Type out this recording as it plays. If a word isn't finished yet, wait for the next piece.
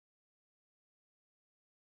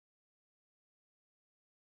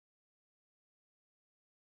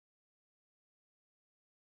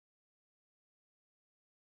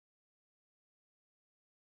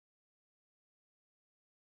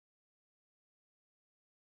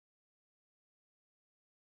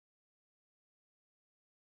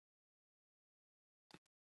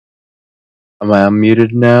Am I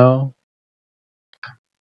unmuted now?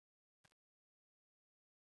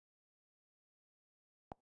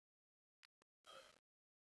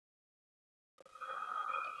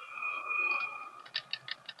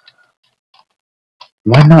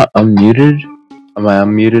 Am I not unmuted? Am I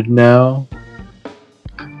unmuted now?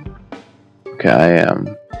 Okay, I am.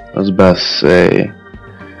 I was about to say.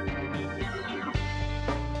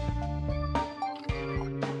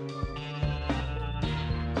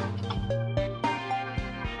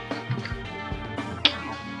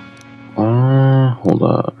 Hold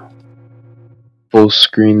up. Full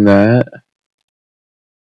screen that.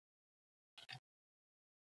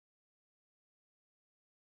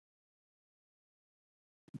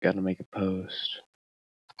 Gotta make a post.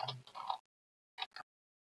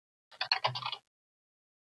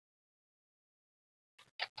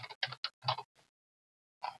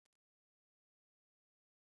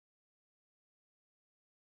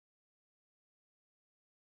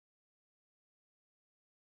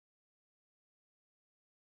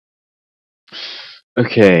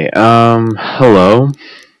 Okay, hello.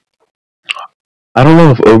 I don't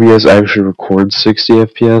know if OBS actually records 60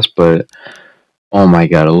 FPS, but oh my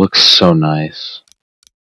god, it looks so nice.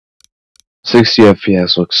 60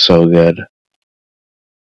 FPS looks so good.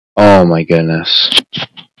 Oh my goodness.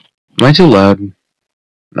 Am I too loud?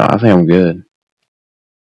 No, I think I'm good.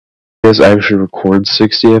 OBS actually records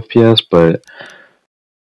 60 FPS, but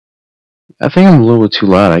I think I'm a little bit too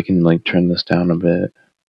loud. I can like turn this down a bit.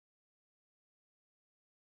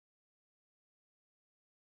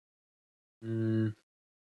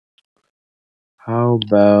 How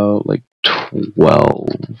about like 12?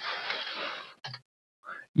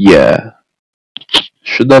 Yeah.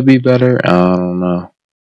 Should that be better? I don't know.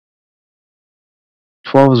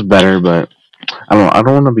 12 is better, but I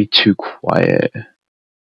don't want to be too quiet.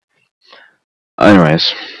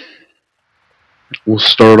 Anyways, we'll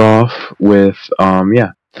start off with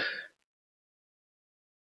yeah.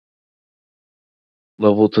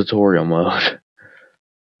 Level tutorial mode.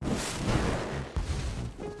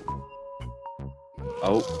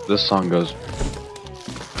 Oh, this song goes.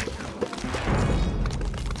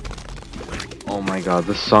 Oh my god,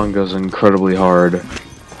 this song goes incredibly hard.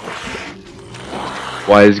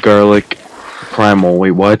 Why is garlic primal?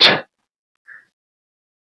 Wait, what?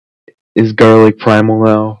 Is garlic primal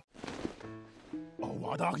now?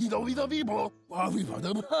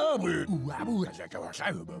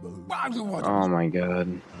 Oh my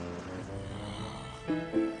god.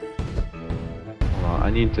 Hold on,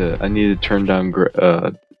 I need to turn down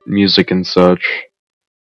music and such.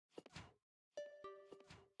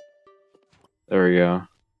 There we go.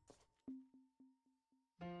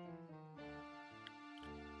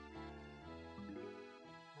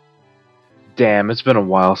 Damn, it's been a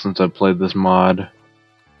while since I played this mod.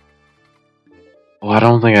 Oh, I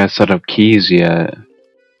don't think I set up keys yet.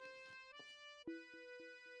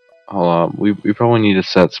 Hold on, we probably need to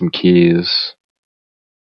set some keys.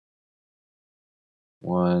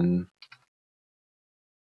 1,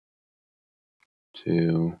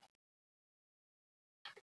 2,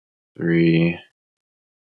 3,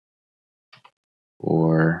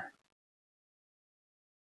 4.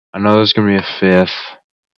 I know there's gonna be a 5th.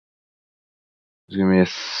 There's gonna be a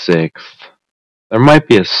 6th. There might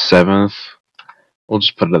be a 7th. We'll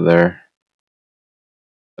just put it there.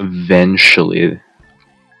 Eventually.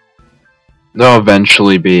 There'll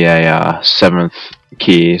eventually be a 7th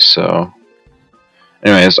key, so.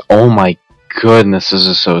 Anyways, oh my goodness, this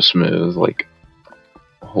is so smooth. Like,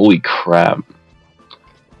 holy crap.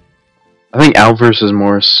 I think Altverz is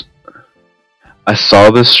more. I saw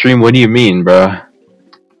this stream. What do you mean, bruh?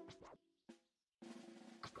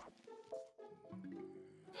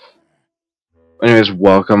 Anyways,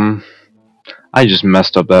 welcome. I just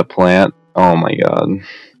messed up that plant. Oh my god.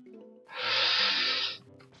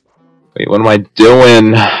 Wait, what am I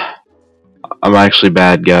doing? I'm actually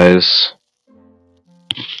bad, guys.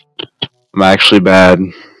 I'm actually bad.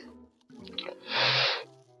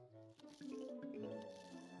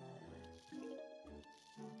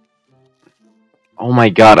 Oh my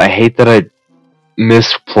god, I hate that I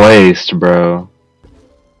misplaced, bro.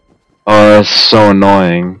 Oh, that's so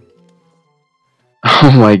annoying.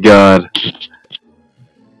 Oh my god.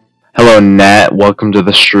 Hello, Nat. Welcome to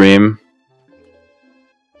the stream.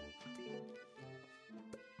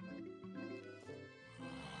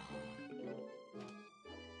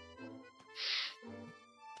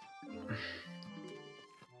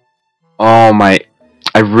 Oh my.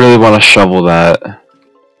 I really want to shovel that.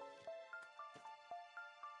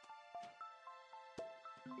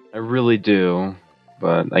 I really do.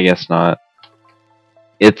 But I guess not.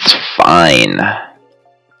 It's fine.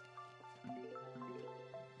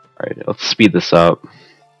 Alright, let's speed this up.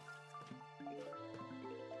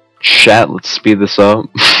 Chat, let's speed this up.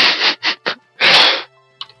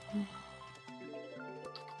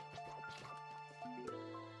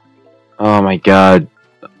 Oh my god.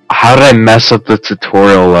 How did I mess up the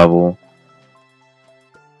tutorial level?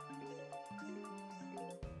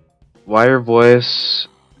 Why is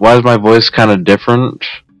my voice kind of different?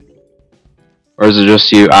 Or is it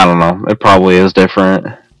just you? I don't know. It probably is different.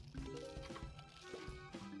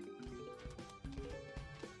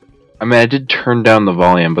 I mean, I did turn down the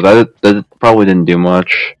volume, but that probably didn't do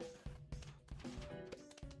much.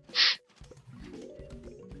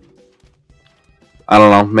 I don't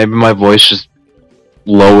know. Maybe my voice just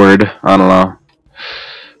lowered. I don't know.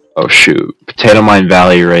 Oh shoot. Potato Mine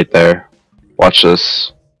Valley right there. Watch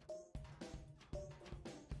this.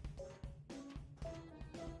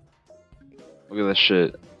 Look at this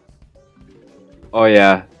shit. Oh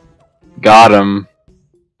yeah. Got him.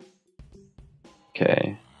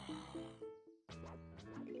 Okay.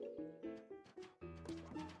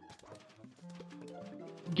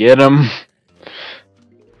 Get him.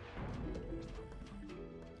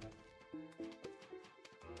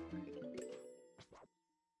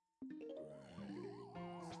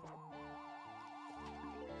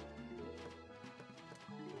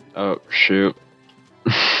 Oh shoot.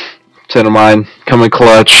 Potato Mine, coming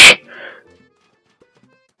clutch.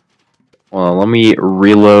 Well, let me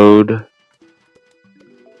reload.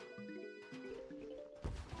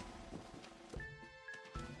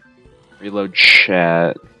 Reload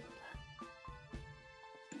chat.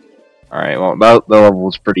 Alright, well, that level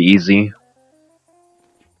was pretty easy.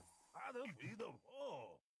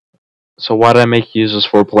 So why did I make uses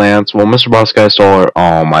for plants? Well, Mr. Boss Guy stole our—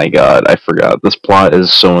 oh my god, I forgot. This plot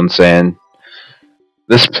is so insane.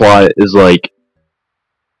 This plot is, like,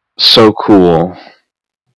 so cool.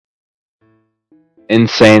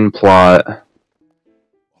 Insane plot.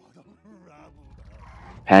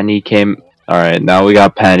 Penny came— alright, now we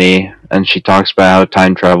got Penny, and she talks about how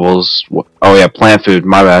time travels. Oh yeah, plant food,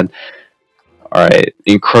 my bad. Alright,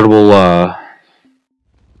 incredible,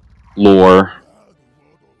 lore.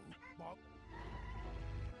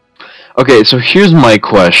 Okay, so here's my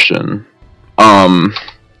question.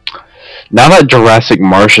 Now that Jurassic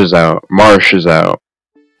Marsh is out,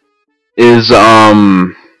 is,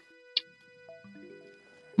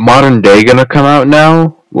 Modern Day gonna come out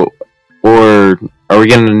now? Or are we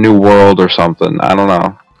getting a new world or something? I don't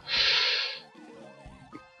know.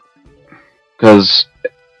 Cause,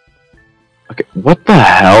 okay, what the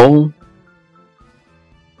hell?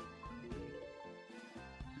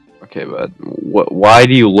 Okay, but why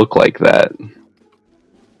do you look like that?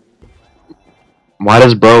 Why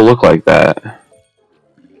does bro look like that?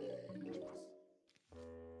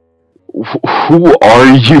 Who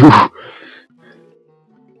are you?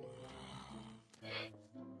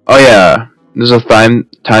 Oh yeah, there's a time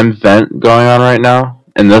vent going on right now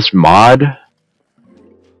in this mod.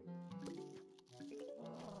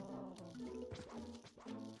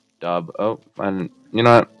 Dub. Oh, and you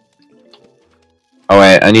know what? Oh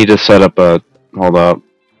wait, I need to set up a— hold up.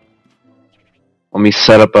 Let me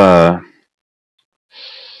set up a—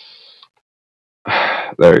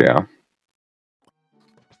 there we go.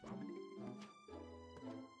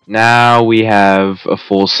 Now we have a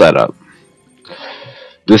full setup.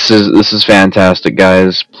 This is fantastic,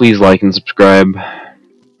 guys. Please like and subscribe.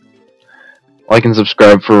 Like and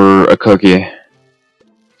subscribe for a cookie.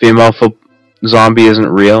 Female zombie isn't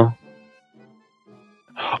real.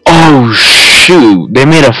 Oh shoot! They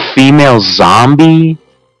made a female zombie?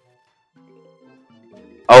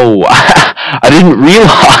 Oh, I didn't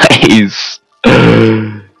realize!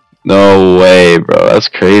 No way, bro. That's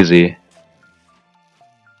crazy.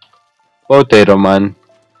 Potato Man.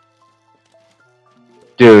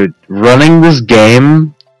 Dude, running this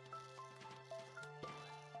game...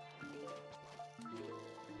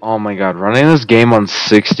 oh my god, running this game on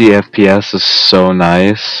 60 FPS is so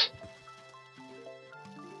nice.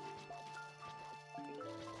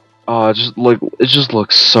 Oh, it just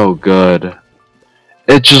looks so good.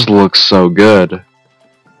 It just looks so good.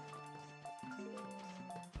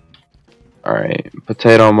 Alright,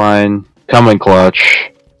 Potato Mine, coming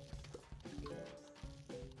clutch.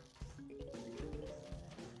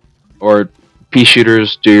 Or pea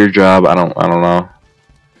shooters, do your job. I don't know.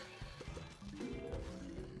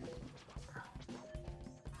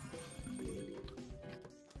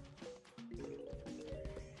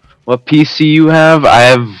 What PC you have? I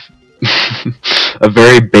have a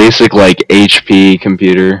very basic, like, HP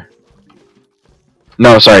computer.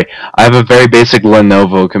 No, sorry. I have a very basic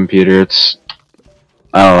Lenovo computer. It's...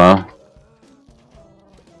 I don't know.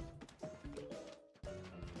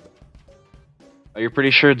 Are you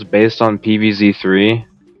pretty sure it's based on PvZ3?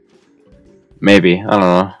 Maybe, I don't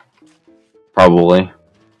know. Probably.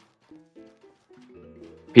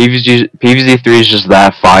 PvZ3 is just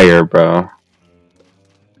that fire, bro.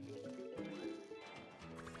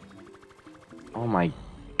 Oh my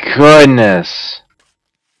goodness.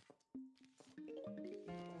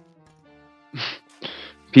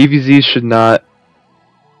 PvZ should not.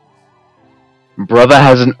 Brother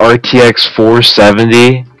has an RTX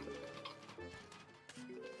 470.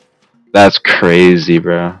 That's crazy,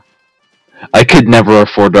 bro. I could never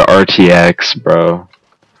afford the RTX, bro.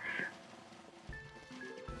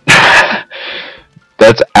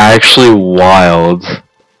 That's actually wild.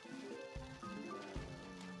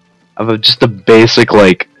 I have just a basic,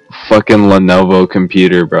 like, fucking Lenovo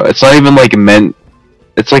computer, bro. It's not even, like, meant...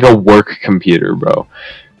 It's like a work computer, bro.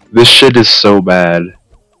 This shit is so bad.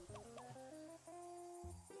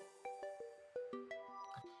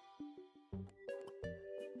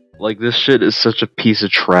 Like, this shit is such a piece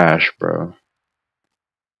of trash, bro.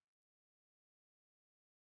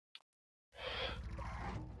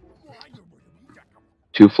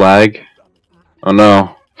 Two flag? Oh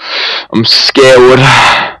no. I'm scared.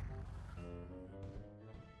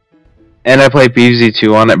 And I play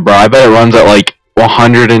PvZ2 on it, bro. I bet it runs at like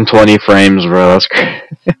 120 frames, bro. That's crazy.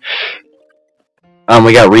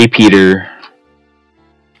 We got repeater.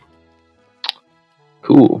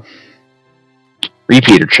 Cool.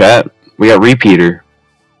 Repeater, chat. We got repeater.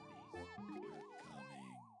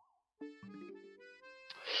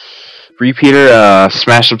 Repeater,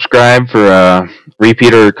 smash subscribe for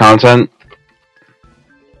repeater content.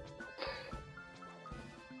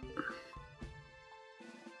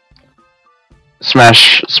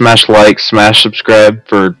 Smash like, smash subscribe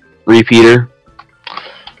for repeater.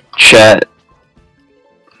 Chat.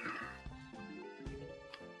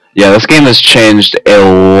 Yeah, this game has changed a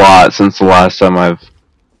lot since the last time I've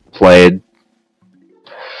played.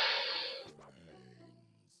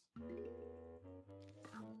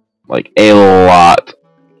 Like, a lot.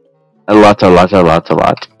 A lot.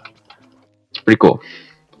 It's pretty cool.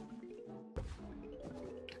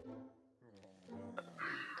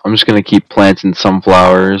 I'm just gonna keep planting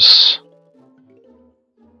sunflowers.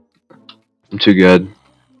 I'm too good.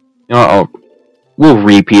 You know what, we'll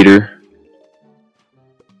repeater.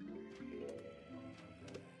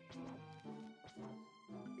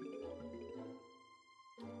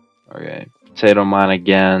 Okay, potato mine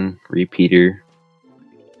again, repeater.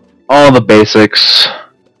 All the basics.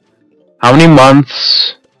 How many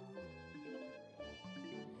months?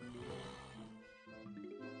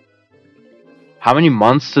 How many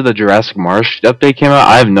months did the Jurassic Marsh update came out?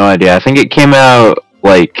 I have no idea. I think it came out,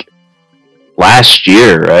 like, last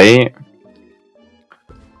year, right?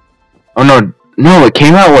 Oh, no, it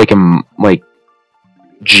came out, like, in, like,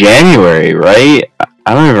 January, right?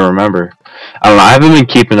 I don't even remember. I don't know, I haven't been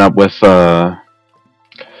keeping up with,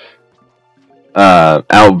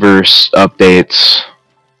 Altverz updates.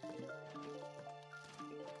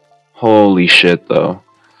 Holy shit, though.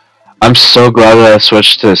 I'm so glad that I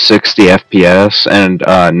switched to 60 FPS and,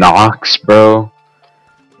 Nox, bro.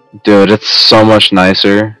 Dude, it's so much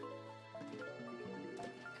nicer.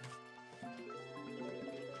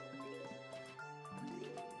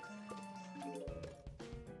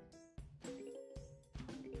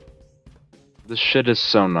 This shit is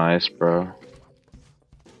so nice, bro.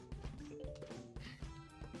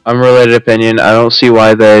 Unrelated opinion, I don't see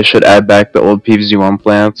why they should add back the old PvZ1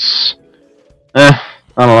 plants. I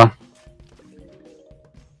don't know.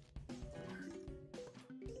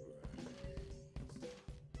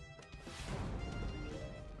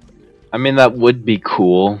 I mean, that would be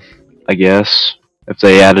cool, I guess, if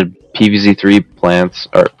they added PvZ3 plants,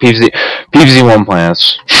 or PvZ1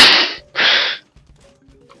 plants.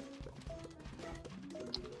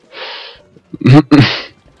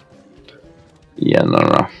 Yeah,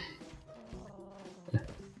 no.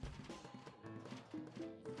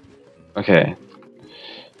 Okay.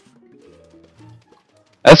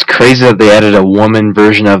 That's crazy that they added a woman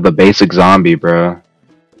version of the basic zombie, bro.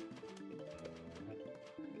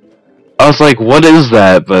 I was like, what is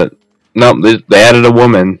that? But no, they added a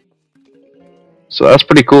woman. So that's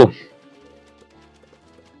pretty cool.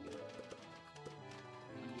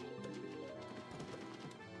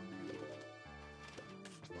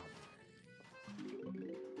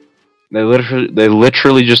 They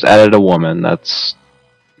literally just added a woman. That's,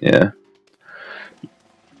 yeah.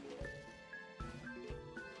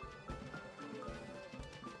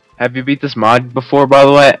 Have you beat this mod before, by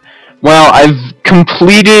the way? Well, I've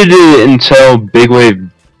completed it until Big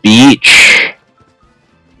Wave Beach.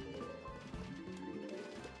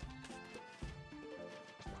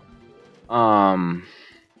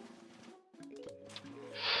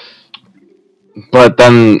 But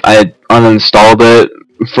then I uninstalled it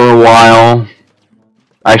for a while.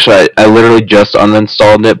 Actually, I literally just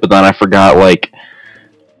uninstalled it, but then I forgot, like,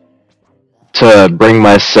 to bring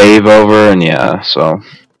my save over, and yeah, so.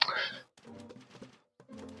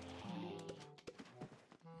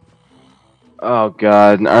 Oh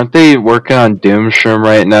god, aren't they working on Doomshroom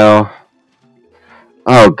right now?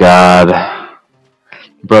 Oh god.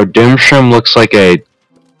 Bro, Doomshroom looks like a...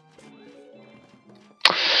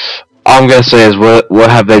 All I'm gonna say is,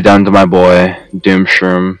 what have they done to my boy,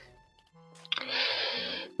 Doomshroom?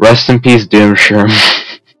 Rest in peace, Doomshroom.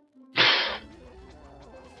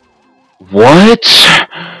 What?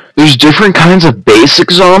 There's different kinds of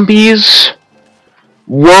basic zombies?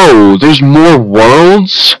 Whoa, there's more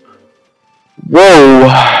worlds? Whoa.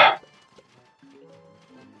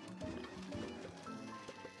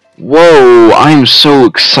 Whoa, I'm so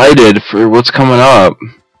excited for what's coming up.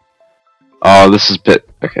 Oh, this is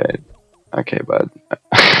okay. Okay, bud.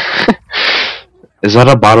 Is that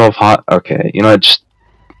a bottle of hot? Okay, you know what,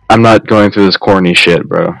 I'm not going through this corny shit,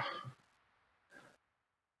 bro.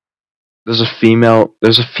 There's a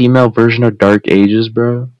female version of Dark Ages,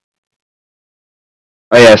 bro.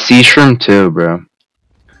 Oh yeah, Sea Shroom too, bro.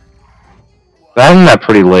 But isn't that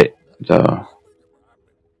pretty late, though?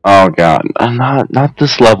 Oh god, not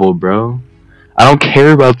this level, bro. I don't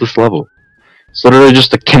care about this level. It's literally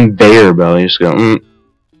just a conveyor belt. You just go,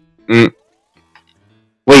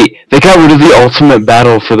 Wait, they got rid of the ultimate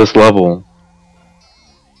battle for this level.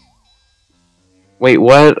 Wait,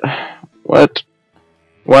 what? What?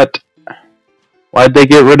 What? Why'd they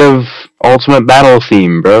get rid of ultimate battle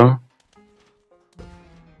theme, bro?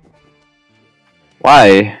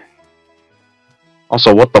 Why?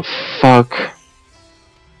 Also, what the fuck?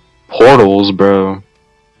 Portals, bro.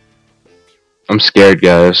 I'm scared,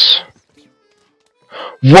 guys.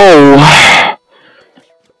 Whoa!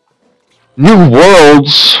 New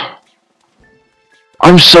worlds!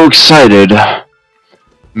 I'm so excited.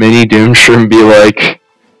 Mini Doomshroom be like,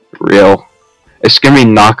 real. It's gonna be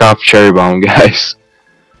knockoff Cherry Bomb, guys.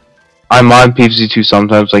 I mod PvZ2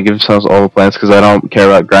 sometimes. I give themselves all the plants because I don't care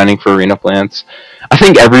about grinding for arena plants. I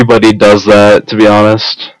think everybody does that, to be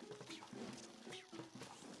honest.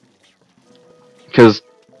 Because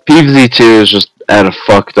PvZ2 is just at a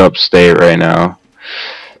fucked up state right now.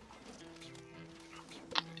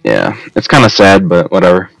 Yeah, it's kind of sad, but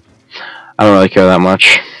whatever. I don't really care that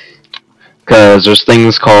much. Because there's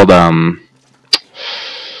things called,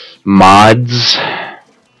 mods.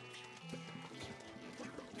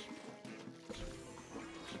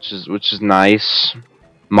 Which is nice.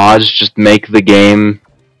 Mods just make the game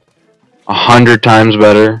 100 times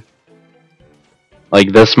better.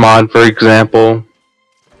 Like this mod, for example.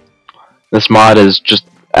 This mod is just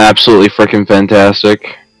absolutely freaking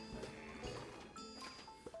fantastic.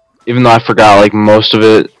 Even though I forgot like most of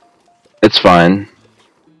it, it's fine.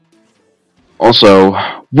 Also,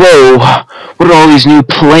 whoa! What are all these new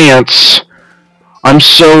plants? I'm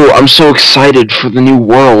so excited for the new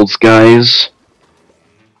worlds, guys.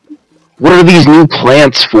 What are these new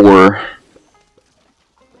plants for?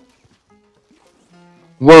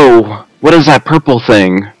 Whoa! What is that purple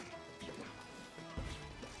thing?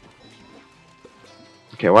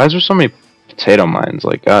 Okay, why is there so many potato mines?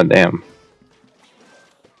 Like, goddamn.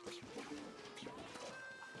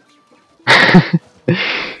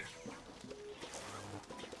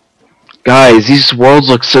 Guys, these worlds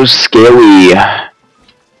look so scary.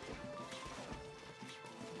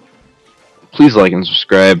 Please like and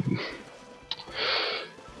subscribe.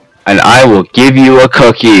 And I will give you a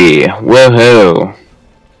cookie. Woohoo.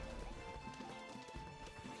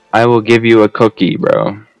 I will give you a cookie,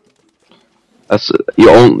 bro. That's you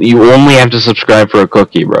only have to subscribe for a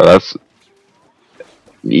cookie, bro. That's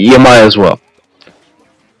you might as well.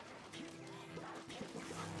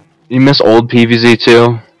 You miss old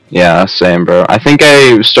PvZ2? Yeah, same, bro. I think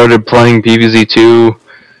I started playing PvZ2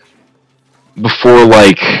 before,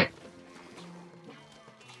 like,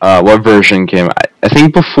 what version came? I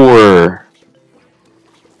think before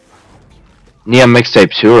Nia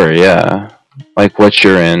Mixtape Tour, yeah. Like what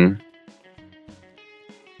you're in.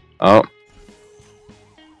 Oh.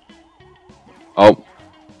 Oh.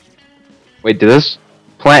 Wait, did this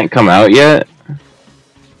plant come out yet?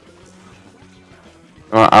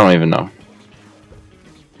 I don't even know.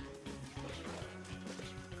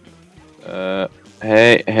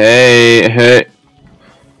 Hey.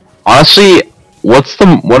 Honestly, what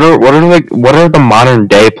are the modern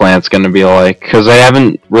day plants gonna be like? Because I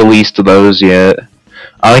haven't released those yet.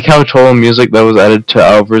 I like how total music that was added to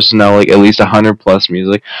Altverz is now like at least 100+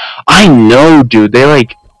 music. I know, dude. They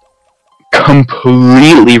like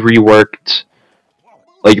completely reworked.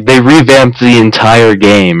 Like, they revamped the entire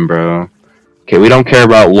game, bro. Okay, we don't care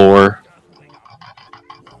about lore.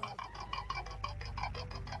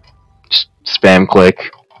 Just spam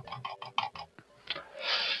click.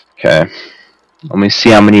 Okay. Let me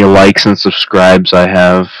see how many likes and subscribes I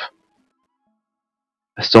have.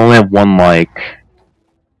 I still only have 1 like.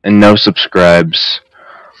 And no subscribes.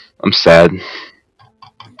 I'm sad.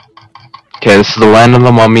 Okay, this is the land of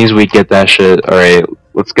the mummies. We get that shit. Alright,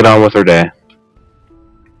 let's get on with our day.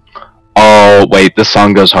 Oh, wait, this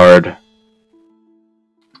song goes hard.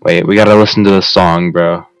 Wait, we gotta listen to this song,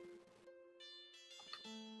 bro.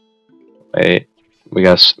 Wait, we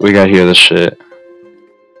gotta hear this shit.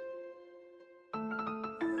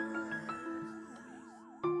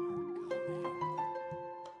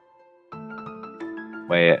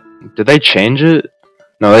 Wait, did they change it?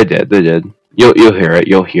 No, they did. You'll hear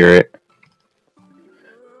it,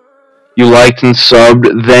 You liked and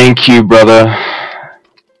subbed, thank you, brother.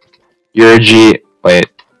 You're a G.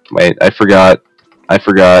 Wait, I forgot.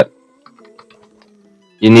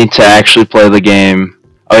 You need to actually play the game.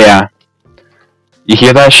 Oh yeah. You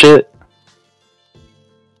hear that shit?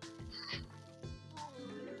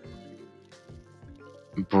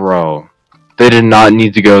 Bro. They did not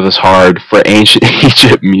need to go this hard for ancient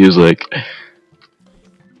Egypt music.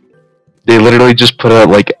 They literally just put a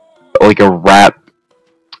like a rap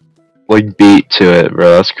beat to it,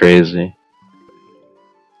 bro. That's crazy.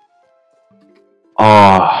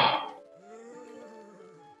 Oh.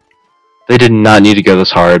 They did not need to go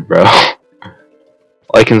this hard, bro.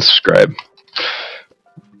 Like and subscribe.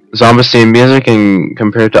 Zombie theme music and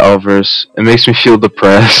compared to Altverz, it makes me feel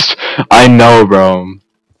depressed. I know, bro.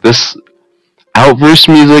 This Altverz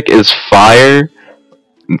music is fire.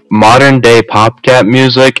 Modern day PopCap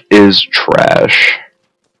music is trash.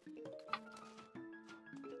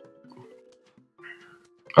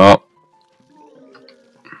 Oh.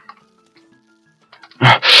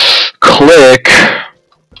 Click.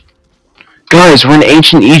 Guys, we're in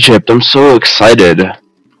ancient Egypt. I'm so excited.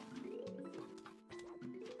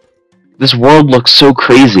 This world looks so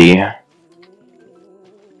crazy.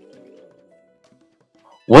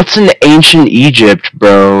 What's in ancient Egypt,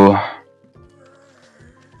 bro?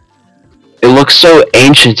 It looks so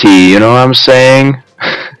ancient-y, you know what I'm saying?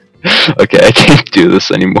 Okay, I can't do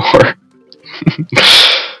this anymore.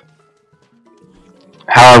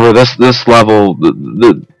 However, this level,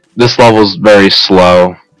 this level's very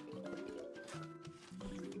slow.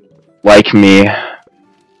 Like me.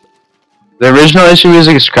 The original ancient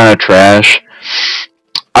music is kind of trash.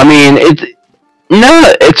 I mean,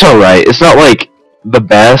 it's alright. It's not like the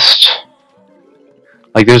best.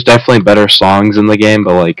 Like, there's definitely better songs in the game,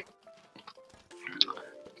 but like,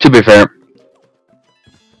 to be fair,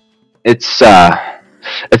 it's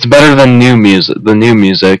better than new music. The new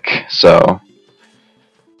music, so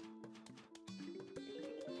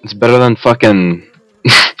it's better than fucking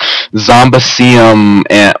Zombaseum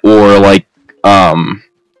or like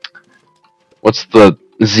what's the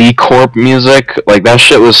Z Corp music? Like, that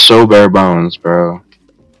shit was so bare bones, bro.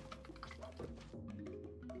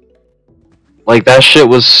 Like, that shit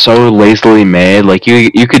was so lazily made. Like,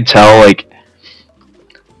 you could tell, like,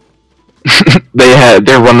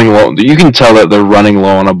 they're running low. You can tell that they're running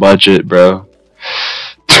low on a budget, bro.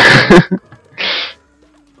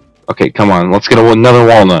 Okay, come on. Let's get another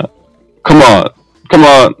walnut. Come on.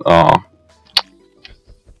 Aw.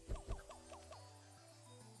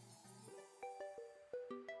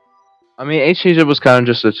 I mean, Ancient Egypt was kind of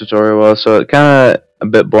just a tutorial, so it kind of a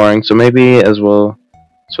bit boring. So maybe as well.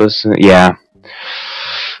 So yeah.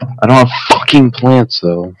 I don't have fucking plants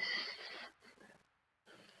though.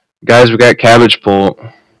 Guys, we got cabbage pult.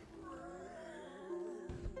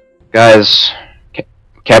 Guys,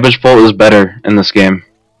 cabbage pult is better in this game.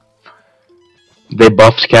 They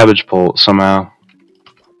buffed cabbage pult somehow.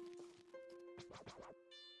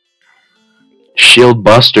 Shield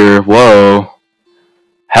buster, whoa.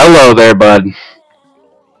 Hello there, bud.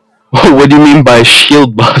 What do you mean by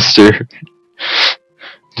shield buster?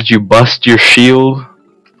 Did you bust your shield?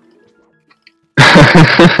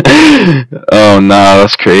 Oh no,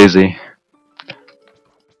 that's crazy.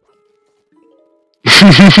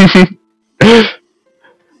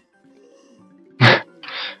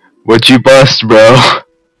 What'd you bust, bro?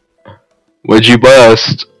 What'd you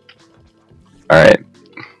bust? Alright.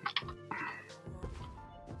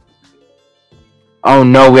 Oh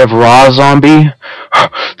no, we have raw zombie?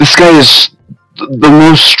 This guy is the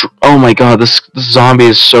most... Oh my god, this zombie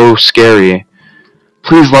is so scary.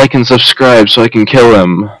 Please like and subscribe so I can kill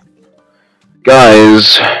him.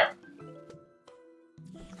 Guys.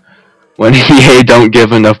 when EA don't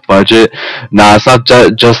give enough budget. Nah, it's not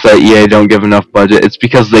just that EA don't give enough budget. It's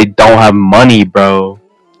because they don't have money, bro.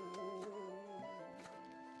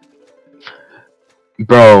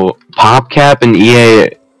 Bro, PopCap and EA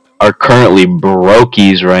are currently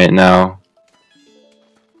brokies right now.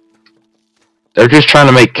 They're just trying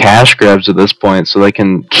to make cash grabs at this point so they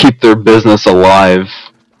can keep their business alive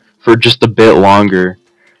for just a bit longer.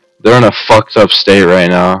 They're in a fucked up state right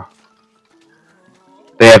now.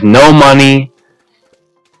 They have no money,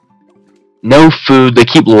 no food, they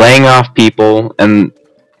keep laying off people, and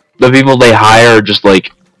the people they hire are just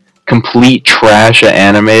like complete trash at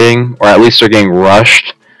animating, or at least they're getting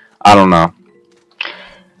rushed. I don't know.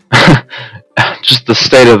 Just the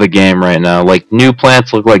state of the game right now. Like, new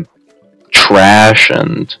plants look like trash,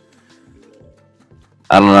 and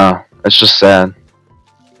I don't know. It's just sad.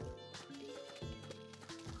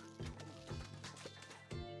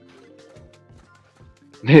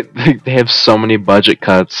 They have so many budget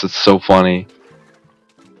cuts. It's so funny.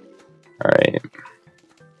 Alright.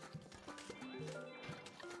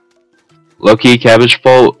 Low-key, Cabbage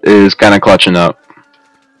Bolt is kind of clutching up.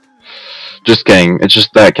 Just kidding. It's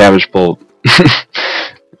just that Cabbage Bolt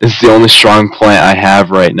is the only strong plant I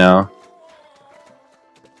have right now.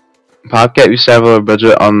 PopCap used to have a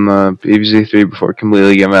budget on the PVZ3 before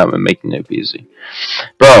completely giving up and making new PVZ.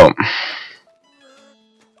 Bro,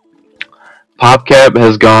 PopCap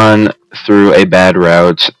has gone through a bad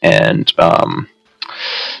route, and I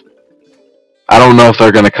don't know if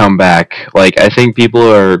they're gonna come back. Like, I think people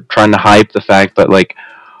are trying to hype the fact that, like,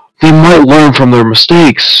 they might learn from their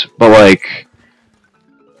mistakes, but, like,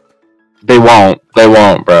 they won't. They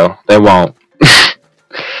won't, bro. They won't.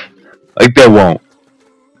 Like, they won't.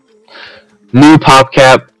 New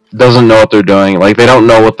PopCap doesn't know what they're doing. Like, they don't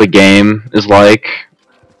know what the game is like,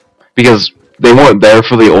 because they weren't there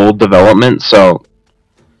for the old development, so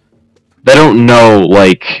they don't know,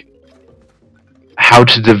 like, how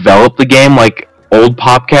to develop the game like old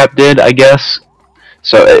PopCap did, I guess.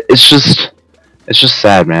 So it's just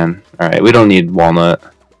sad, man. Alright, we don't need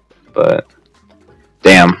Walnut, but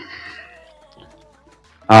damn.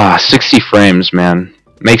 60 frames, man.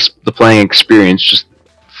 Makes the playing experience just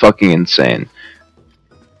fucking insane.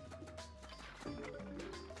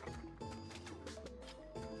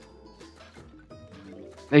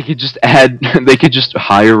 They could just they could just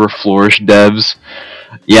hire Reflourish devs.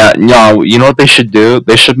 Yeah, no, you know what they should do?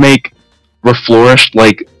 They should make Reflourish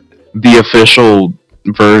like the official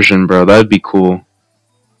version, bro. That would be cool.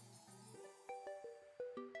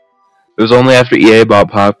 It was only after EA bought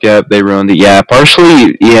PopCap they ruined it. Yeah,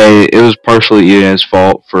 partially EA. It was partially EA's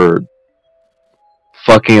fault for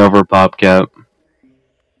fucking over PopCap.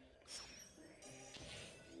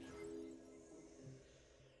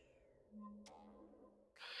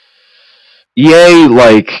 EA,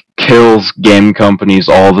 like, kills game companies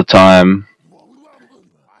all the time.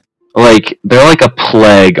 Like, they're like a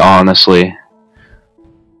plague, honestly.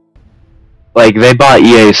 Like, they bought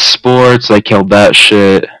EA Sports, they killed that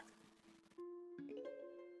shit.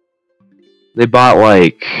 They bought,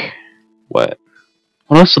 like, what?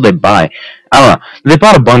 What else did they buy? I don't know. They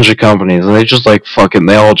bought a bunch of companies, and they just, like, fucking,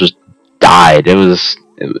 they all just died. I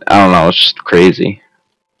don't know, it's just crazy.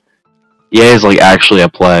 EA is, like, actually a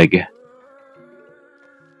plague.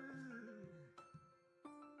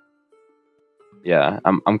 Yeah,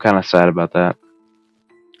 I'm kind of sad about that.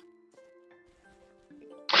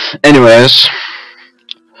 Anyways,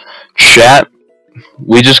 chat,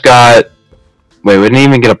 we just got... Wait, we didn't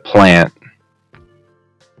even get a plant.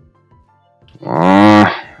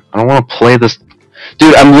 I don't want to play this...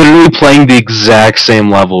 Dude, I'm literally playing the exact same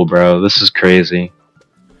level, bro. This is crazy.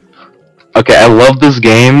 Okay, I love this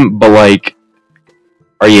game, but, like...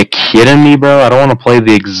 Are you kidding me, bro? I don't want to play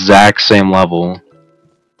the exact same level.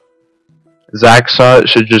 Zach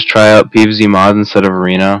should just try out PvZ mod instead of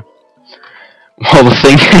Arena. Well, the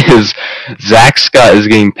thing is, Zach Scott is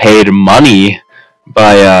getting paid money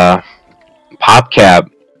by PopCap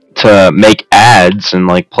to make ads and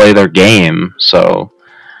like play their game. So,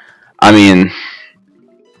 I mean,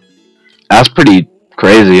 that's pretty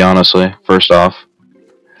crazy, honestly. First off,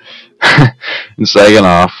 and second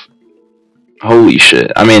off, holy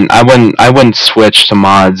shit. I mean, I wouldn't switch to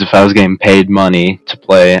mods if I was getting paid money to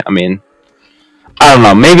play. I mean, I don't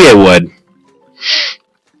know, maybe I would.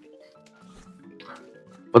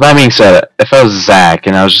 With that being said, if I was Zach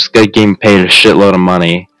and I was just getting paid a shitload of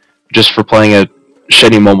money just for playing a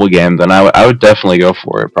shitty mobile game, then I would definitely go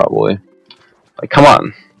for it, probably. Like, come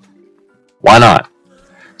on. Why not?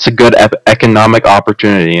 It's a good economic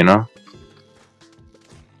opportunity, you know?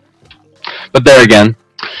 But there again,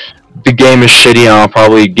 the game is shitty and I'll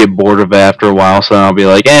probably get bored of it after a while, so then I'll be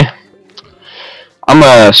like, eh, I'm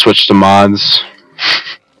gonna switch to mods.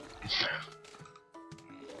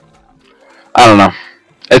 I don't know.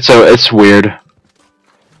 It's weird.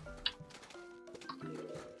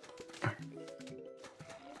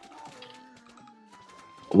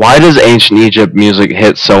 Why does Ancient Egypt music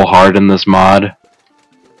hit so hard in this mod?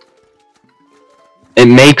 It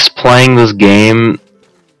makes playing this game,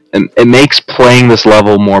 it makes playing this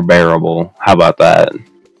level more bearable. How about that?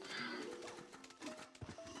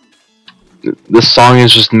 This song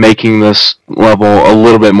is just making this level a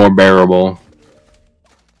little bit more bearable.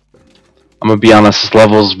 I'm gonna be honest, this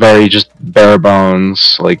level is very just bare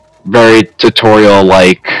bones, like very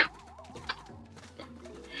tutorial-like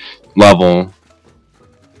level.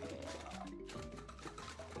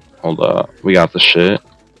 Hold up, we got the shit.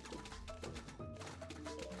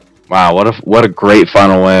 Wow, what a great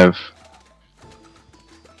final wave.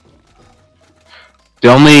 The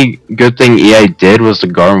only good thing EA did was the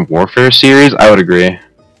Garden Warfare series. I would agree.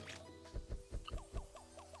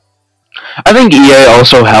 I think EA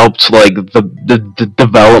also helped like the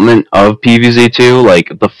development of PvZ2,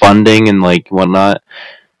 like the funding and like whatnot.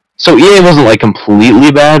 So EA wasn't like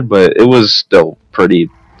completely bad, but it was still pretty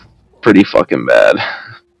fucking bad.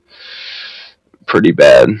 Pretty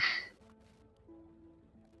bad.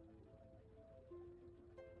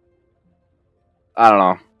 I don't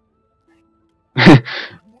know.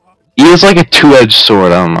 EA's like a two-edged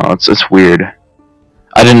sword. I don't know. It's weird.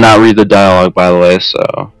 I did not read the dialogue, by the way,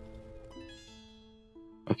 so.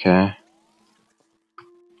 Okay.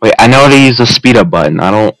 Wait, I know how to use the speed up button.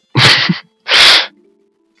 I don't.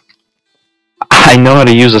 I know how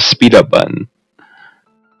to use a speed up button.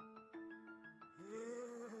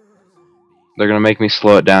 They're gonna make me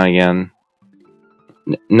slow it down again.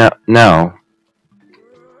 No.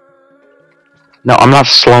 No, I'm not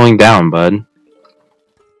slowing down, bud.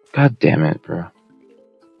 God damn it, bro.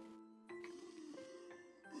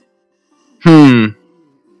 When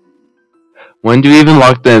do we even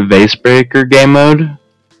lock the Vase Breaker game mode?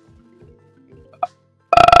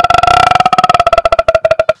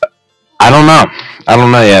 I don't know. I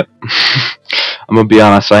don't know yet. I'm gonna be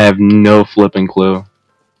honest, I have no flipping clue.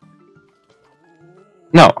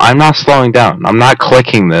 No, I'm not slowing down. I'm not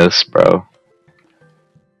clicking this, bro.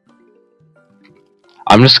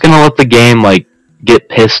 I'm just gonna let the game, like, get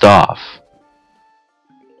pissed off.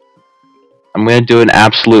 I'm gonna do an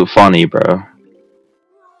absolute funny, bro.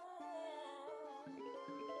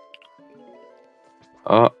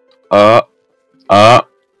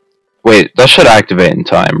 Wait, that should activate in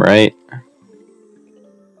time, right?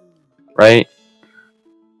 Right?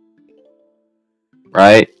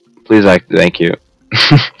 Right? Please activate. Thank you.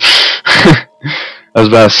 I was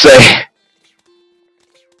about to say.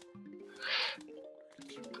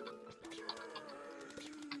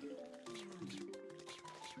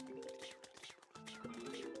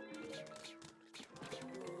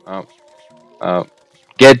 Oh.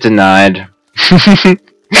 Get denied.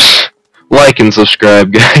 Like and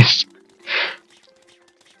subscribe, guys.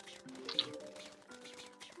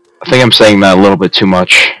 I think I'm saying that a little bit too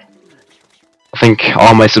much. I think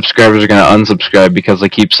all my subscribers are gonna unsubscribe because I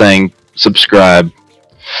keep saying subscribe.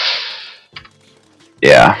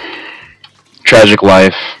 Yeah. Tragic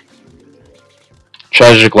life.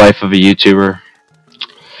 Tragic life of a YouTuber.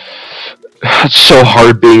 It's so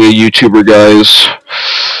hard being a YouTuber, guys.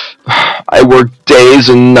 I work days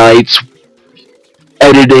and nights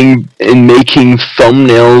editing and making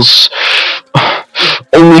thumbnails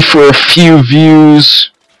only for a few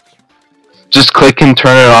views. Just click and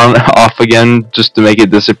turn it on off again just to make it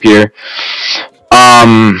disappear.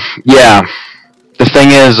 Yeah. The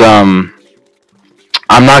thing is, I'm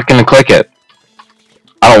not gonna click it.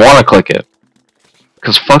 I don't wanna click it.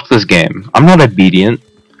 Cause fuck this game. I'm not obedient.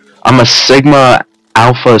 I'm a Sigma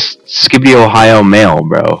Alpha Skibbity Ohio male,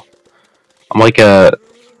 bro. I'm like a...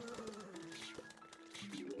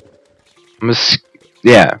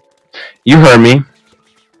 yeah. You heard me.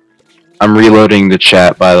 I'm reloading the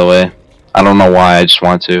chat, by the way. I don't know why, I just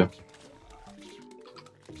want to.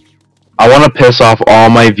 I want to piss off all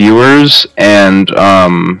my viewers, and,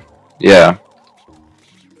 yeah.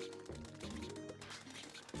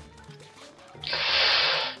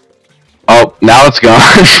 Oh, now it's gone.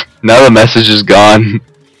 Now the message is gone.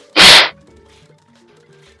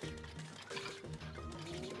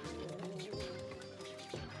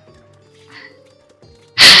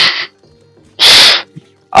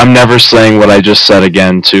 I'm never saying what I just said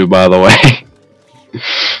again, too, by the way.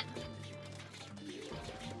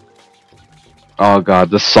 Oh god,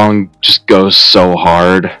 this song just goes so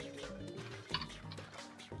hard.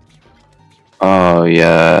 Oh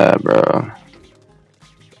yeah, bro.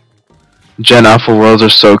 Gen Alpha worlds are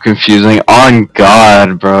so confusing. On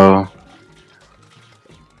God, bro.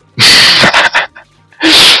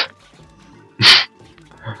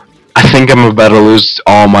 I think I'm about to lose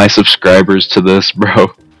all my subscribers to this,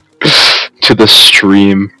 bro. To the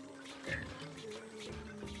stream.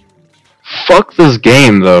 Fuck this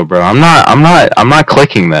game, though, bro. I'm not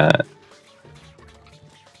clicking that.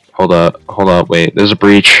 Hold up, wait. There's a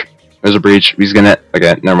breach. There's a breach. He's gonna.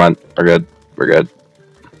 Okay, never mind. We're good. We're good.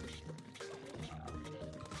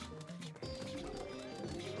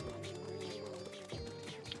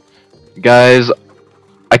 Guys,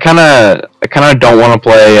 I kinda don't want to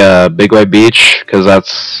play Big Way Beach because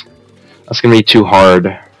that's gonna be too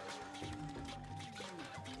hard.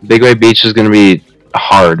 Big Way Beach is gonna be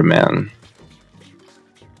hard, man.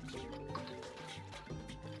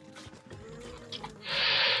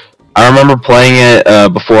 I remember playing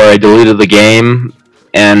it before I deleted the game,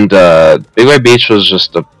 and Big Way Beach was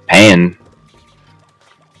just a pain.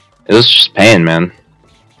 It was just pain, man.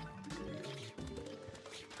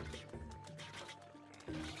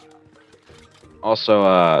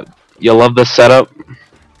 Also, you'll love this setup.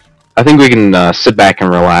 I think we can sit back and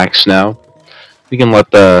relax now. We can let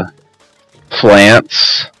the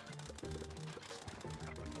plants...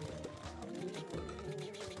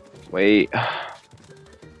 Wait...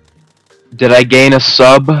 Did I gain a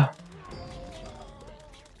sub?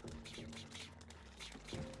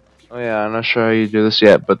 Oh yeah, I'm not sure how you do this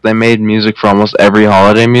yet, but they made music for almost every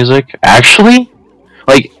holiday music. Actually?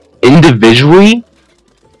 Like, individually?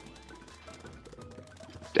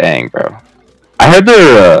 Dang, bro. I heard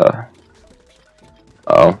they're,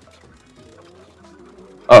 Uh-oh.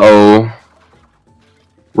 Uh-oh.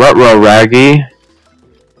 Rut-row raggy.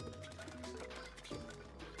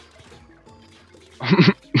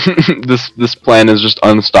 This plant is just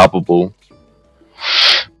unstoppable.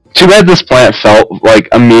 Too bad this plant felt like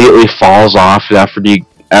immediately falls off after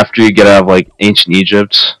you get out of like ancient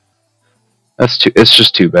Egypt. It's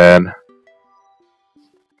just too bad.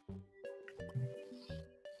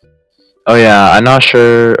 Oh yeah, I'm not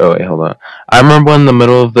sure. Oh wait, hold on. I remember when in the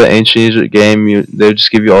middle of the ancient Egypt game, they would just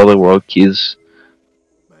give you all the world keys,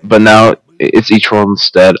 but now it's each world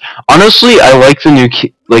instead. Honestly, I like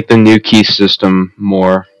the new key system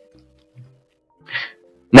more.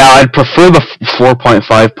 Now, I'd prefer the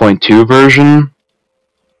 4.5.2 version.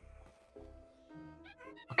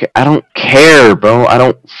 Okay, I don't care, bro. I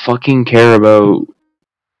don't fucking care about...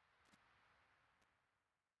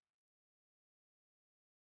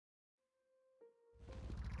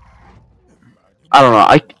 I don't know.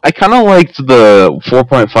 I kind of liked the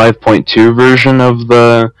 4.5.2 version of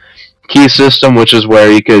the key system, which is where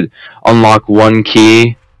you could unlock one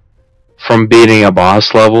key from beating a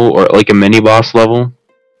boss level, or like a mini boss level.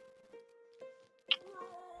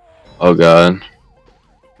 Oh god.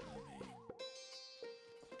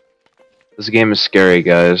 This game is scary,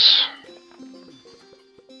 guys.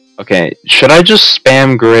 Okay, should I just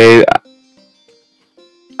spam gray?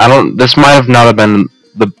 I don't... This might have not have been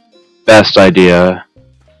the best idea.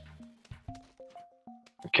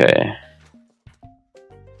 Okay.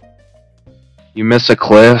 You miss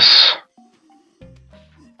Eclipse?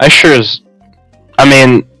 I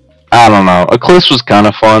mean, I don't know. Eclipse was kind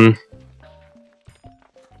of fun.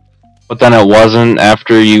 But then it wasn't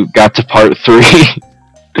after you got to part 3.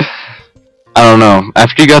 I don't know.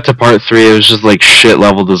 After you got to part 3, it was just like shit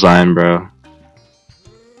level design, bro.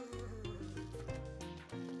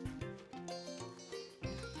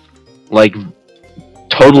 Like,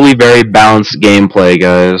 totally very balanced gameplay,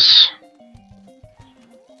 guys.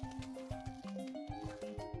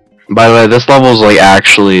 By the way, this level is like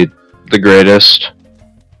actually the greatest.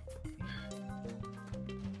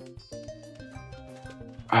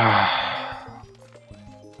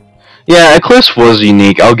 Yeah, Eclipse was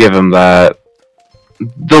unique, I'll give him that.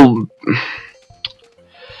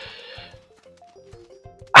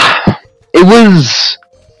 It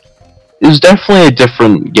was definitely a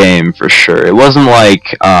different game for sure. It wasn't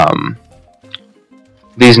like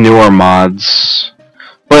these newer mods.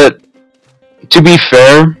 But to be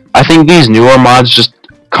fair, I think these newer mods just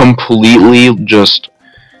completely just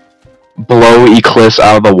blow Eclipse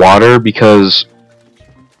out of the water because,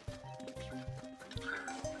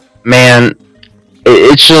 man,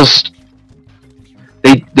 it's just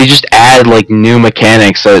they just add like new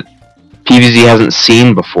mechanics that PvZ hasn't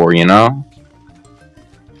seen before, you know?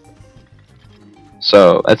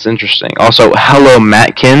 So that's interesting. Also, hello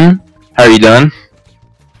Matkin, how are you doing?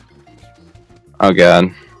 Oh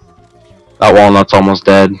god, that walnut's almost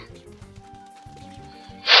dead.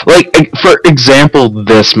 Like, for example,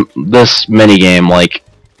 this minigame, like,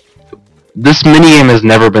 this minigame has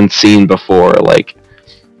never been seen before. Like,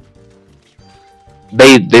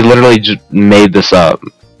 they literally just made this up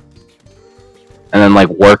and then like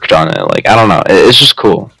worked on it. Like I don't know, it's just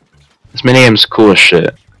cool. This minigame's cool as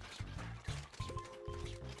shit.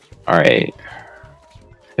 All right.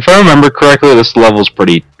 If I remember correctly, this level's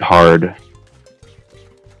pretty hard,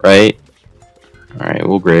 right? All right,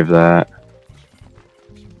 we'll grave that.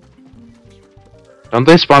 Don't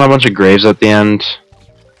they spawn a bunch of graves at the end?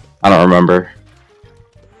 I don't remember.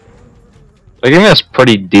 They're giving us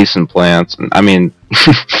pretty decent plants. I mean,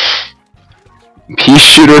 pea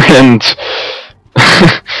shooter and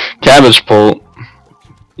cabbage pult.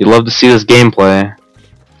 You'd love to see this gameplay.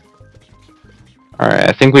 Alright,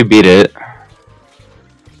 I think we beat it.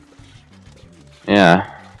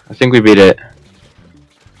 Yeah, I think we beat it.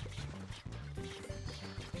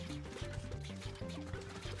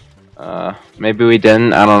 Maybe we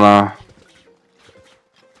didn't, I don't know.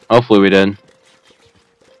 Hopefully we did.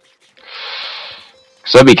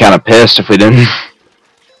 Cause I'd be kinda pissed if we didn't.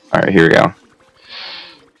 Alright, here we go.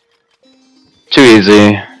 Too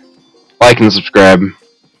easy. Like and subscribe.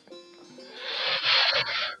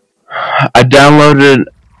 I downloaded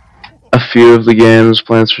a few of the games.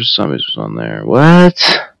 Plants vs Zombies was on there.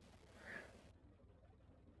 What?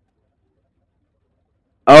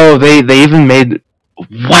 Oh, they even made...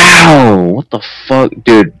 Wow! What the fuck?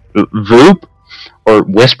 Dude, Voop? Or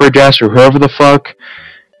Whisperjust or whoever the fuck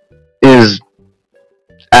is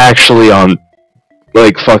actually on,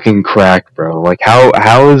 like, fucking crack, bro. Like,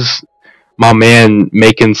 how is my man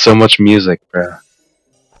making so much music, bro?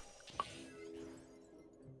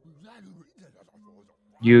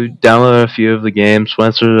 You downloaded a few of the games.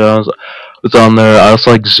 Spencer was on there. I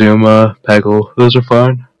also like Zuma, Peggle. Those are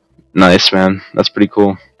fun. Nice, man. That's pretty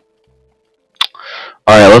cool.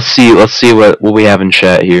 Alright, let's see what we have in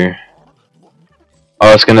chat here.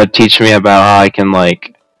 Oh, it's gonna teach me about how I can,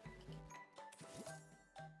 like...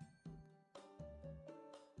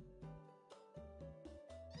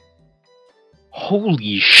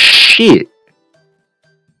 Holy shit!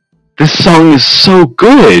 This song is so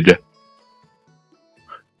good!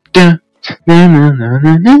 Dude,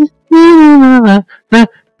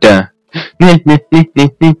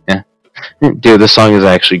 this song is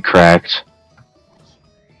actually cracked.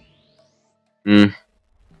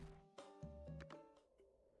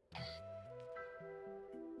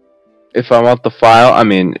 If I want the file, I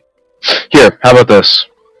mean, here, how about this?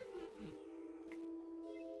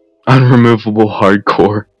 Unremovable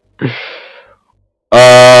hardcore.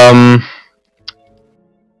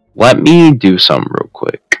 Let me do something real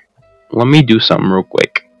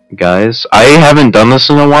quick. Guys. I haven't done this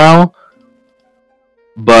in a while,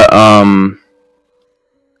 but, I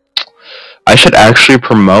should actually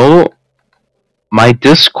promote my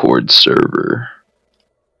Discord server.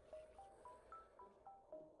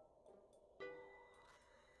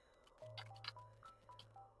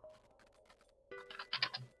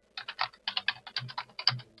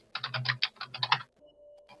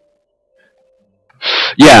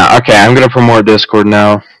 Yeah, okay, I'm gonna promote Discord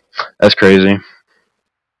now. That's crazy.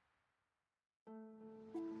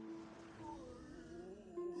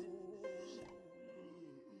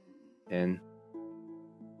 And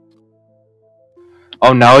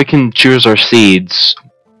oh, now we can choose our seeds.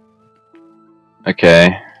 Okay.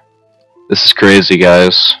 This is crazy,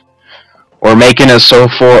 guys. We're making it so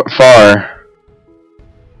far.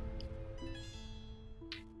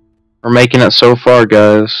 We're making it so far,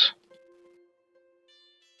 guys.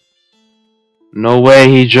 No way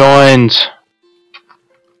he joined.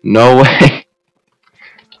 No way.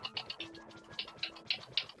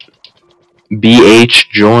 BH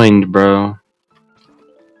joined, bro.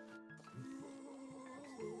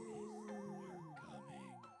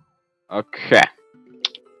 Okay.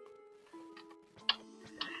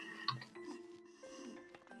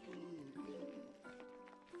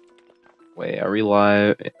 Wait, are we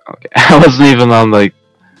live? Okay, I wasn't even on, like,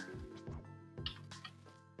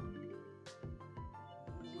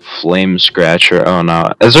 Flame Scratcher. Oh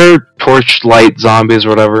no. Is there Torchlight Zombies or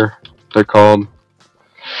whatever they're called?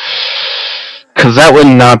 Cause that would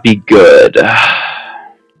not be good.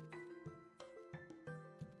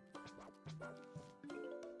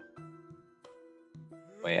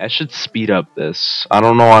 Wait, I should speed up this. I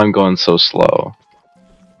don't know why I'm going so slow.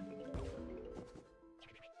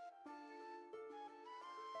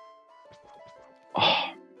 Oh.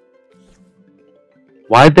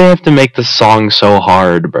 Why'd they have to make the song so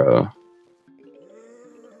hard, bro?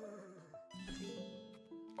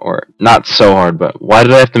 Or, not so hard, but why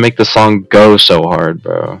did I have to make the song go so hard,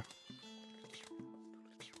 bro?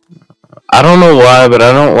 I don't know why, but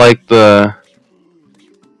I don't like the...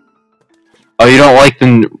 Oh, you don't like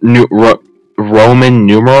the Roman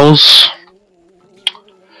numerals?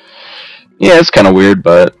 Yeah, it's kind of weird,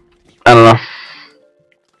 but I don't know.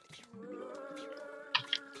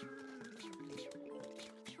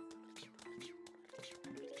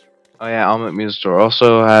 Oh yeah, Element Music Store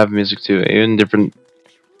also have music too, even different.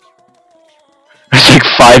 There's like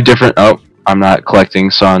 5 different. Oh, I'm not collecting,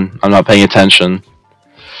 son. I'm not paying attention.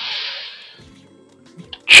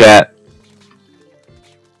 Chat.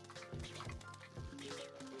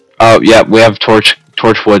 Oh yeah, we have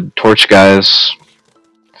Torchwood, Torch guys.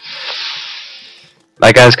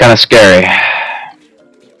 That guy's kind of scary.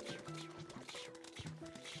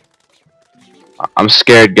 I'm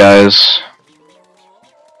scared, guys.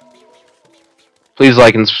 Please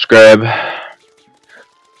like and subscribe.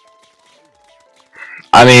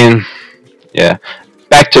 I mean, yeah.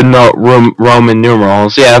 Back to Roman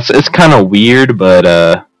numerals. Yeah, it's kind of weird,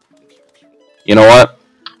 but you know what?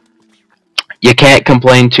 You can't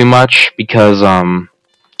complain too much because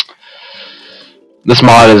this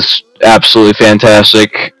mod is absolutely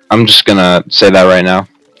fantastic. I'm just gonna say that right now.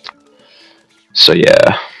 So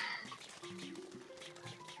yeah.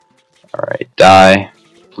 Alright, die,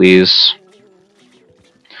 please.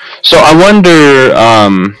 So I wonder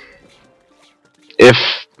if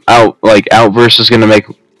Altverz is gonna make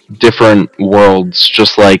different worlds,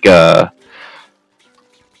 just like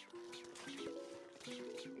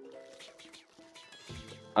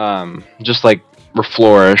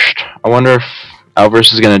Reflourished. I wonder if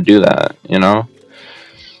Altverz is gonna do that, you know?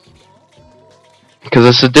 Because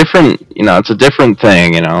it's a different, it's a different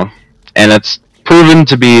thing, and it's proven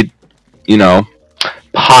to be,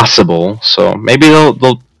 possible. So maybe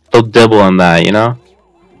they'll dibble on that,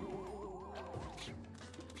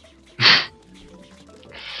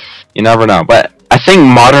 You never know. But I think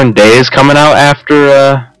Modern Day is coming out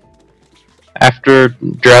after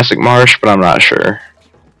Jurassic Marsh, but I'm not sure.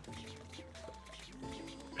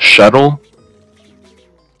 Shuttle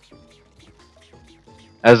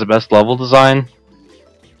has the best level design.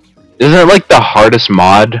 Isn't it like the hardest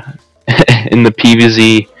mod in the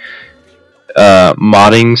PvZ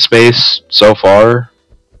modding space so far?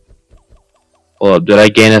 Hold up, did I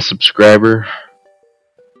gain a subscriber?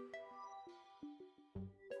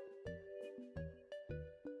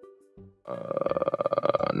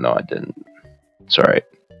 No, I didn't. It's alright.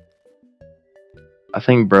 I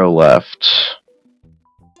think bro left.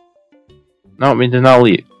 No, we did not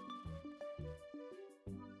leave.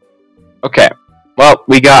 Okay. Well,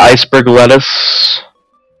 we got iceberg lettuce.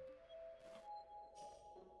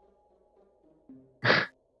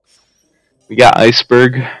 We got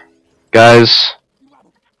iceberg. Guys.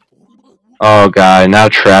 Oh god, now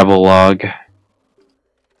travel log.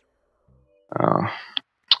 Oh.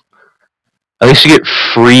 At least you get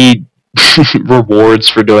free rewards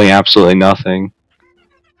for doing absolutely nothing.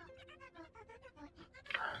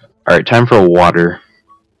 Alright, time for water.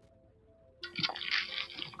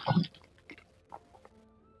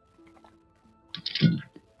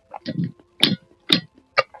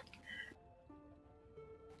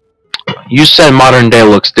 You said Modern Day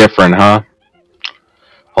looks different, huh?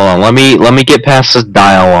 Hold on, let me get past this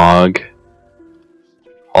dialogue.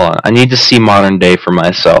 Hold on, I need to see Modern Day for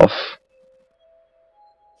myself.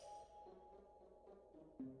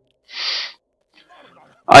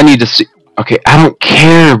 I need to see. Okay, I don't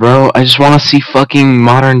care, bro. I just want to see fucking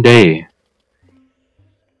Modern Day.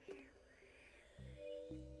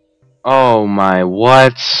 Oh my,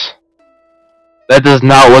 what? That does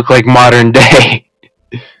not look like Modern Day.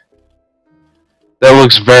 That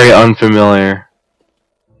looks very unfamiliar.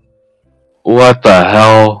 What the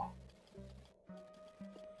hell?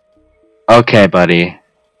 Okay, buddy.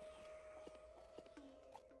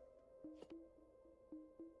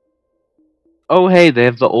 Oh, hey, they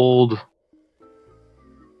have the old...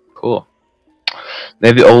 Cool. They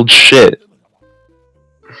have the old shit.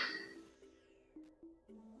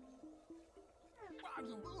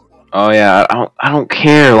 Oh yeah, I don't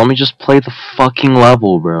care. Let me just play the fucking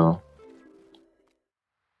level, bro.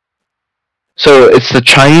 So it's the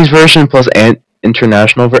Chinese version plus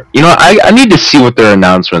international version. You know, I need to see what their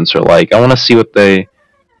announcements are like. I want to see what they're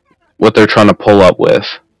trying to pull up with.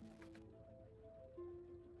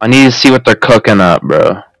 I need to see what they're cooking up,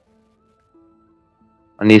 bro.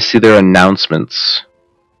 I need to see their announcements.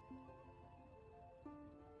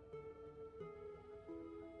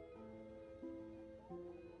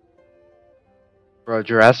 Bro,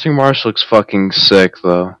 Jurassic Marsh looks fucking sick,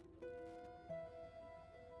 though.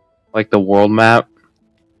 Like the world map.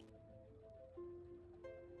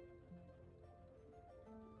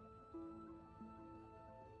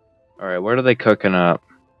 Alright, what are they cooking up?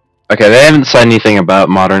 Okay, they haven't said anything about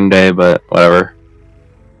Modern Day, but whatever.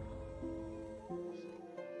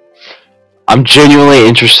 I'm genuinely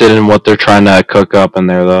interested in what they're trying to cook up in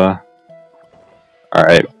there, though.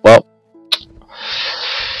 Alright, well.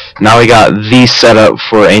 Now we got the setup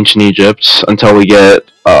for Ancient Egypt until we get,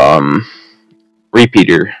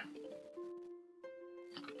 Repeater.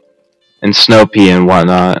 And Snow Pea and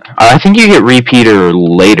whatnot. I think you get Repeater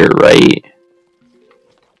later, right?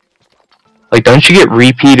 Like, don't you get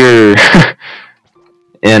Repeater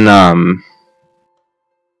in,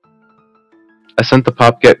 I sent the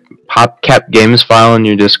PopCap Games file in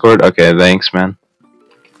your Discord? Okay, thanks, man.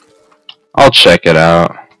 I'll check it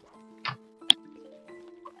out.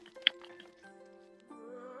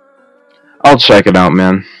 I'll check it out,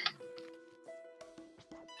 man.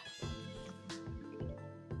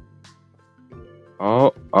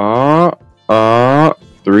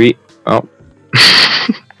 Three. Oh.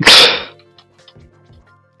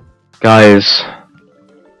 Guys.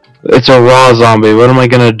 It's a raw zombie. What am I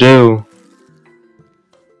gonna do?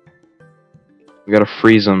 We gotta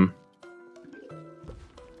freeze him.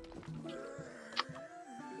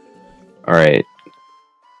 Alright.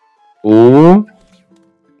 Ooh.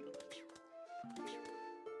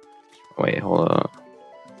 Wait, hold up.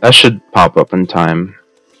 That should pop up in time.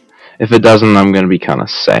 If it doesn't, I'm gonna be kinda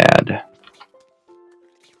sad.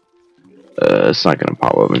 It's not gonna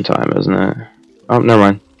pop up in time, isn't it? Oh, never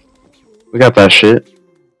mind. We got that shit.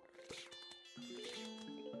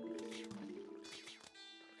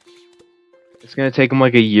 It's gonna take them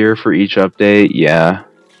like a year for each update, yeah.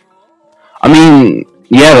 I mean,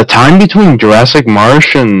 yeah, the time between Jurassic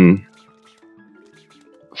Marsh and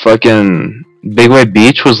fucking Big Wave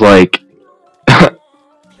Beach was like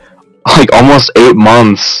like almost 8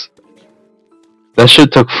 months. That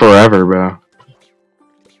shit took forever, bro.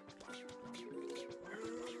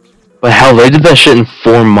 But hell, they did that shit in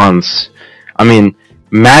 4 months. I mean,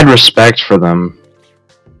 mad respect for them.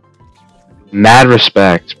 Mad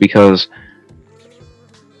respect, because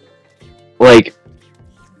like,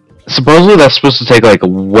 supposedly that's supposed to take like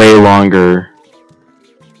way longer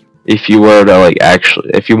if you were to like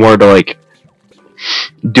if you were to like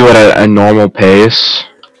do it at a normal pace.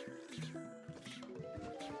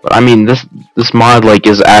 But I mean, this mod like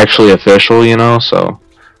is actually official, you know, so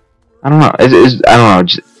I don't know. I don't know,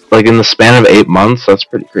 just, like in the span of 8 months, that's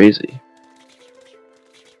pretty crazy.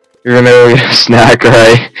 You're gonna go get a snack,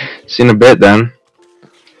 right? See you in a bit then.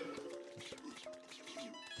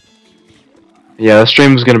 Yeah, the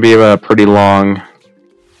stream's gonna be pretty long.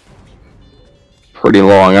 Pretty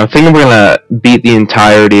long. I think we're gonna beat the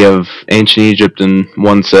entirety of Ancient Egypt in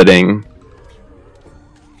one sitting.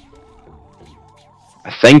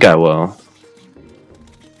 I think I will.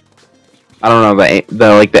 I don't know,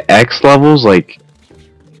 the X levels like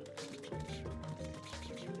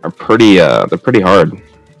are pretty they're pretty hard.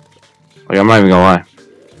 Like, I'm not even gonna lie.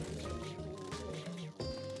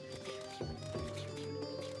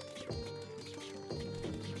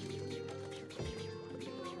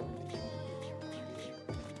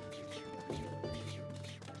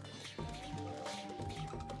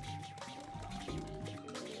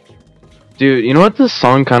 Dude, you know what this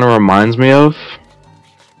song kind of reminds me of?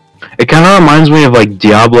 It kind of reminds me of like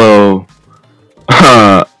Diablo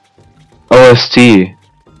OST.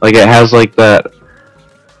 Like, it has like that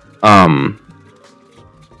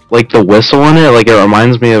like the whistle in it. Like, it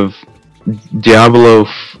reminds me of Diablo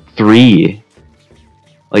 3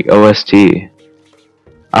 like OST. I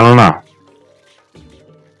don't know.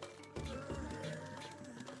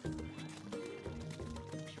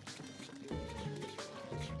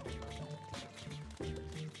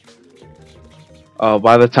 Oh,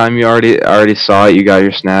 by the time you already saw it, you got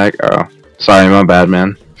your snack. Oh, sorry, my bad,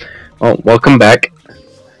 man. Well, welcome back.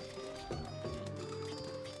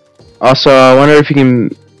 Also, I wonder if you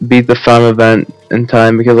can beat the farm event in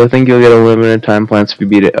time, because I think you'll get a limited time plans if you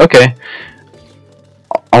beat it. Okay.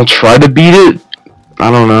 I'll try to beat it.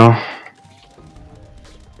 I don't know.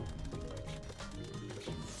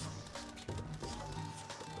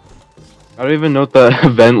 I don't even know what the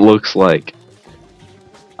event looks like.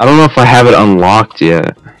 I don't know if I have it unlocked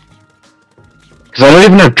yet. Because I don't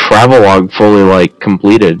even have Travelog fully, like,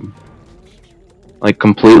 completed. Like,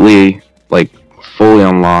 completely, like, fully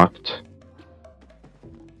unlocked.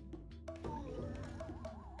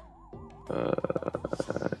 Yeah.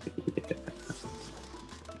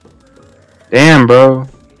 Damn, bro.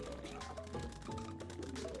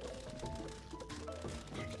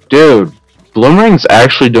 Dude, Bloomerang's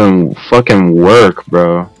actually doing fucking work,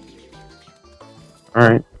 bro.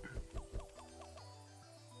 Alright.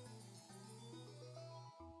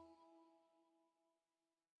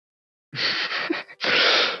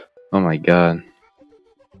 Oh my god.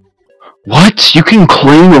 What? You can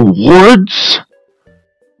claim rewards?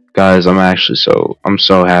 Guys, I'm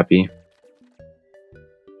so happy.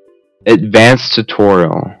 Advanced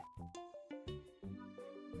tutorial.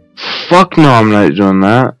 Fuck no, I'm not doing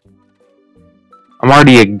that. I'm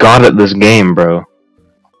already a god at this game, bro.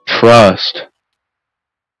 Trust.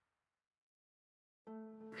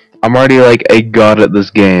 I'm already like a god at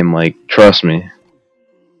this game, like, trust me.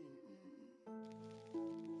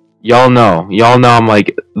 Y'all know I'm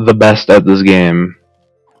like the best at this game.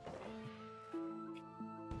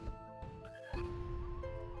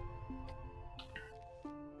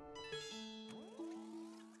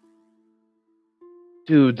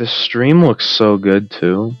 Dude, the stream looks so good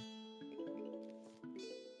too.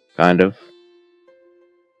 Kind of.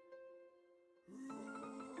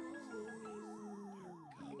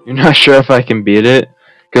 You're not sure if I can beat it?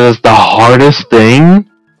 Because it's the hardest thing?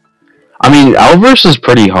 I mean, Altverz is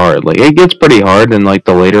pretty hard. Like, it gets pretty hard in, like,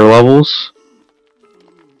 the later levels.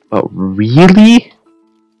 But really?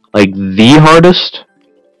 Like, the hardest?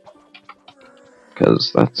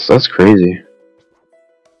 Because that's crazy.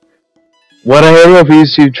 What I hate about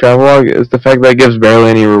YouTube Travelog is the fact that it gives barely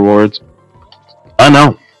any rewards. I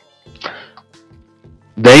know.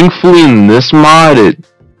 Thankfully, in this mod, it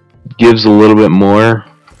gives a little bit more.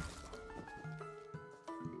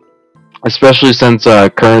 Especially since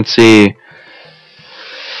currency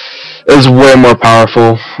is way more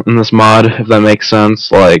powerful in this mod, if that makes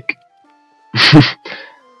sense. Like,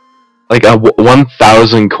 like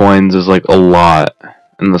 1,000 coins is like a lot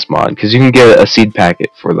in this mod, because you can get a seed packet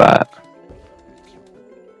for that.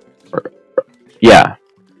 Yeah.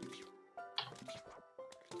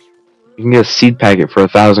 You can get a seed packet for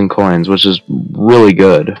 1,000 coins, which is really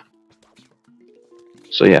good.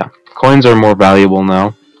 So yeah, coins are more valuable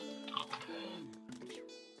now.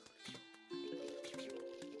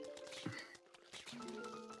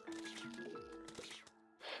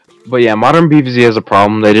 But yeah, modern PvZ has a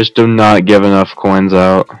problem. They just do not give enough coins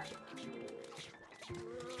out.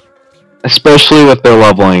 Especially with their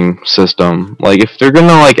leveling system. Like, if they're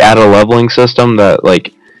gonna, like, add a leveling system that,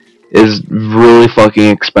 like, is really fucking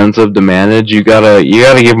expensive to manage, you gotta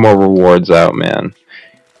give more rewards out, man.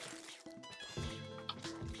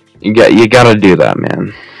 You gotta do that,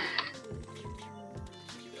 man.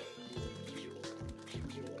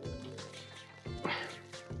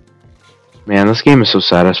 Man, this game is so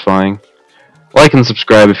satisfying. Like and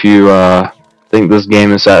subscribe if you think this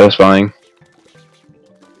game is satisfying.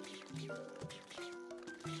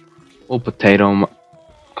 Little potato.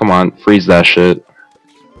 Come on, freeze that shit.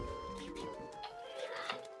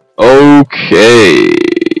 Okay,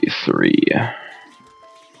 3.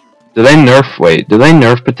 Did they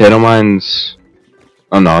nerf potato mines?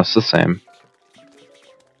 Oh no, it's the same.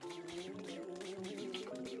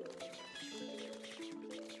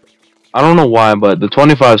 I don't know why, but the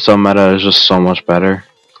 25 sub meta is just so much better.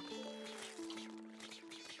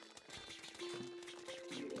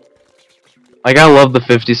 Like, I love the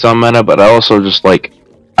 50 sub meta, but I also just like,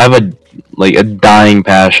 I have a dying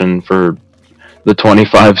passion for the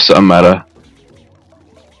 25 sub meta.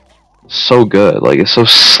 So good, like, it's so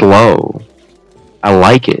slow. I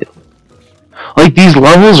like it. Like, these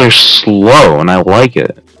levels are slow, and I like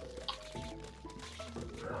it.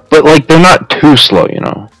 But, like, they're not too slow, you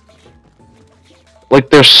know? Like,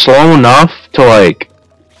 they're slow enough to, like,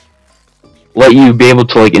 let you be able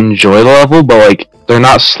to, like, enjoy the level, but, like, they're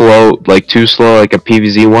not slow, like, too slow, like a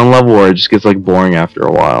PvZ1 level, where it just gets, like, boring after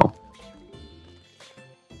a while.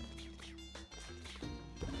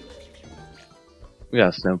 We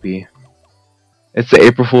got Snoopy. It's the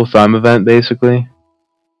April Fool's Time event, basically.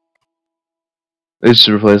 They just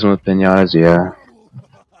replace them with pinatas, yeah.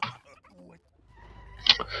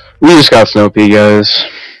 We just got Snoopy, guys.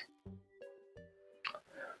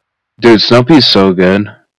 Dude, Snoopy's so good.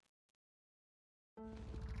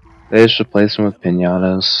 They just replace them with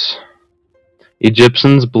pinatas.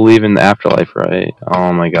 Egyptians believe in the afterlife, right?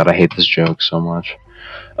 Oh my god, I hate this joke so much.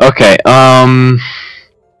 Okay,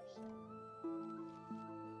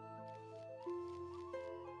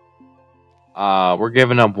 we're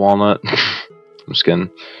giving up Walnut. I'm just kidding.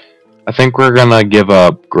 I think we're gonna give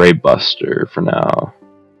up Grey Buster for now.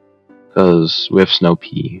 Because we have Snow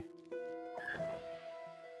Pea.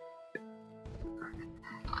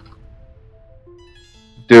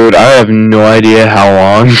 Dude, I have no idea how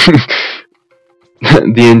long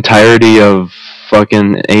the entirety of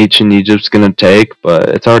fucking ancient Egypt's gonna take, but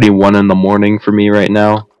it's already 1 in the morning for me right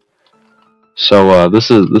now. So this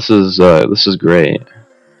is great.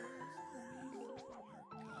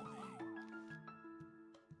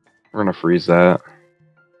 We're gonna freeze that.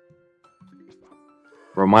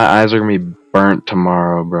 Bro, my eyes are gonna be burnt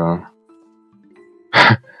tomorrow, bro.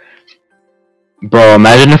 Bro,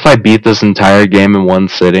 imagine if I beat this entire game in one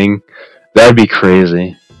sitting. That'd be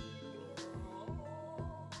crazy.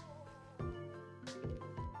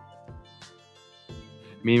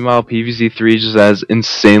 Meanwhile, PvZ3 just has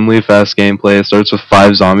insanely fast gameplay. It starts with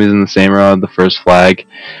 5 zombies in the same round, the first flag.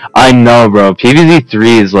 I know, bro.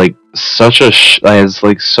 PvZ3 is like such a has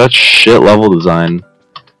like such shit level design.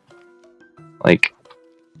 Like,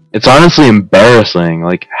 it's honestly embarrassing.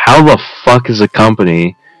 Like, how the fuck is a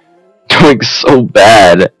company doing so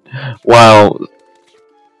bad while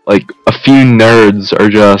like a few nerds are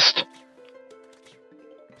just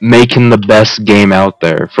making the best game out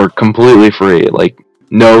there for completely free? Like,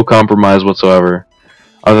 no compromise whatsoever,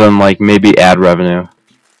 other than like maybe ad revenue.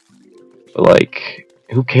 But like,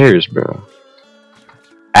 who cares, bro?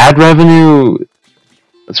 Ad revenue,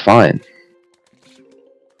 that's fine.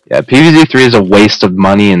 Yeah, PvZ3 is a waste of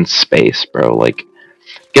money and space, bro. Like,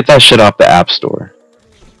 get that shit off the App Store.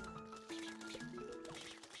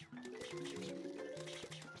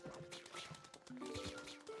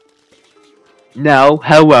 Now,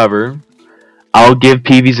 however, I'll give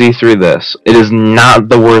PvZ3 this. It is not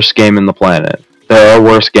the worst game in the planet. There are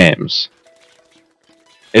worse games.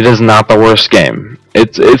 It is not the worst game.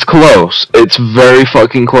 It's close. It's very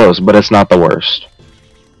fucking close, but it's not the worst.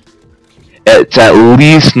 It's at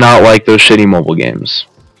least not like those shitty mobile games.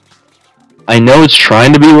 I know it's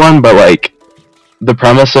trying to be one, but like, the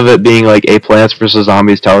premise of it being like a Plants vs.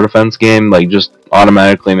 Zombies tower defense game, like, just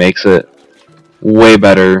automatically makes it way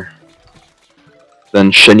better than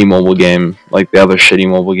shitty mobile game, like the other shitty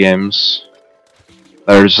mobile games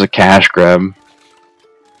that are just a cash grab.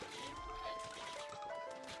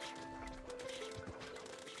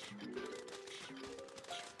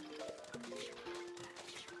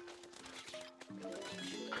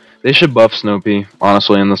 They should buff Snoopy,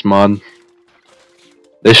 honestly, in this mod.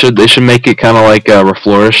 They should make it kind of like a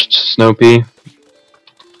reflourished Snoopy,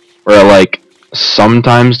 where it, like,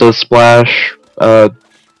 sometimes does splash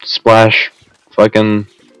fucking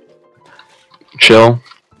chill.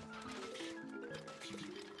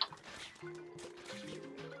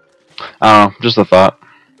 I don't know, just a thought.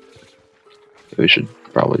 We should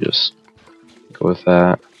probably just go with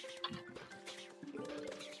that.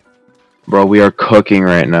 Bro, we are cooking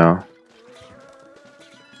right now.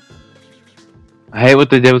 I hate what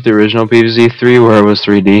they did with the original PvZ3 where it was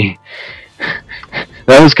 3D.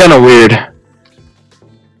 That was kind of weird.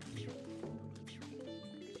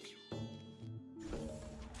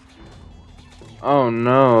 Oh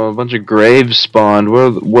no, a bunch of graves spawned.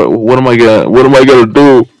 What am I gonna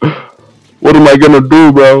do? What am I gonna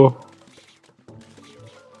do, bro?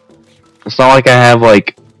 It's not like I have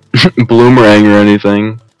like Bloomerang or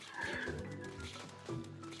anything.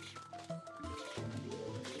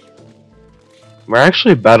 We're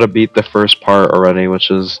actually about to beat the first part already,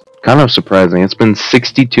 which is kind of surprising. It's been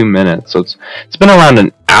 62 minutes, so it's been around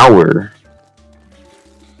an hour.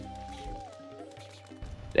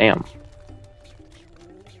 Damn.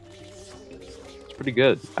 It's pretty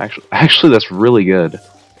good. Actually that's really good.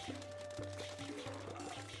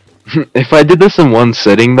 If I did this in one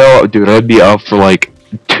sitting though, dude, I'd be up for like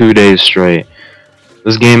 2 days straight.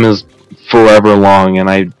 This game is forever long and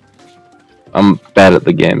I'm bad at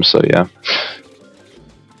the game, so yeah.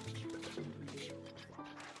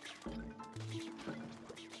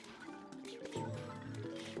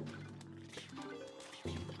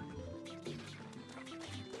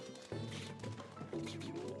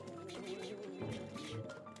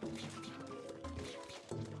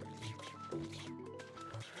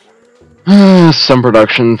 Some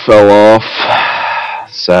production fell off.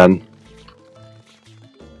 Sad.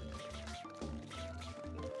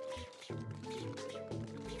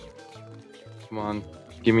 Come on,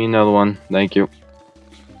 give me another one. Thank you.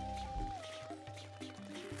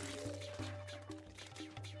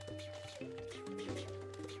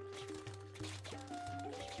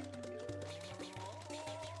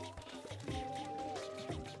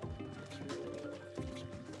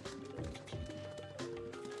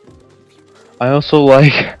 I also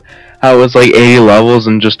like how it's like 80 levels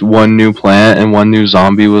and just one new plant and one new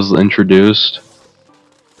zombie was introduced.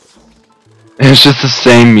 It's just the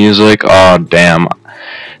same music. Oh damn.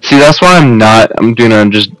 See, that's why I'm gonna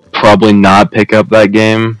just probably not pick up that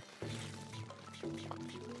game.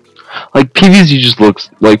 Like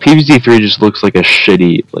PvZ3 just looks like a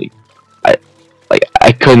shitty,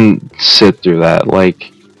 I couldn't sit through that.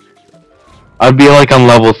 Like, I'd be like on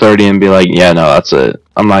level 30 and be like, yeah, no, that's it.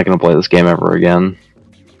 I'm not gonna play this game ever again.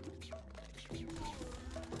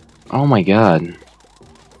 Oh my god.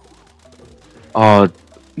 Oh,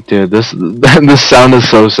 dude, this sound is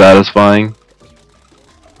so satisfying.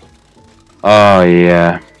 Oh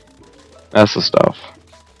yeah. That's the stuff.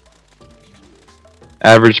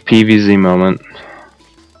 Average PVZ moment.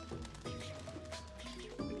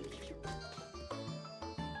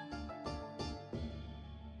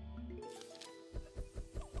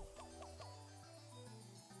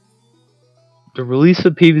 The release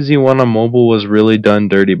of PvZ1 on mobile was really done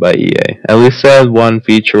dirty by EA. At least they had one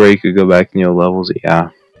feature where you could go back to new levels, yeah.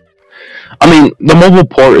 I mean, the mobile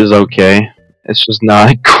port is okay. It's just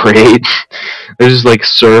not great. They just like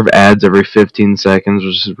serve ads every 15 seconds,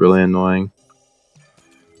 which is really annoying.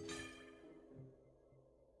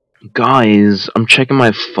 Guys, I'm checking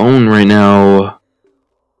my phone right now.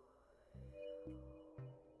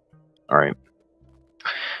 Alright.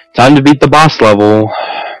 Time to beat the boss level.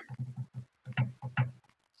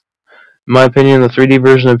 In my opinion, the 3D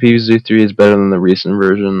version of PvZ3 is better than the recent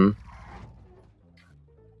version.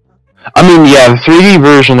 I mean, yeah, the 3D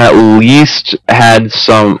version at least had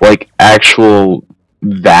some, like, actual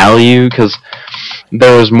value, because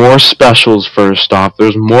there was more specials first off, there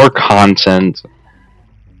was more content,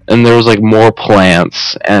 and there was, like, more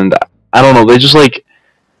plants, and, I don't know, they just, like,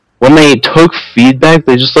 when they took feedback,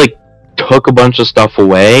 they just, like, took a bunch of stuff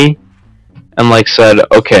away, and, like, said,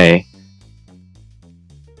 okay,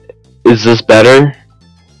 is this better?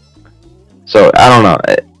 So, I don't know.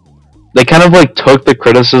 They kind of like took the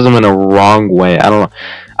criticism in a wrong way. I don't know.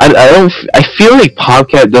 I feel like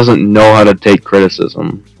PopCap doesn't know how to take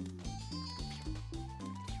criticism.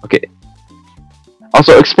 Okay.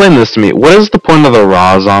 Also, explain this to me. What is the point of the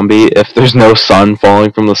raw zombie if there's no sun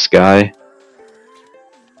falling from the sky?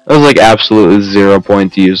 There's like absolutely 0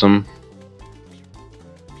 point to use them.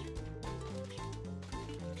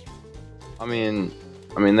 I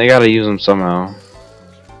mean, they gotta use them somehow.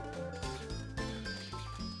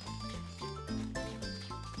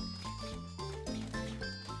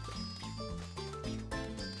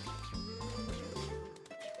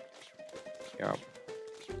 Yeah.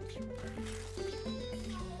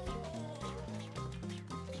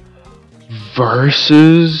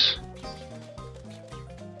 Versus?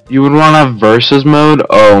 You would want to have versus mode?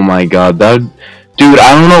 Oh my god, that dude,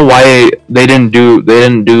 I don't know why they didn't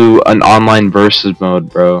do an online versus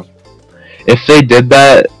mode, bro. If they did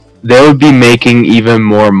that, they would be making even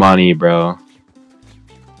more money, bro.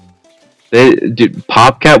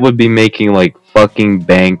 PopCap would be making like fucking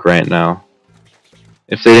bank right now.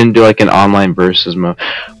 If they didn't do like an online versus mode.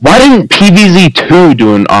 Why didn't PvZ2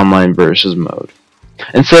 do an online versus mode?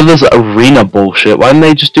 Instead of this arena bullshit, why didn't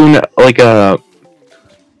they just do like a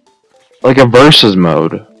versus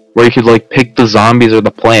mode where you could like pick the zombies or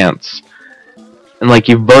the plants and like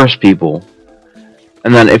you verse people,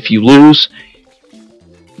 and then if you lose,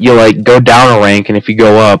 you like go down a rank, and if you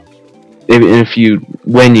go up, if you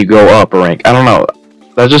win, you go up a rank. I don't know.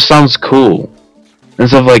 That just sounds cool.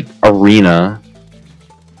 Instead of like arena.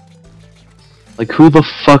 Like who the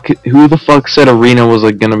fuck said arena was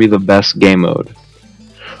like gonna be the best game mode?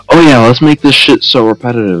 Oh yeah, let's make this shit so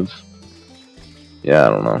repetitive. Yeah, I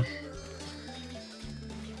don't know.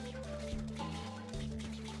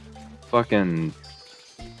 Fucking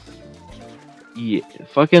yeah,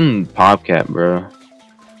 fucking PopCap, bro.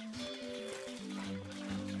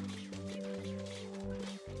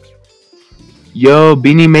 Yo,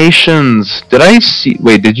 Beanie Mations, did I see?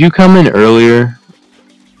 Wait, did you come in earlier?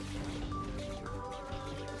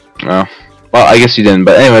 Oh, well, I guess you didn't.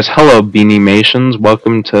 But anyways, hello, Beanie Mations.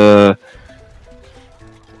 Welcome to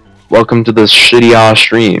this shitty ass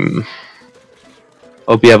stream.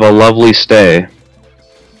 Hope you have a lovely stay.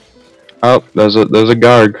 Oh, there's a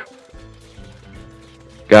Garg.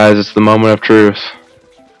 Guys, it's the moment of truth.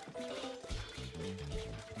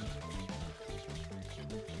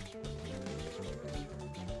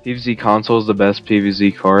 PvZ console is the best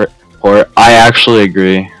PvZ port. I actually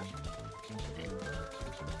agree.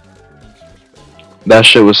 That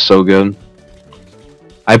shit was so good.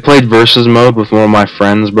 I played versus mode with one of my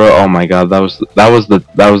friends, bro. Oh my god, that was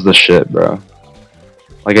the shit, bro.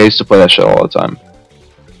 Like I used to play that shit all the time.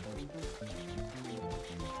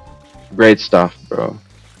 Great stuff, bro.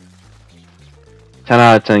 10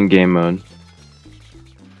 out of 10 game mode.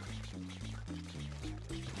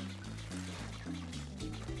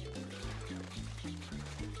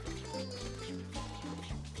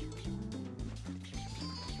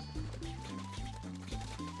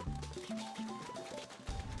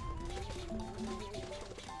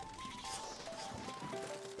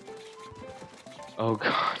 Oh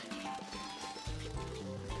god.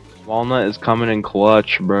 Walnut is coming in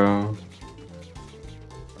clutch, bro.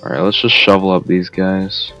 Alright, let's just shovel up these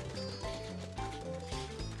guys.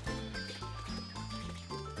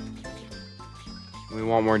 We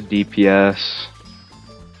want more DPS.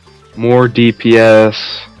 More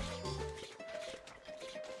DPS.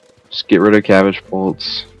 Just get rid of cabbage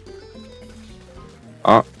bolts.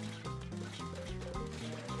 I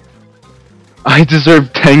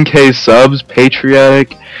deserve 10k subs,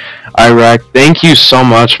 patriotic, Iraq. Thank you so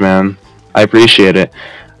much, man. I appreciate it.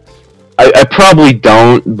 I probably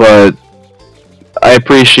don't, but I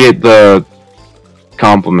appreciate the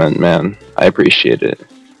compliment, man. I appreciate it.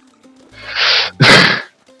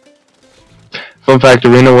 Fun fact,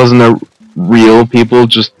 Arena wasn't a real people,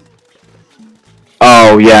 just...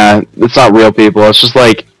 Oh, yeah, it's not real people, it's just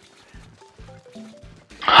like...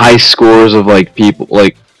 high scores of like people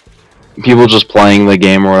just playing the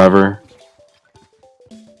game or whatever.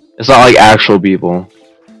 It's not like actual people.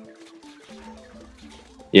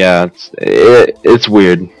 Yeah, it's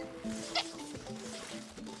weird.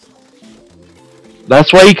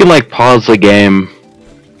 That's why you can like pause the game.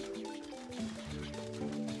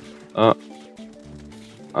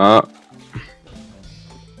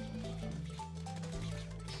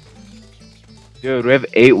 Dude, we have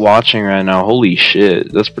 8 watching right now. Holy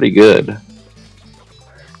shit, that's pretty good.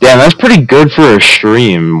 Damn, that's pretty good for a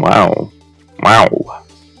stream. Wow. Wow.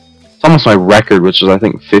 It's almost my record, which is I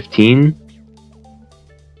think 15.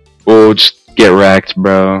 Oh, just get wrecked,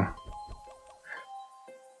 bro.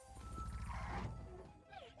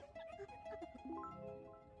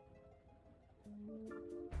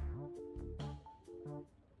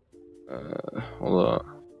 Hold on.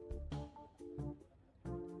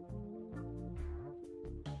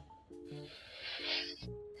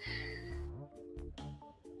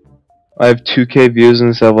 I have 2k views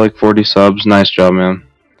and have like 40 subs. Nice job, man.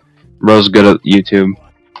 Bro's good at YouTube.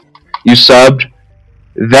 You subbed?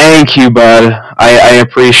 Thank you, bud. I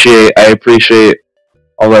appreciate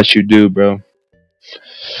all that you do, bro.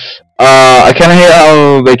 I kinda hate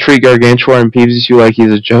how they treat Gargantuar and PvZ like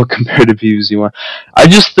he's a joke compared to PvZ1. I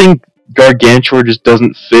just think Gargantuar just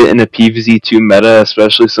doesn't fit in a PvZ2 meta,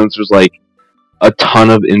 especially since there's like a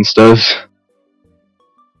ton of instas.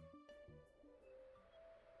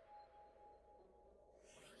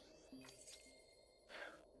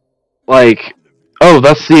 Like, oh,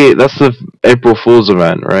 that's the April Fool's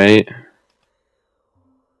event, right?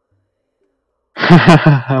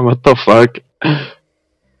 What the fuck?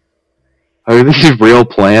 Are these real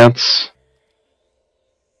plants?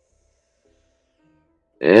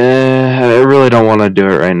 I really don't want to do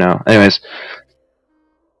it right now. Anyways.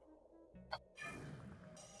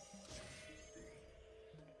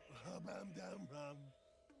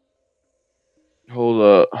 Hold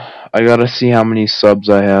up. I gotta see how many subs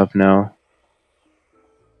I have now.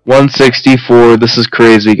 164. This is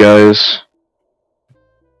crazy, guys.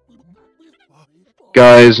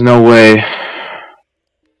 Guys, no way.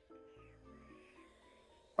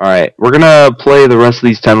 Alright, we're gonna play the rest of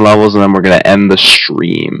these 10 levels and then we're gonna end the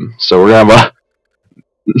stream. So we're gonna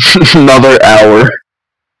have another hour.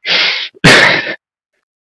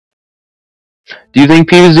 Do you think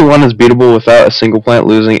PvZ1 is beatable without a single plant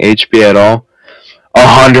losing HP at all?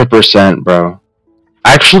 100%, bro.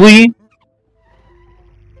 Actually,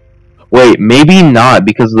 wait, maybe not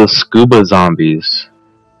because of the scuba zombies.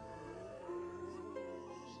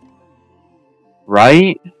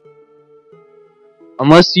 Right?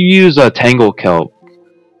 Unless you use a Tangle Kelp.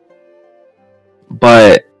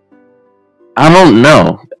 But I don't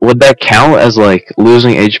know. Would that count as like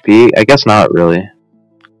losing HP? I guess not really.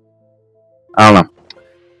 I don't know.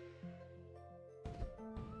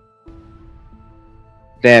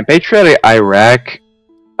 Damn, Patriotic Iraq.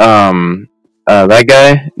 That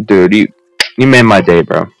guy, dude, you made my day,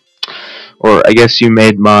 bro. Or I guess you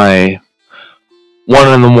made my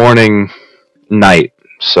 1 in the morning night.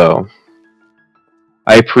 So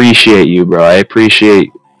I appreciate you, bro. I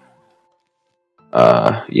appreciate.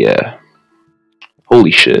 Yeah.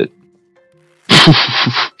 Holy shit.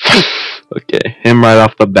 Okay, him right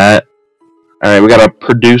off the bat. Alright, we got a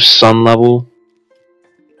produce sun level.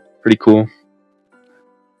 Pretty cool.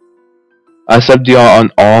 I subbed y'all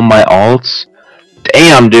on all my alts.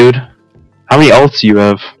 Damn, dude. How many alts do you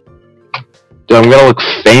have? Dude, I'm gonna look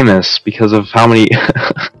famous because of how many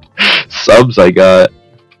subs I got.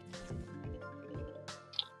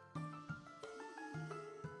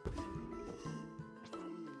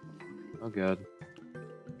 Oh god.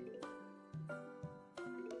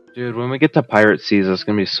 Dude, when we get to Pirate Seas, it's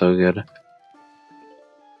gonna be so good.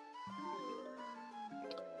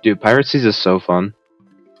 Dude, Pirate Seas is so fun.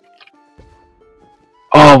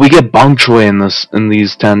 Oh, we get bong choy in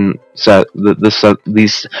these 10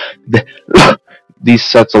 these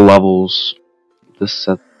sets of levels. This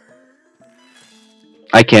set.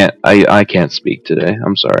 I can't speak today.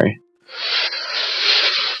 I'm sorry.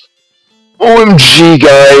 OMG,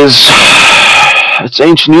 guys! It's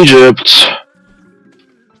ancient Egypt.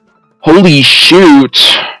 Holy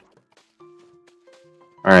shoot!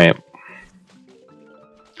 Alright.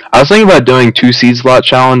 I was thinking about doing 2 seed slot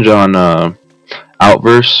challenge on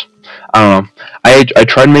Altverz. I don't know. I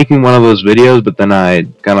tried making one of those videos, but then I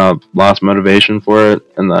kind of lost motivation for it,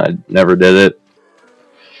 and I never did it.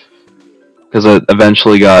 Because it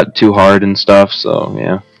eventually got too hard and stuff, so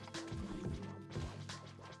yeah.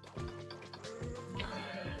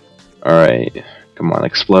 Alright. Come on,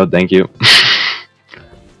 explode, thank you.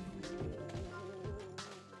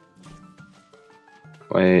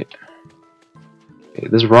 Wait. Okay,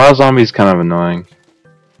 this raw zombie's kind of annoying.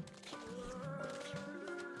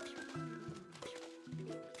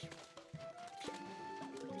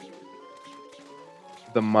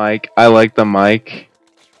 The mic. I like the mic.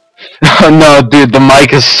 Oh no, dude, the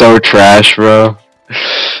mic is so trash, bro.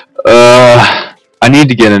 I need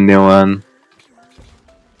to get a new one.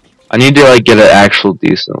 I need to like get an actual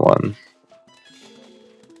decent one.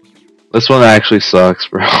 This one actually sucks,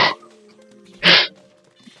 bro.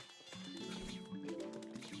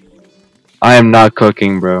 I am not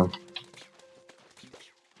cooking, bro.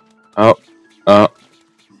 Oh.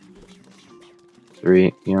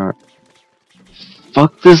 3, you know.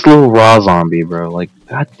 Fuck this little raw zombie, bro. Like,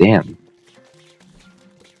 goddamn.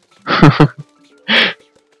 I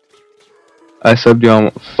subbed you on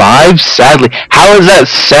 5? Sadly. How is that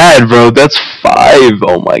sad, bro? That's 5.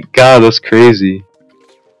 Oh my god, that's crazy.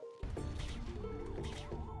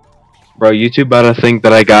 Bro, YouTube about to think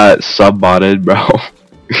that I got sub-botted, bro.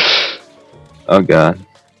 Oh god.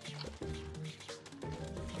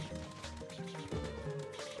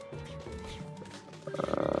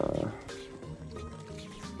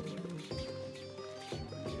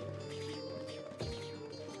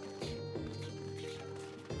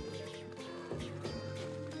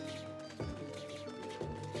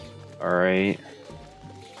 Alright.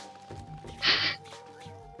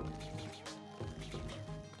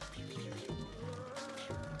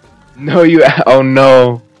 No, you. Oh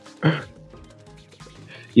no.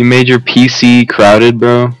 You made your PC crowded,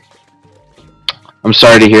 bro. I'm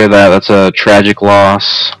sorry to hear that. That's a tragic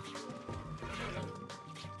loss.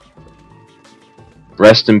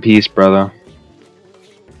 Rest in peace, brother.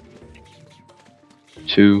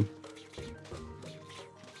 2.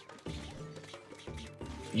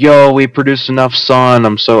 Yo, we produced enough sun.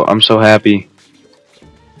 I'm so happy.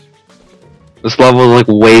 This level is like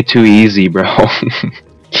way too easy, bro.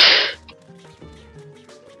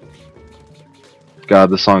 God,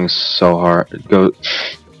 this song is so hard. Go.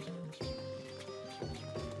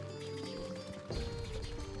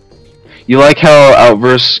 You like how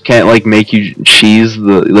Altverz can't like make you cheese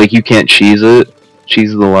the you can't cheese the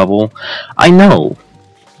level? I know.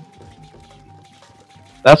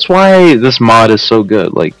 That's why this mod is so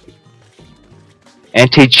good. Like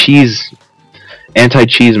anti-cheese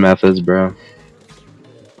methods, bro.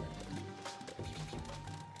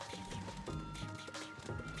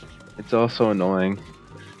 It's also annoying.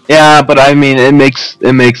 Yeah, but I mean, it makes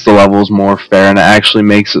the levels more fair, and it actually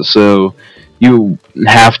makes it so you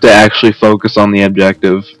have to actually focus on the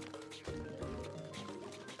objective.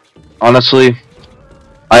 Honestly,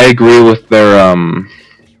 I agree with their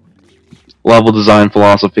level design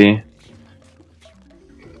philosophy.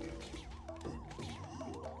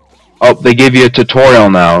 Oh, they give you a tutorial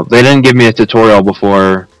now. They didn't give me a tutorial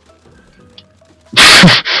before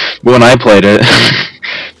when I played it.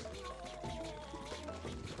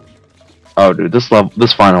 Oh, dude,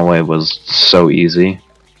 this final wave was so easy.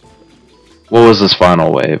 What was this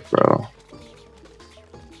final wave, bro?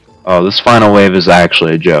 Oh, this final wave is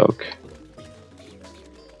actually a joke.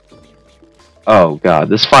 Oh god,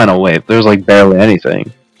 this final wave, there's like barely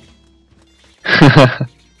anything.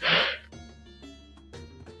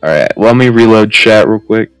 Alright, let me reload chat real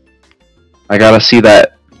quick. I gotta see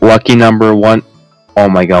that lucky number 1. Oh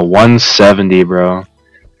my god, 170, bro.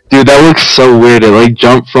 Dude, that looks so weird. It like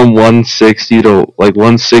jumped from 160 to like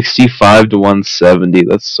 165 to 170.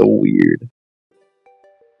 That's so weird.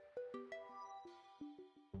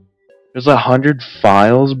 There's 100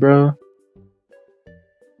 files, bro.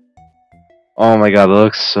 Oh my god, that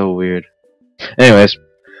looks so weird. Anyways,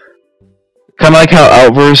 kind of like how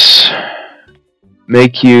Altverz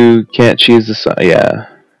make you can't cheese the sub. Yeah.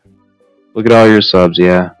 Look at all your subs.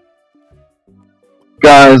 Yeah.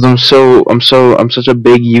 Guys, I'm such a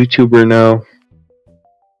big YouTuber now.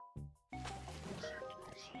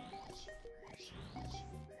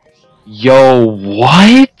 Yo,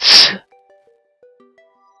 what?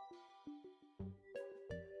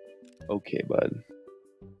 Okay, bud.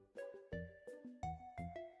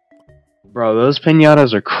 Bro, those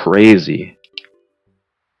piñatas are crazy.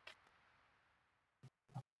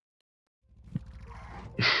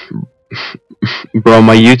 Bro,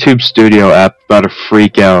 my YouTube Studio app about to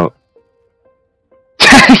freak out.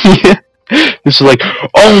 Yeah. It's like,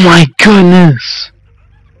 oh my goodness!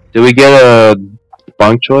 Did we get a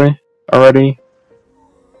bok choy already?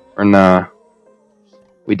 Or nah?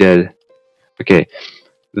 We did. Okay.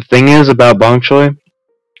 The thing is about bok choy,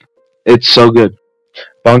 it's so good.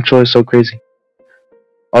 Bok choy is so crazy.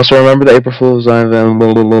 Also, remember the April Fool's and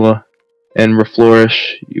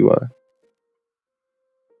Reflourish,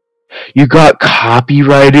 you got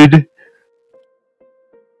copyrighted?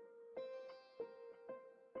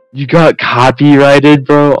 You got copyrighted,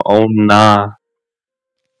 bro? Oh, nah.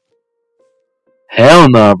 Hell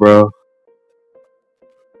nah, bro.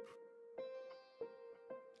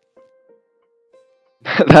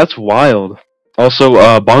 That's wild. Also,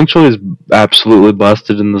 bok choy is absolutely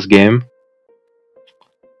busted in this game.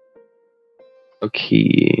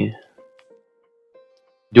 Okay.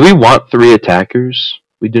 Do we want 3 attackers?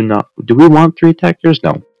 We do not. Do we want 3 attackers?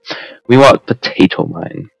 No. We want potato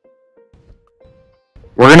mine.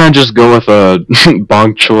 We're gonna just go with a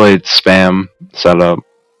bok choy spam setup.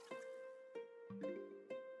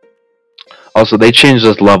 Also, they changed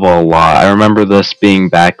this level a lot. I remember this being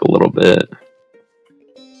back a little bit.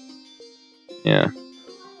 Yeah.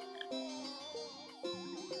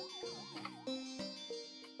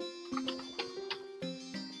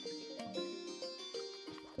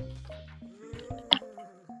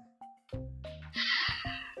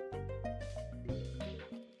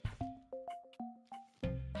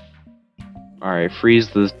 Alright, freeze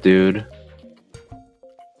this dude.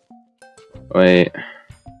 Wait.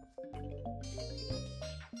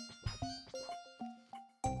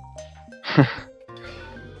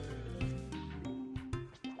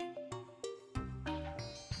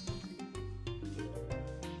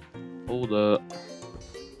 Hold up.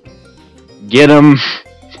 Get him!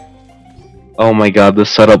 Oh my god,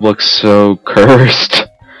 this setup looks so cursed.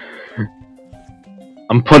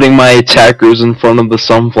 I'm putting my attackers in front of the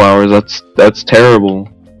sunflowers. That's terrible.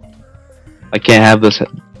 I can't have this.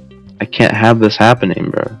 I can't have this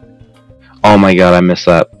happening, bro. Oh my god, I missed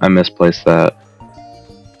that. I misplaced that.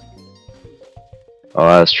 Oh,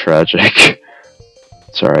 that's tragic.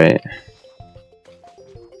 It's alright.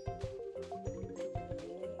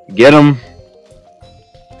 Get him!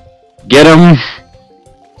 Get him!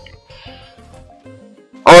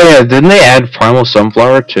 Oh yeah, didn't they add Primal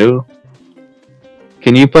Sunflower too?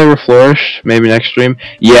 Can you play Reflourish maybe next stream?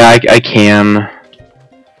 Yeah, I can.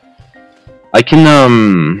 I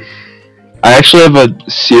can, I actually have a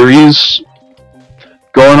series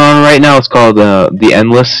going on right now. It's called the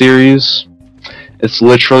Endless series. It's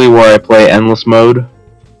literally where I play Endless mode.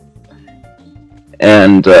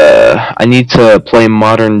 And I need to play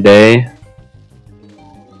Modern Day.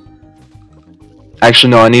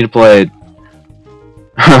 Actually, no, I need to play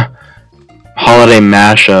Holiday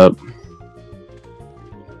Mashup.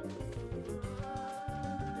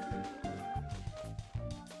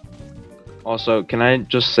 Also, can I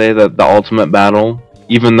just say that the Ultimate Battle,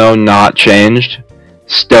 even though not changed,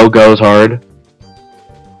 still goes hard?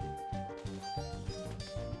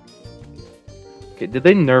 Okay, did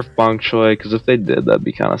they nerf bok choy? Because if they did, that'd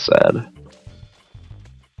be kind of sad.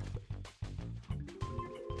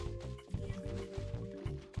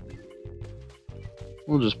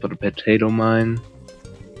 We'll just put a potato mine.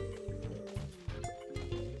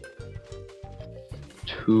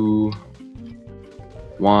 2,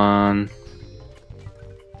 1.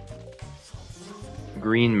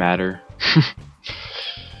 Green matter.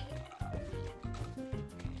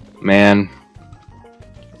 Man,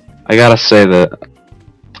 I gotta say that.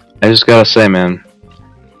 I just gotta say, man,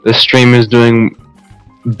 this stream is doing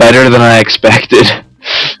better than I expected.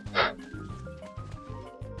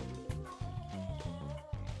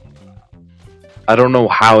 I don't know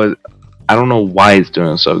how it. I don't know why it's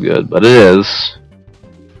doing so good, but it is.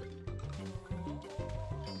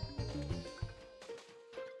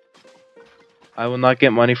 I will not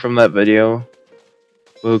get money from that video.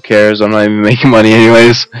 Who cares? I'm not even making money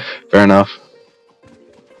anyways. Fair enough.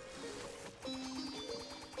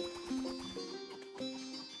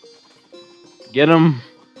 Get him.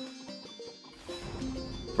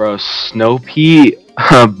 Bro, Snow Pea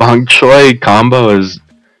bok choy combo is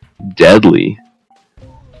deadly.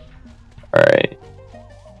 Alright.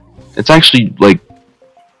 It's actually, like,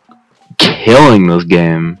 killing this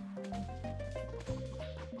game.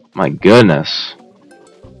 My goodness.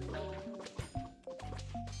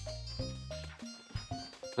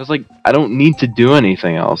 It's like, I don't need to do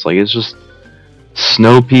anything else. Like, it's just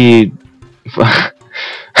Snow Pea. What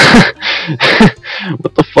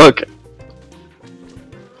the fuck?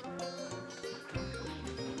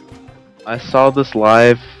 I saw this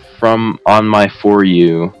live from on my For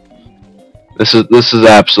You. This is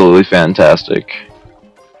absolutely fantastic.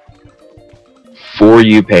 For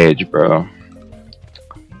You page, bro.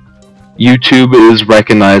 YouTube is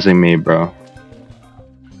recognizing me, bro.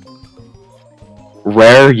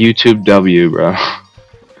 Rare YouTube W, bro.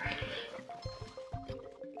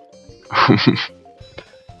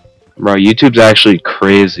 Bro, YouTube's actually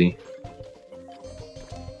crazy.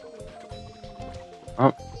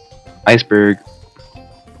 Oh, iceberg.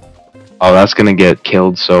 Oh, that's gonna get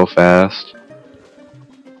killed so fast.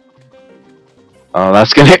 Oh,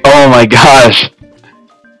 that's gonna. Oh my gosh!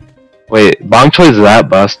 Wait, Bong Choi's that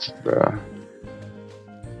busted, bro.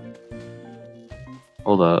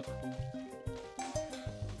 Hold up.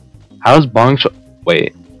 How's Bong Choi?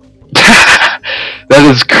 Wait. That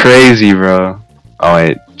is crazy, bro. Oh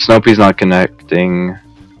wait, Snoopy's not connecting.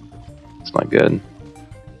 It's not good.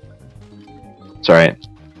 It's alright.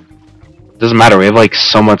 Doesn't matter, we have like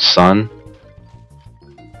so much sun.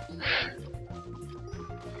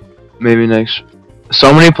 Maybe next.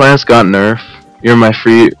 So many plants got nerfed. You're my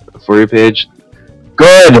free For You page.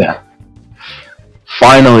 Good!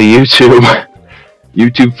 Finally, YouTube.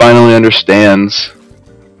 YouTube finally understands.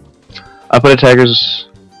 I put attackers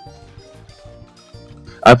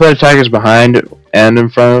behind and in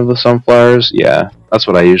front of the sunflowers. Yeah, that's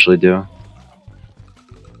what I usually do.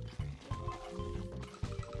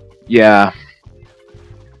 Yeah.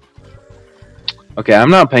 Okay, I'm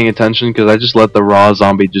not paying attention because I just let the raw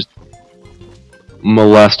zombie just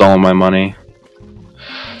molest all of my money.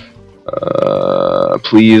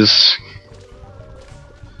 Please.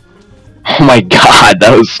 Oh my god,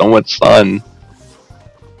 that was so much sun.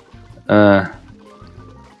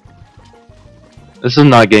 This is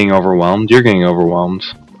not getting overwhelmed. You're getting overwhelmed.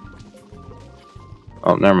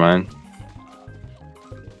 Oh, never mind.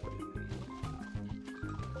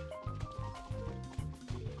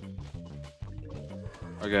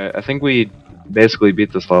 Okay, I think we basically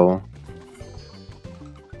beat this level.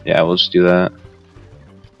 Yeah, we'll just do that.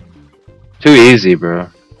 Too easy, bro.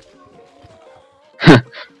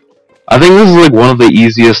 I think this is like one of the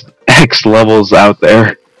easiest X levels out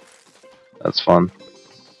there. That's fun.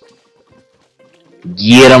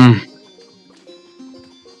 Get 'em!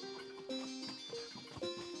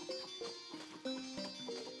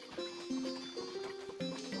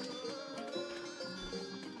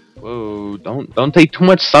 Whoa, don't take too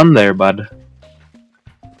much sun there, bud.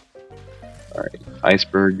 Alright,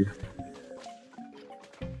 iceberg.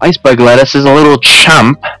 Iceberg lettuce is a little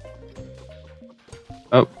chump.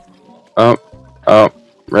 Oh,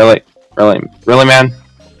 really, man?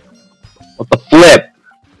 What the flip?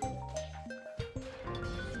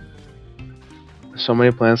 So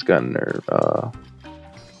many plants got nerfed.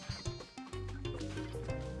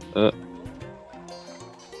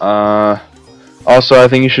 Also, I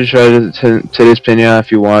think you should try today's Pina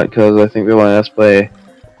if you want, because I think they're letting us play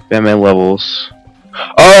Batman levels.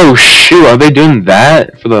 Oh shoot, are they doing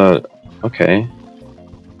that for the? Okay.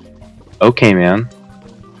 Okay, man.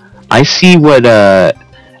 I see what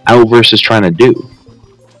Altverz is trying to do.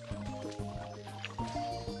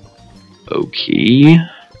 Okay.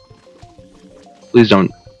 Please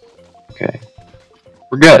don't. Okay.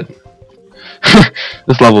 We're good.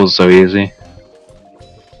 This level is so easy.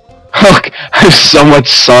 Look, I have so much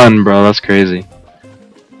sun, bro. That's crazy.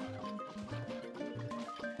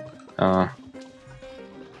 Wow.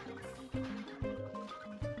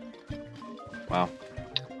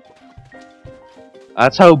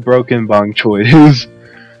 That's how broken Bong Choi is.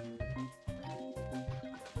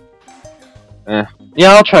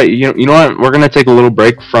 Yeah, I'll try. You know what? We're gonna take a little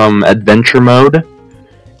break from adventure mode,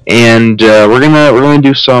 and we're gonna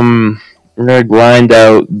do some. We're gonna grind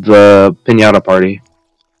out the pinata party.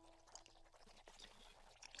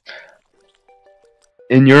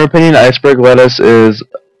 In your opinion, iceberg lettuce is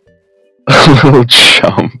a little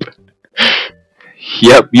chump.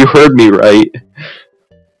 Yep, you heard me right.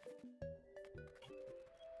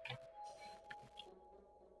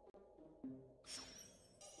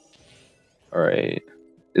 Alright.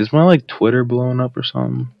 Is my, like, Twitter blowing up or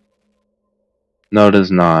something? No, it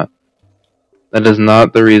is not. That is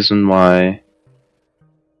not the reason why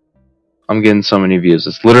I'm getting so many views.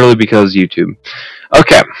 It's literally because YouTube.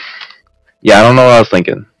 Okay. Yeah, I don't know what I was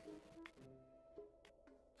thinking.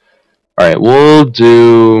 Alright, we'll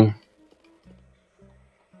do...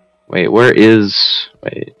 Wait, where is...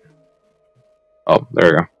 Wait. Oh,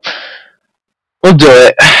 there we go. We'll do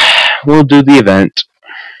it. We'll do the event.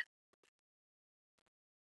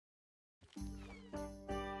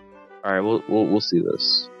 Alright, we'll see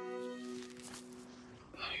this.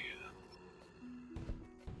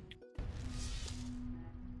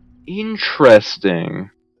 Interesting.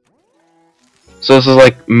 So this is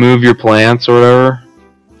like move your plants or whatever?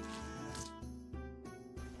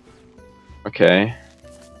 Okay.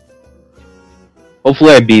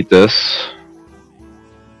 Hopefully I beat this.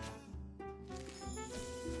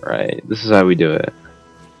 Right, this is how we do it.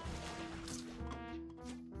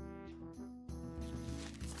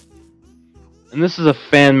 And this is a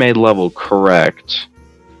fan-made level, correct?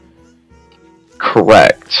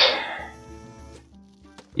 Correct.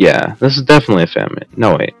 Yeah, this is definitely a fan-made.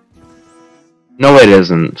 No, wait. No, it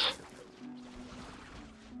isn't.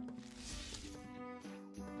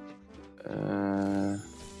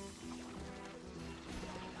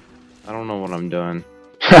 I don't know what I'm doing.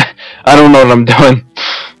 I don't know what I'm doing.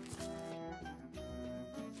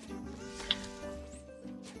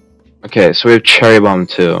 Okay, so we have Cherry Bomb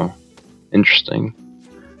too. Interesting.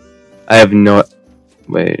 I have no...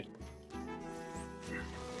 Wait.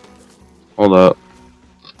 Hold up.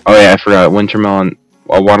 Oh yeah, I forgot. Wintermelon...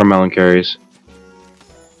 watermelon carries.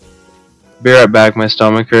 Be right back, my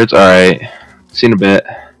stomach hurts. Alright. See you in a bit.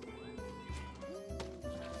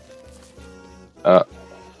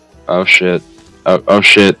 Oh shit. Oh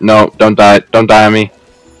shit. No, don't die. Don't die on me.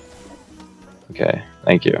 Okay,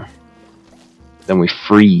 thank you. Then we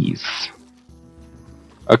freeze.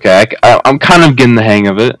 Okay, I'm kind of getting the hang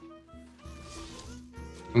of it.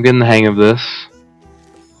 I'm getting the hang of this.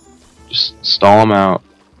 Just stall him out.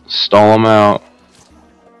 Stall him out.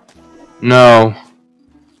 No.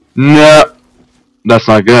 No. That's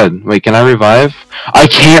not good. Wait, can I revive? I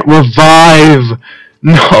can't revive!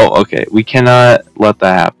 No, okay, we cannot let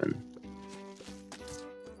that happen.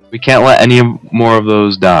 We can't let any more of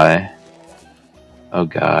those die. Oh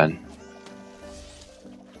god.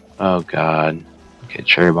 Oh god. Okay,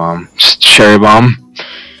 Cherry Bomb. Just Cherry Bomb.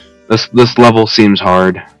 This level seems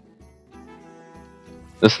hard.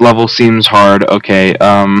 This level seems hard. Okay,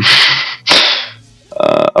 oh,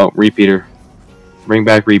 Repeater. Bring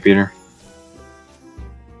back Repeater.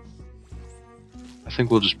 I think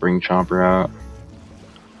we'll just bring Chomper out.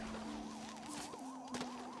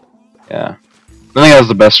 Yeah. I think that was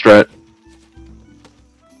the best strat.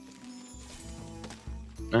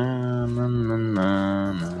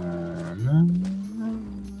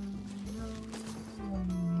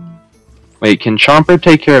 Wait, can Chomper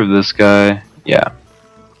take care of this guy? Yeah.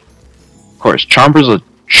 Of course, Chomper's a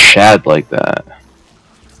Chad like that.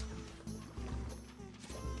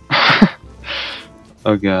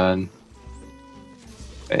 Oh god.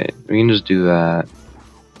 Wait, we can just do that.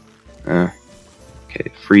 Okay,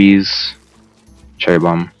 freeze. Cherry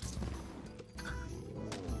Bomb.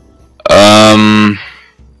 I'm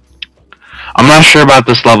not sure about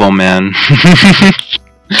this level, man.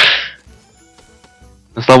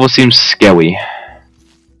 This level seems scary.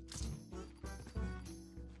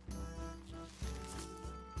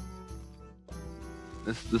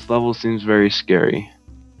 This level seems very scary.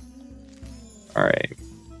 Alright.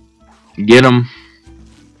 Get him.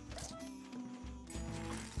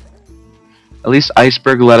 At least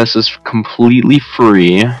Iceberg Lettuce is completely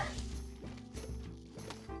free.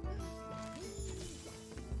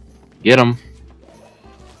 Get him.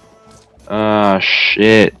 Ah,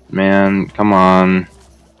 shit, man. Come on.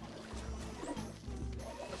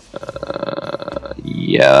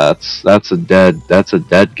 Yeah, that's a dead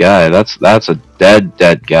guy. That's a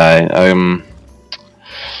dead guy.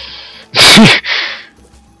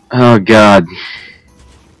 Oh god.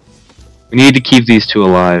 We need to keep these two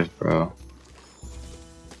alive, bro.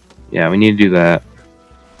 Yeah, we need to do that.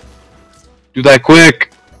 Do that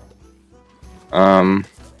quick!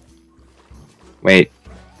 Wait.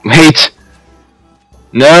 Wait!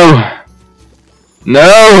 No!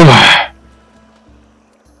 No!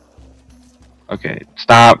 Okay,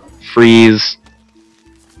 stop, freeze,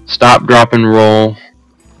 stop, drop, and roll.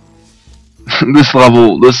 This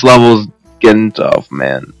level's getting tough,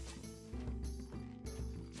 man.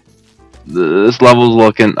 This level's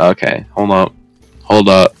looking, okay, hold up. Hold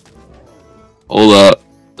up. Hold up.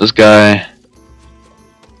 This guy.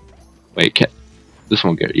 Wait, this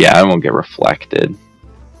won't get, yeah, I won't get reflected.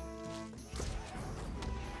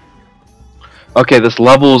 Okay, this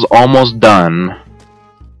level's almost done.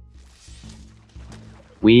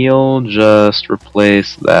 We'll just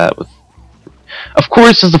replace that with... Of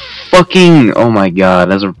course, as a fucking... Oh my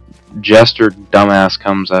god, as a jester dumbass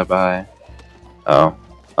comes by. Uh-oh.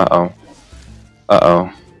 Uh-oh.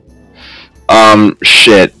 Uh-oh.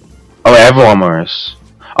 Shit. Oh, wait, I have lawnmowers.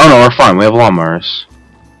 Oh no, we're fine. We have lawnmowers.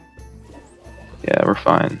 Yeah, we're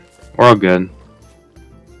fine. We're all good.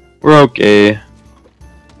 We're okay.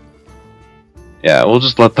 Yeah, we'll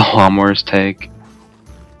just let the lawnmowers take.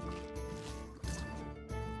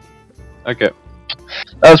 Okay.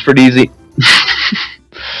 That was pretty easy.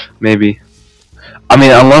 Maybe. I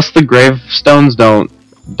mean, unless the gravestones don't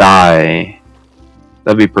die,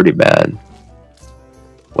 that'd be pretty bad.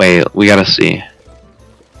 Wait, we gotta see.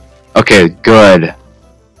 Okay, good.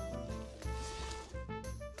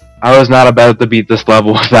 I was not about to beat this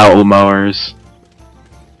level without mowers.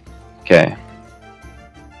 Okay.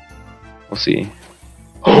 We'll see.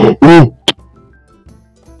 Ooh!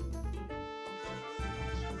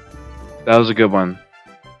 That was a good one.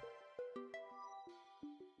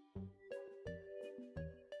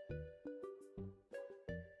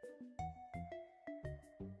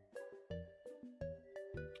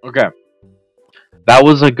 Okay. That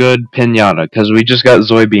was a good pinata, because we just got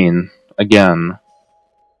Zoybean again.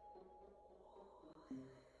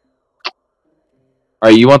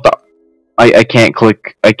 Alright, you want the... I can't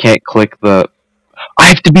click the... I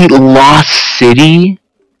have to beat Lost City?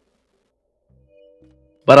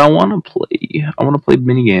 But I wanna play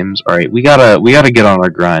minigames. Alright, we gotta get on our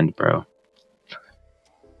grind, bro.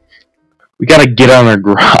 We gotta get on our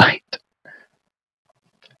grind.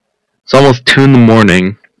 It's almost 2 in the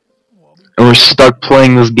morning. And we're stuck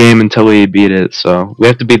playing this game until we beat it, so we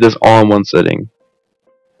have to beat this all in one sitting.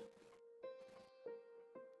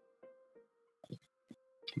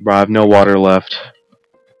 Bro, I have no water left.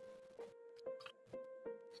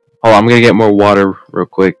 Hold on, I'm gonna get more water real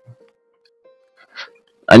quick.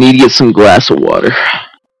 I need to get some glass of water.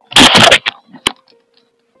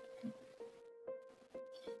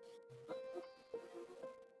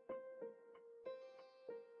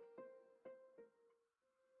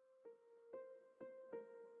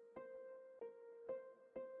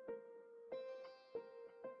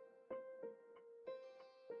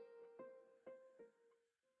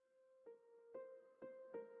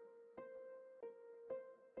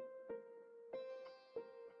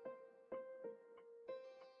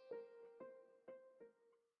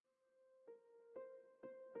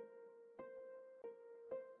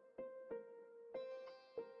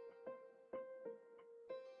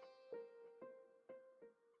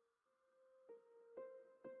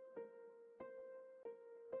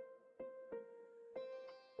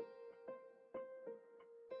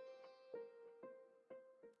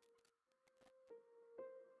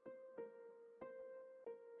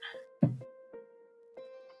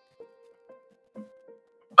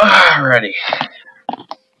 Alrighty.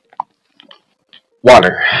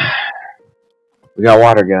 Water. We got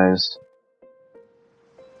water, guys.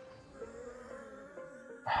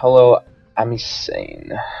 Hello,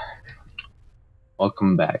 Anicent.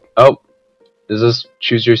 Welcome back. Oh, is this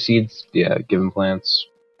choose your seeds? Yeah, given plants.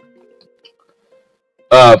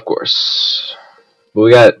 Of course. But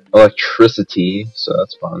we got electricity, so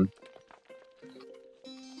that's fun.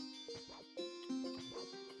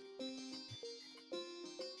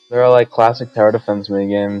 There are like classic tower defense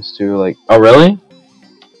minigames too, like, oh really?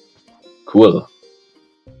 Cool.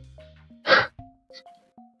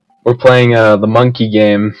 We're playing the monkey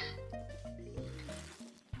game.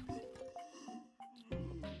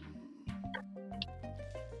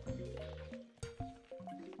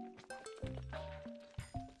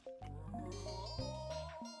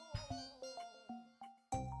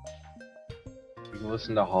 You can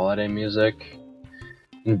listen to holiday music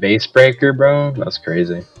in Bass Breaker, bro? That's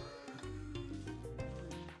crazy.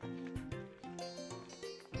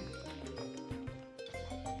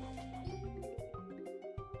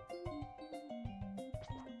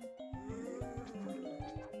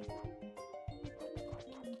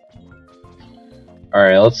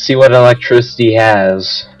 Alright, let's see what electricity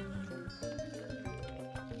has.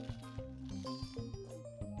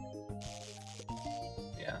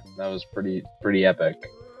 Yeah, that was pretty epic.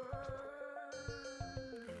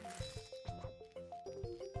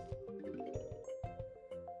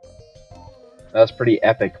 That's pretty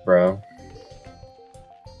epic, bro.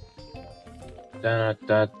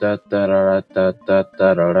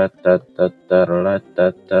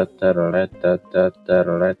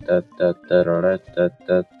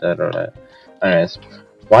 Anyways,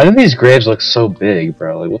 why do these graves look so big,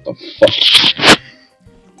 bro? Like, what the fuck?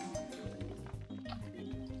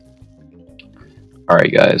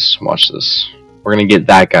 Alright, guys, watch this. We're gonna get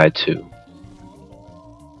that guy, too.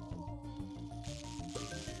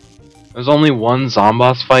 There's only one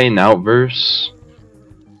Zomboss fight in Altverz.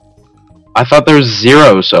 I thought there was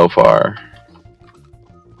 0 so far.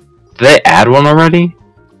 Did they add one already?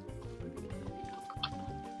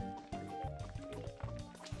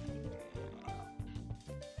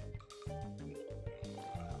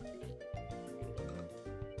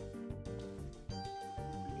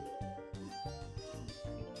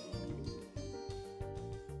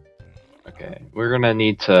 Okay, we're gonna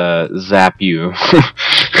need to zap you.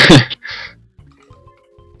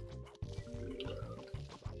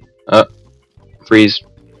 Freeze.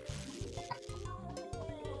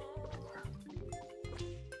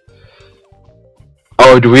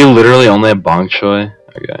 Oh, do we literally only have bong choy?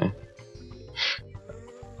 Okay.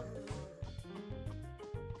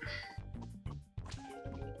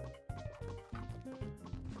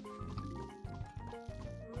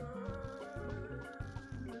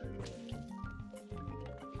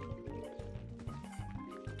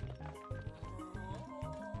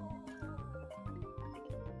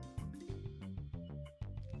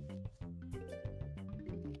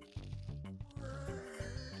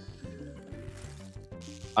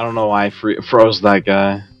 I don't know why I froze that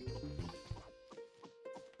guy.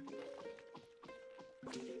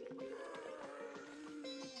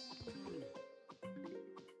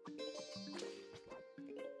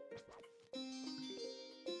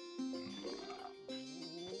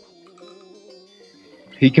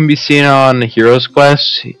 He can be seen on Heroes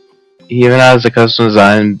Quest. He even has a custom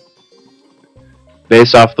design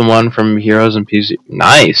based off the one from Heroes and PC.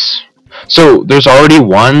 Nice. So there's already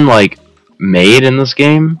one like made in this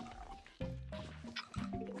game.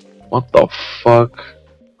 What the fuck?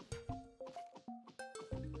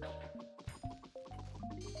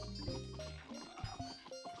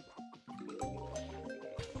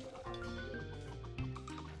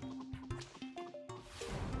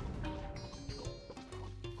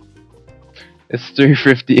 It's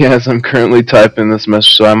 3:50 as I'm currently typing this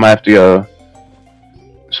message, so I might have to go.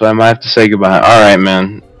 So I might have to say goodbye. All right,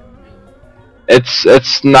 man.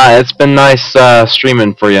 It's been nice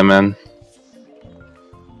streaming for you, man.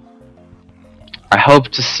 I hope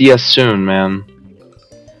to see us soon, man.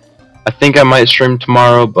 I think I might stream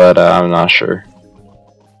tomorrow, but I'm not sure.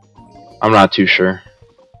 I'm not too sure.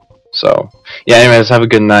 So, yeah, anyways, have a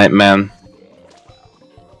good night, man.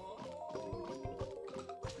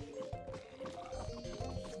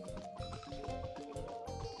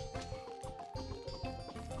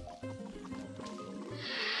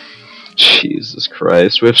 Jesus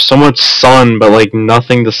Christ, we have so much sun, but like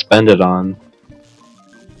nothing to spend it on.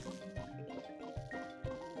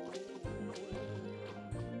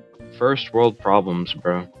 First world problems,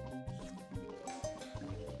 bro.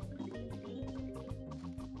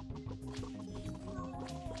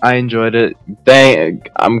 I enjoyed it.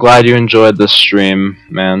 I'm glad you enjoyed this stream,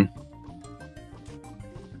 man.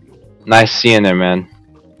 Nice seeing you, man.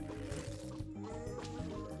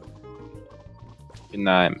 Good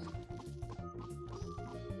night.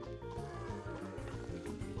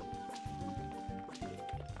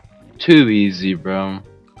 Too easy, bro.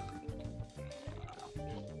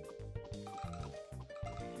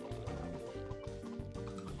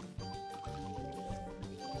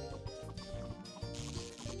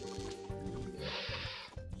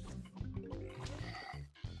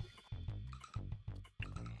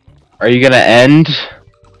 Are you gonna end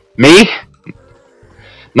me?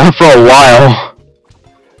 Not for a while.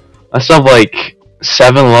 I still have like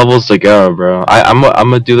 7 levels to go, bro. I'm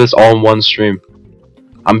gonna do this all in one stream.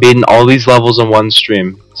 I'm beating all these levels in one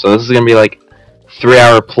stream, so this is gonna be like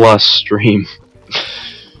 3-hour plus stream.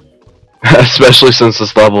 Especially since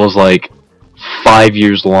this level is like 5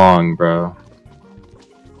 years long, bro.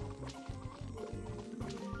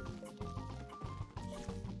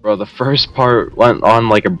 Bro, the first part went on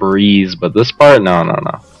like a breeze, but this part, no.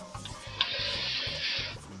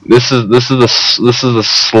 This is the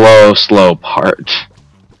slow part.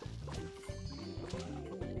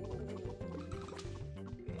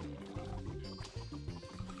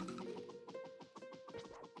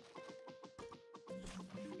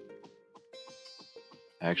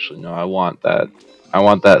 Actually, no, I want that. I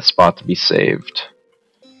want that spot to be saved.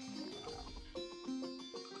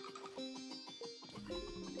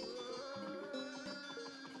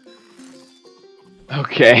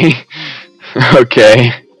 Okay.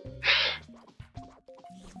 Okay.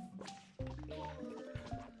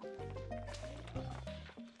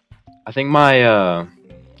 I think my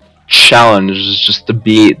challenge is just to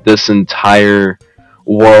beat this entire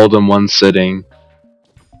world in one sitting.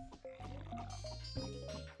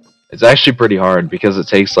 It's actually pretty hard because it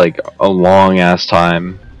takes like a long ass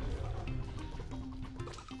time.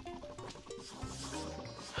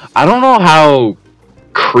 I don't know how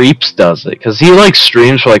Creeps does it, because he like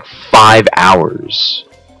streams for like 5 hours.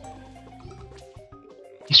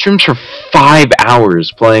 He streams for 5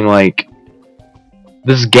 hours playing like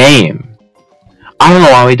this game. I don't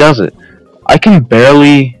know how he does it. I can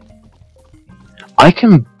barely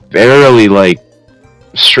like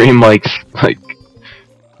stream like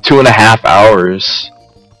 2.5 hours.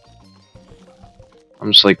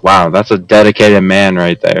 I'm just like, wow, that's a dedicated man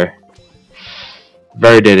right there.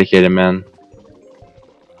 Very dedicated man.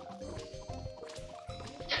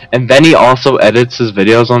 And then he also edits his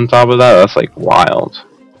videos on top of that. That's like wild.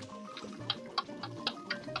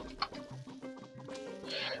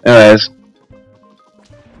 Anyways,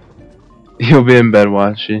 he'll be in bed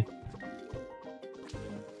watching.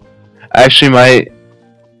 I actually might.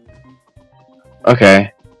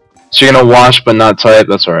 Okay, so you're gonna watch but not type.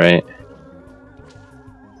 That's alright.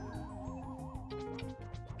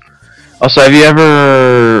 Also, have you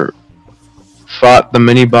ever fought the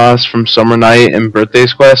mini boss from Summer Night in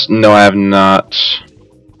Birthday's Quest? No, I have not.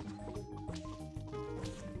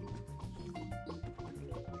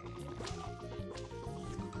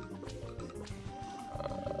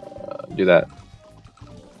 Do that.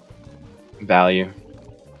 Value.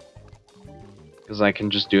 Because I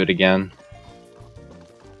can just do it again.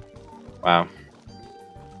 Wow.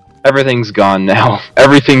 Everything's gone now.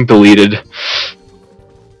 Everything deleted.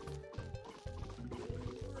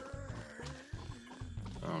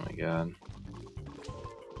 Oh my god.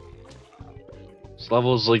 This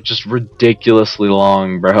level is like just ridiculously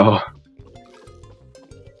long, bro.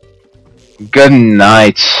 Good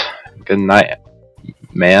night. Good night,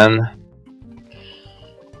 man.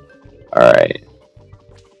 Alright.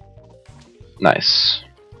 Nice.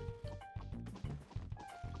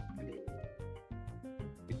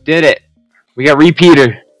 We did it! We got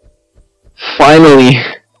repeater! Finally!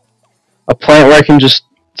 A plant where I can just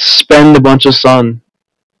spend a bunch of sun.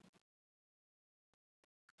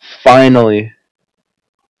 Finally.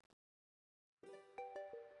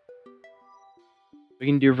 We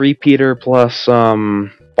can do repeater plus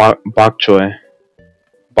bok choy.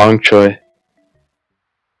 Bong choy.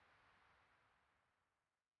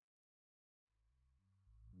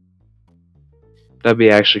 That'd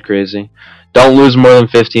be actually crazy. Don't lose more than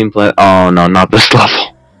 15 plant. Oh no, not this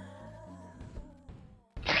level.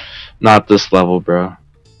 Not this level, bro.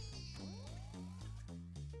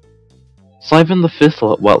 It's not even the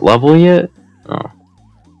 5th level yet? Oh.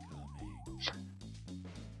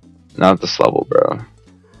 Not this level, bro.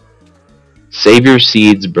 Save your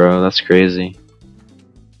seeds, bro. That's crazy.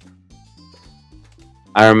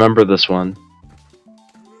 I remember this one.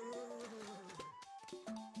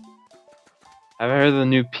 Have I heard of the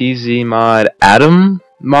new PZ mod, Atom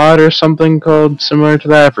mod or something called similar to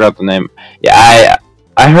that? I forgot the name. Yeah,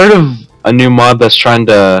 I heard of a new mod that's trying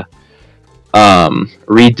to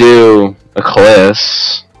redo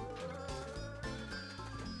Eclipse.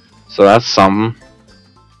 So that's something.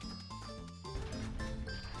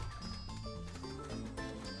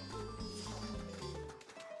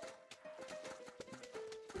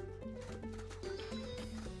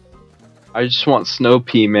 I just want Snow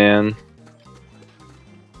Pea, man.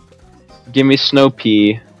 Give me Snow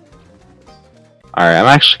Pea. Alright, I'm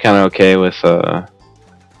actually kind of okay with, I'm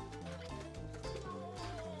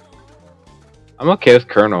okay with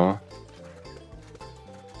Colonel.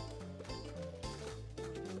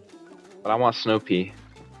 But I want Snow Pea.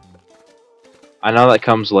 I know that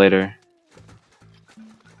comes later.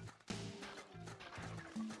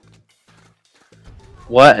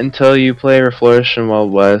 What until you play Reflourish in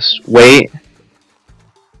Wild West? Wait.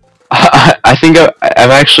 I think I've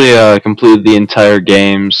actually completed the entire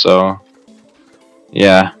game, so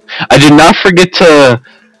yeah. I did not forget to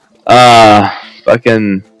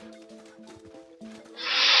fucking.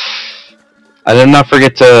 I did not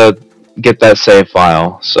forget to get that save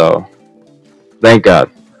file, so thank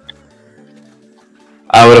God.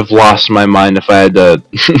 I would have lost my mind if I had to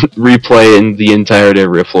replay in the entirety of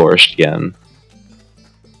Reflourished again.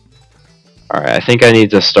 Alright, I think I need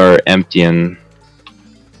to start emptying.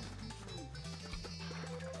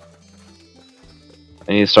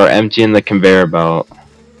 I need to start emptying the conveyor belt.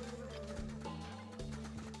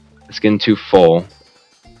 It's getting too full.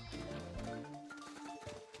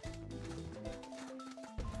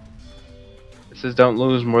 It says don't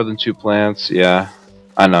lose more than 2 plants. Yeah,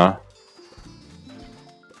 I know.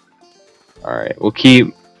 Alright, we'll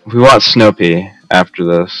keep... We want Snow Pea after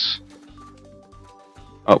this.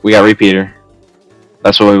 Oh, we got repeater.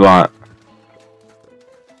 That's what we want.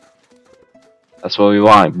 That's what we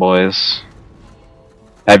want, boys.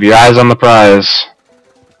 Have your eyes on the prize.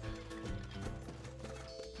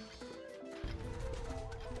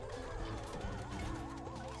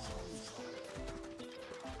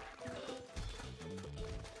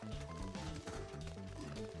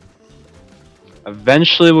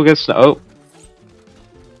 Eventually we'll get snow.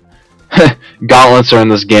 Oh. Gauntlets are in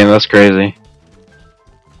this game, that's crazy.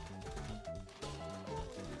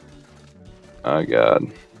 Oh god.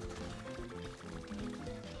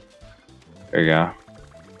 There you go.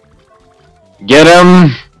 Get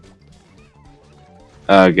him!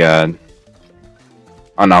 Oh god.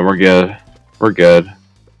 Oh no, we're good. We're good.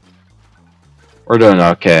 We're doing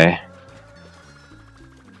okay.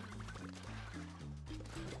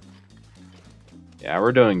 Yeah,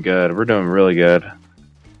 we're doing good. We're doing really good.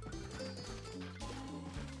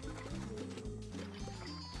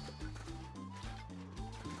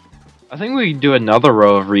 I think we can do another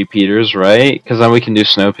row of repeaters, right? Because then we can do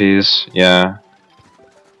snow peas. Yeah.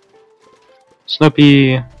 Snow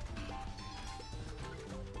pea.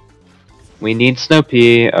 We need snow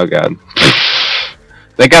pea. Oh god.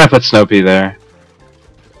 They gotta put snow pea there.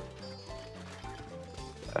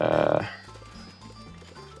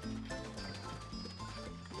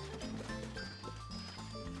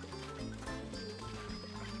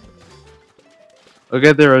 Look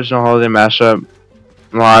at the original holiday mashup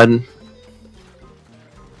mod.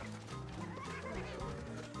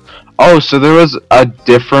 Oh, so there was a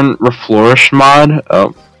different Reflourish mod?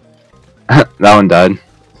 Oh. That one died.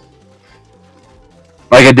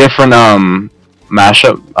 Like a different,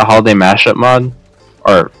 mashup, a holiday mashup mod?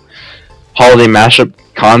 Or holiday mashup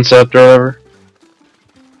concept or whatever?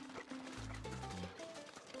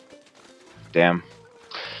 Damn.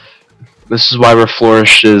 This is why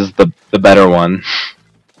Reflourish is the better one.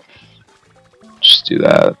 Just do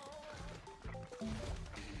that.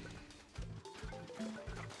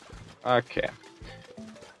 Okay.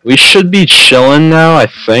 We should be chilling now, I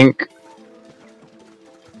think.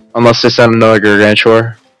 Unless they send another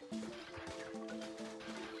Gargantuar.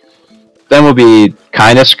 Then we'll be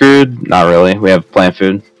kinda screwed. Not really. We have plant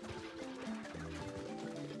food.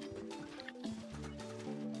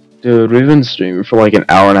 Dude, we've been streaming for like an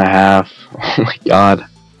hour and a half. Oh my god.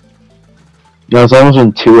 No, it's almost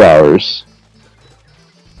been 2 hours.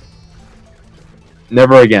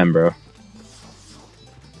 Never again, bro.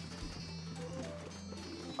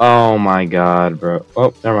 Oh my god, bro.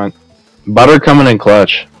 Oh, never mind. Butter coming in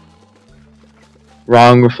clutch.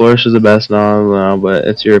 Wrong, Reflourish is the best. No, but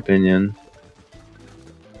it's your opinion.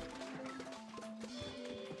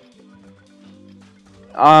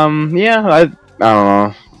 Yeah, I don't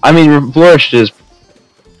know. I mean, Reflourish is...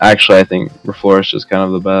 Actually, I think Reflourish is kind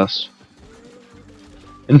of the best.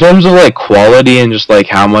 In terms of, like, quality and just, like,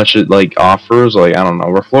 how much it, like, offers, like, I don't know.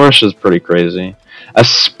 Reflourish is pretty crazy.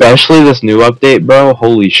 Especially this new update, bro.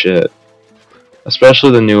 Holy shit.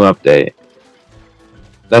 Especially the new update.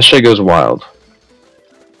 That shit goes wild.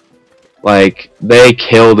 Like, they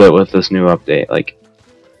killed it with this new update. Like,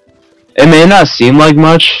 it may not seem like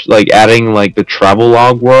much, like, adding, like, the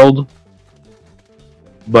travelogue world.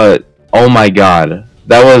 But, oh my god.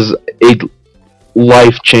 That was a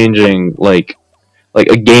life-changing, like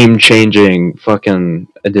a game-changing fucking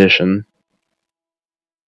addition.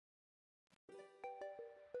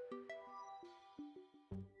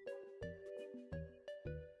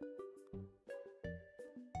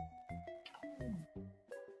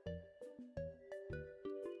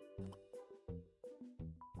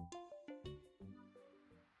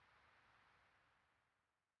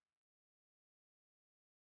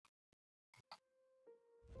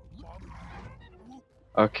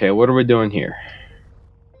 Okay, what are we doing here?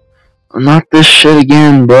 Not this shit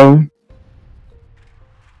again, bro.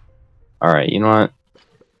 Alright, you know what?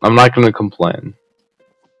 I'm not gonna complain.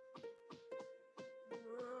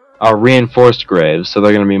 I'll reinforced graves, so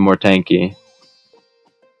they're gonna be more tanky.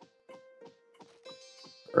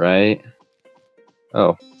 Right?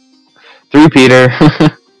 Oh. 3 Peter.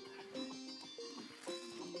 I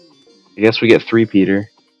guess we get 3 Peter.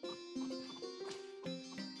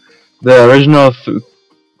 The original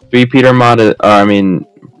 3 Peter mod, not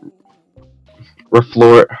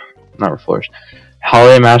Reflourish.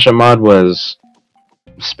 Holiday mashup mod was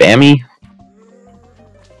spammy.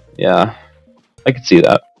 Yeah, I could see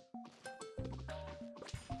that.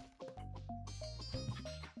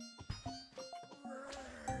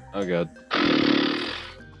 Oh god.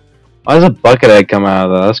 Why does a bucket egg come out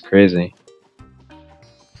of that? That's crazy.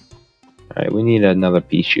 Alright, we need another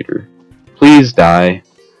pea shooter. Please die.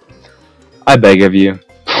 I beg of you.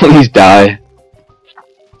 Please die.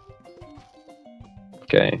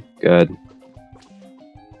 Okay, good.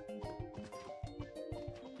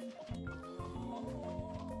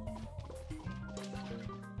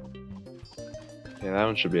 Yeah, that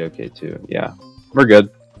one should be okay too. Yeah, we're good.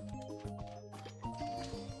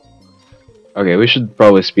 Okay, we should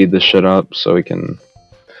probably speed this shit up so we can...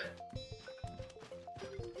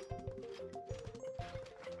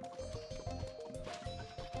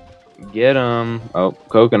 Get 'em! Oh,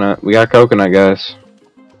 coconut. We got coconut, guys.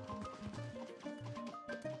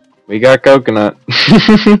 We got coconut.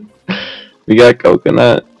 We got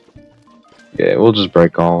coconut. Okay, we'll just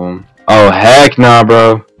break all of them. Oh, heck nah,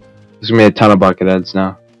 bro. There's gonna be a ton of bucket heads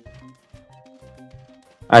now.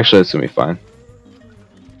 Actually, that's gonna be fine.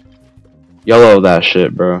 Yellow that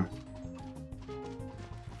shit, bro.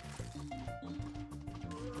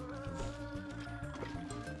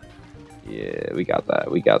 Yeah, we got that.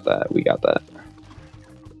 We got that. We got that.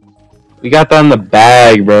 We got that in the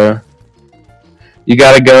bag, bro. You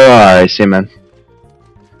gotta go. Alright, see, man.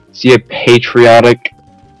 See a patriotic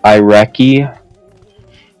Iraqi.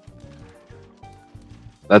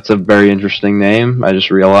 That's a very interesting name, I just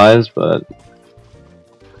realized, but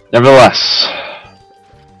nevertheless.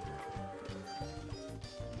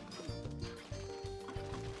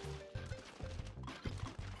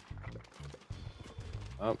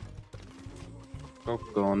 Oh.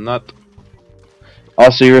 Coconut.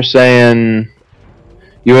 Also, you were saying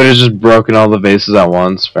you would have just broken all the vases at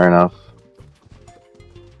once. Fair enough.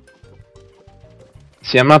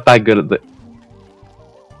 See, I'm not that good at the.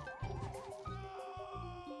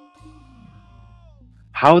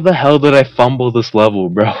 How the hell did I fumble this level,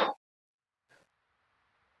 bro?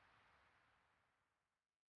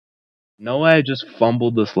 No way, I just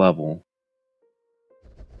fumbled this level.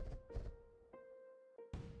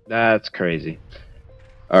 That's crazy.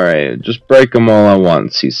 Alright, just break them all at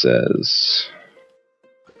once, he says.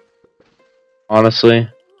 Honestly,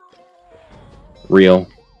 real.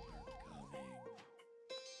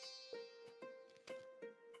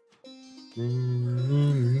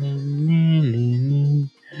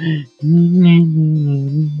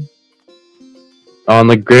 Oh, and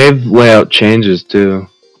the grave layout changes too.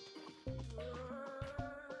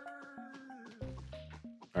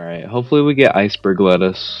 Alright, hopefully we get iceberg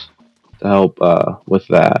lettuce to help with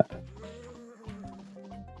that.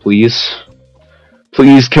 Please?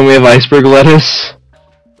 Please, can we have iceberg lettuce?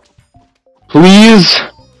 Please?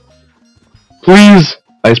 Please?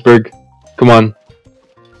 Iceberg. Come on.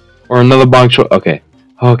 Or another bonk choy. Okay.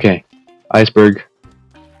 Okay. Iceberg.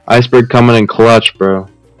 Iceberg coming in clutch, bro.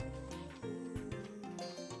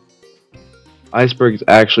 Iceberg's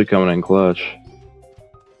actually coming in clutch.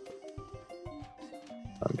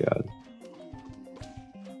 Oh god.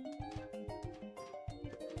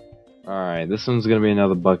 Alright, this one's gonna be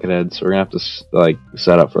another buckethead, so we're gonna have to like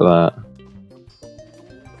set up for that.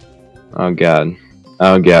 Oh god.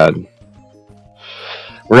 Oh god.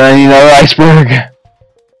 We're gonna need another iceberg!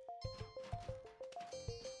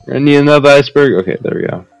 We're gonna need another iceberg. Okay, there we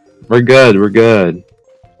go. We're good, we're good.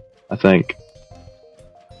 I think.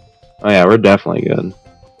 Oh yeah, we're definitely good.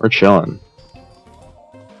 We're chilling.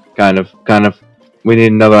 Kind of. We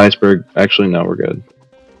need another iceberg. Actually, no, we're good.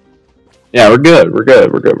 Yeah, we're good, we're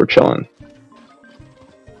good, we're good, we're chilling.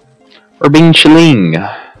 We're being chilling.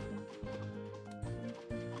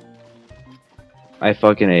 I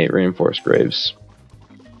fucking hate reinforced graves.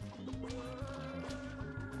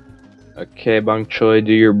 Okay, Bang Choi,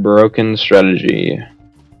 do your broken strategy.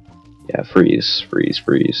 Yeah, freeze, freeze,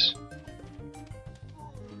 freeze.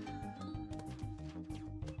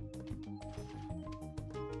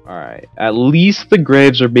 Alright, at least the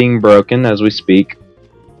graves are being broken as we speak.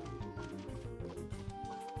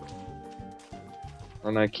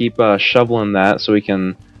 We're gonna keep shoveling that so we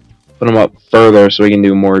can put them up further so we can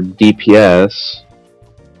do more DPS.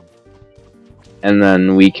 And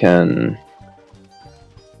then we can...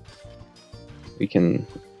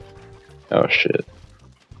 Oh shit.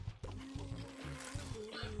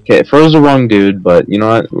 Okay, it froze the wrong dude, but you know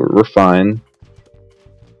what? We're fine.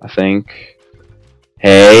 I think.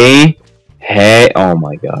 Hey! Hey! Oh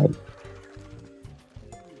my god.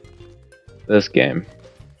 This game.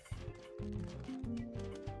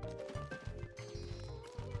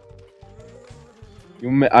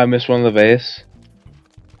 I missed one of the vase.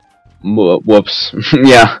 Whoops.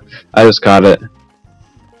 Yeah, I just caught it.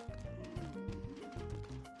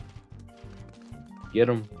 Get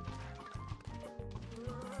him.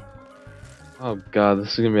 Oh god,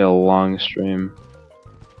 this is gonna be a long stream.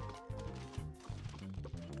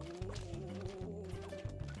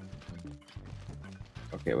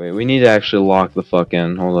 Okay, wait, we need to actually lock the fuck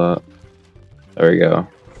in. Hold up. There we go.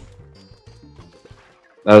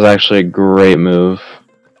 That was actually a great move.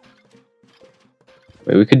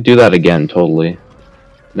 Wait, we could do that again, totally.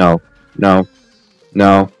 No. No.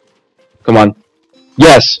 No. Come on.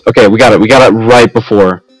 Yes! Okay, we got it. We got it right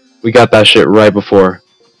before. We got that shit right before.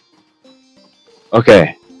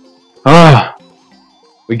 Okay. Ah!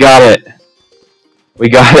 We got it. We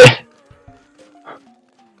got it.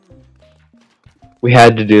 We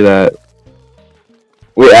had to do that.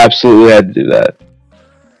 We absolutely had to do that.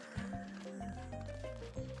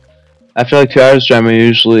 After like 2 hours stream, I'm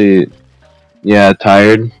usually, yeah,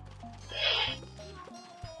 tired.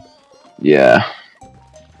 Yeah.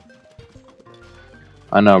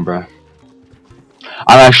 I know, bro.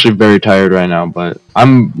 I'm actually very tired right now, but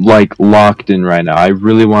I'm like locked in right now. I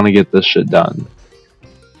really want to get this shit done.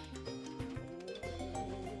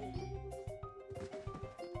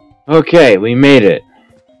 Okay, we made it.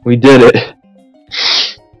 We did it.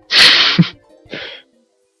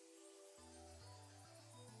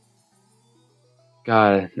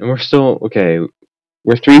 God, and we're still okay.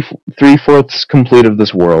 We're three-fourths complete of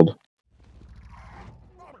this world.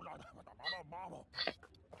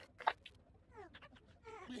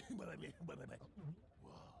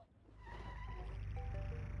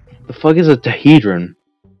 The fuck is a tehedron?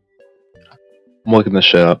 I'm looking this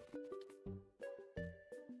shit up.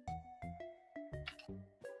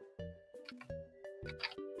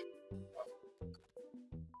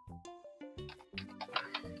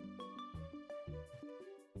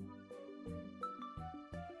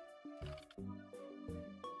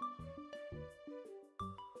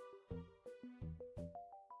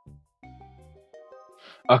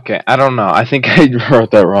 Okay, I don't know. I think I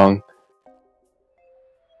wrote that wrong.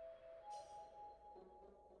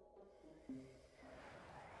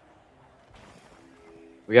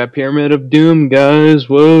 We got Pyramid of Doom, guys.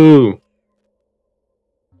 Whoa.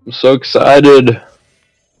 I'm so excited.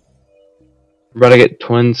 We're about to get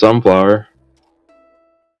Twin Sunflower.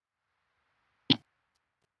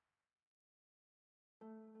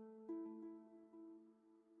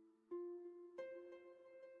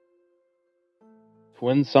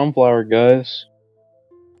 Twin Sunflower, guys.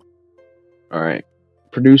 Alright.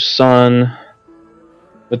 Produce sun.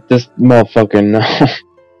 But this motherfucker, no.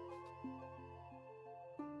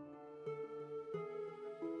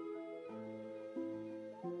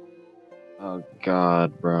 Oh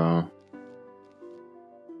god, bro.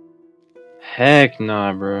 Heck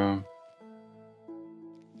nah, bro.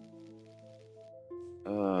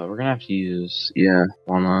 We're gonna have to use... Yeah,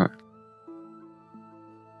 why not?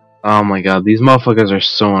 Oh my god, these motherfuckers are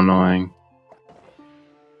so annoying.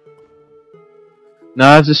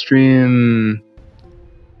 Now I have to stream...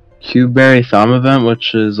 Cubeberry Thumb event,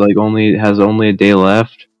 which is like has only a day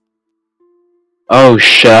left. Oh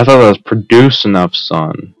shit, I thought that was produce enough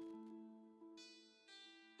sun.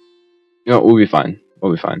 You know, we'll be fine.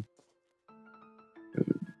 We'll be fine.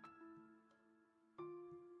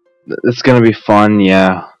 It's gonna be fun,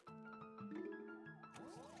 yeah.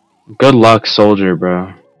 Good luck, soldier,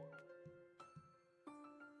 bro.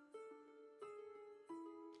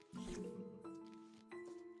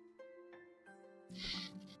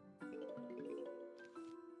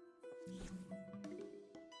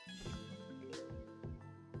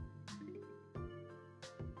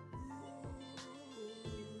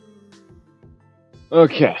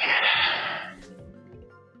 Okay.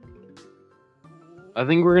 I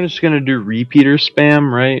think we're just gonna do repeater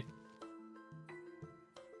spam, right?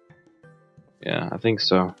 Yeah, I think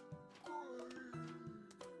so.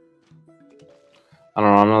 I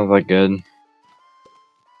don't know, I'm not that good.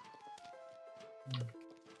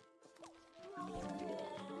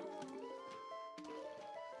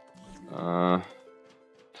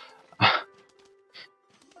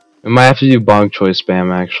 We might have to do bonk choice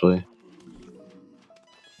spam, actually.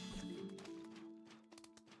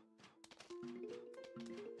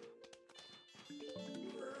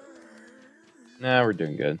 Nah, we're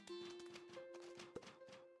doing good.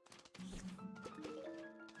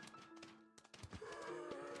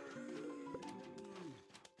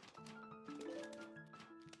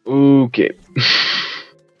 Okay.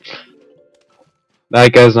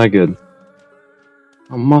 That guy's not good.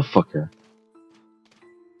 Oh, motherfucker.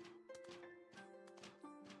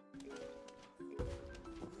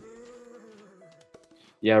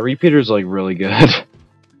 Yeah, repeater's like really good.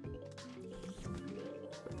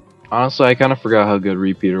 Honestly, I kind of forgot how good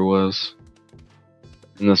repeater was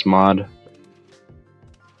in this mod.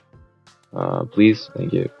 Please,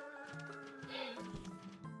 thank you.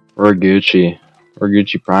 Or Gucci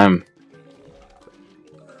Prime.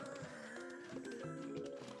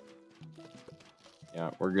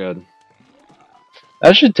 Yeah, we're good.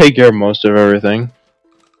 That should take care of most of everything,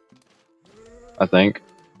 I think.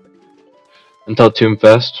 Until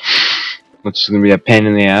Tombfest, which is gonna be a pain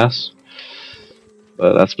in the ass.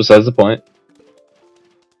 But that's besides the point.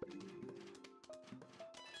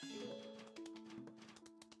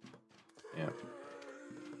 Yeah.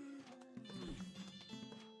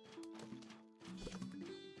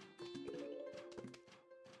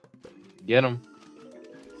 Get him.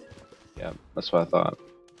 Yeah, that's what I thought.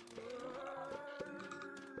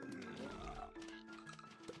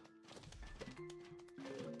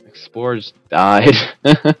 Explorers died.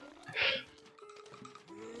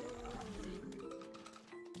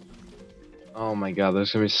 Oh my god,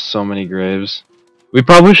 there's gonna be so many graves. We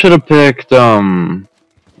probably should have picked,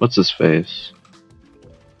 What's his face?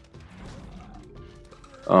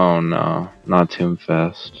 Oh no, not Tomb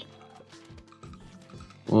Fest.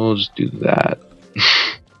 We'll just do that.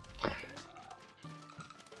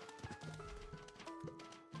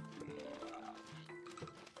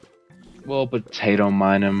 We'll potato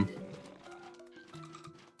mine him.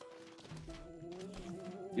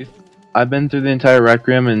 I've been through the entire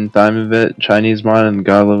Requiem and Diamond Bit, Chinese mod, and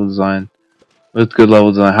God level design. With good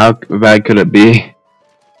level design, how bad could it be?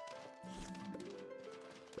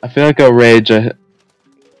 I feel like I'll rage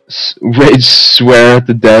swear at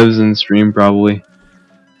the devs and stream probably.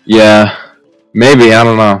 Yeah, maybe, I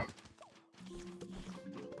don't know.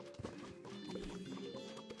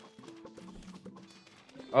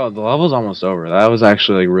 Oh, the level's almost over. That was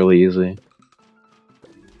actually like really easy.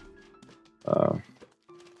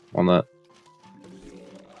 Walnut.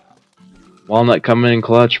 Walnut coming in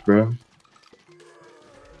clutch, bro.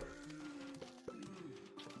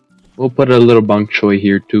 We'll put a little bunk choy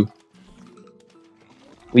here too.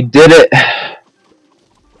 We did it!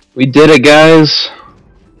 We did it, guys!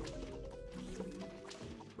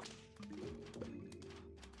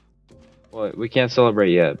 Well, we can't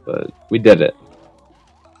celebrate yet, but we did it.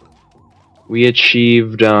 We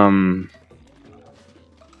achieved, we'll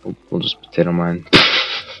just potato mine.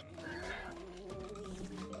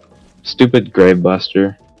 Stupid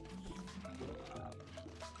Gravebuster.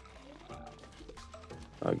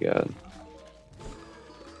 Oh god.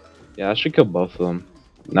 Yeah, I should kill both of them.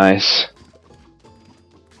 Nice.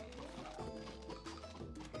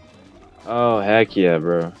 Oh, heck yeah,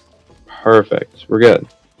 bro. Perfect. We're good.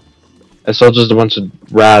 It's all just a bunch of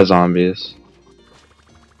Raz zombies.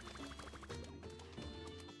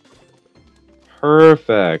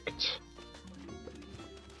 Perfect.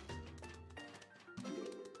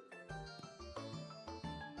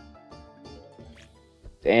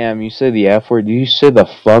 Damn, you say the F word? Do you say the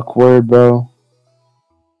fuck word, bro?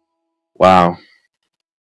 Wow.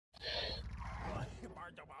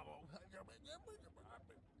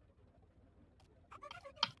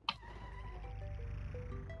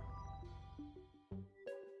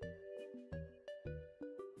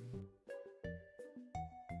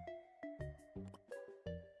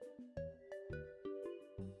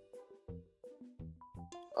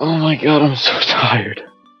 Oh my god, I'm so tired.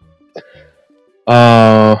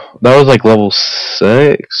 That was like level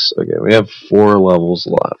 6. Okay, we have 4 levels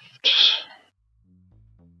left.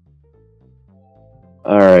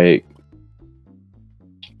 Alright.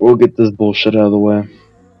 We'll get this bullshit out of the way.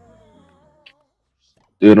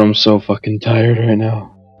 Dude, I'm so fucking tired right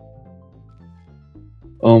now.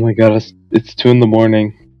 Oh my god, it's 2 in the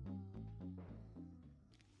morning.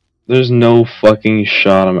 There's no fucking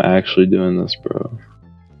shot I'm actually doing this, bro.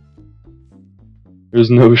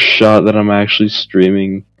 There's no shot that I'm actually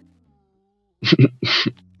streaming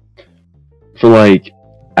for like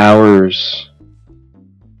hours.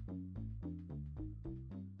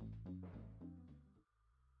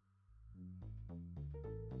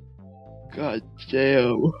 God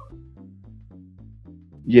damn.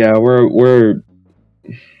 Yeah, we're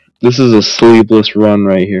this is a sleepless run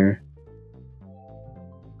right here.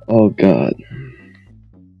 Oh god.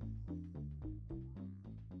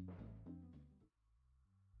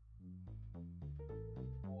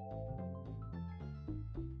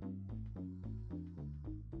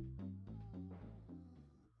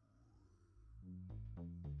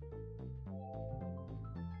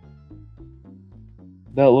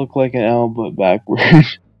 That looked like an L but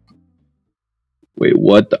backwards. Wait,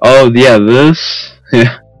 what the oh yeah, this?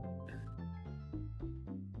 Yeah.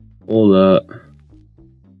 Hold up.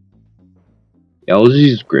 Yeah, I'll just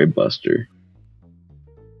use Gravebuster.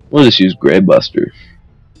 We'll just use Gravebuster.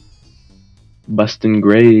 Bustin'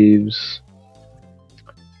 graves.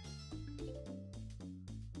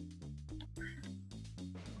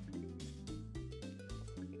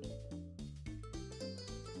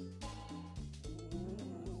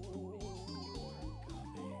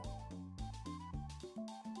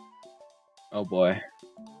 Oh boy.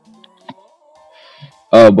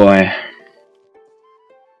 Oh boy.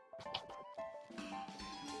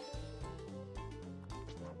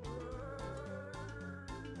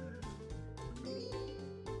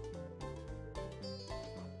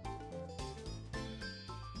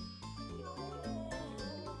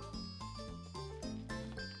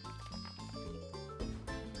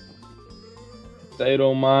 They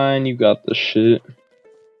don't mind, you got the shit.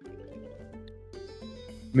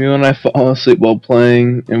 Me when I fall asleep while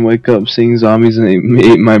playing and wake up seeing zombies and they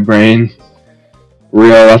eat my brain. Real,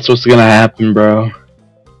 that's what's gonna happen, bro.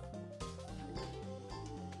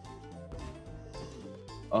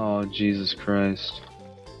 Oh, Jesus Christ.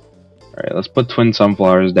 Alright, let's put twin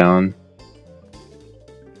sunflowers down.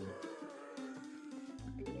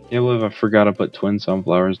 Can't believe I forgot to put twin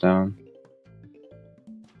sunflowers down.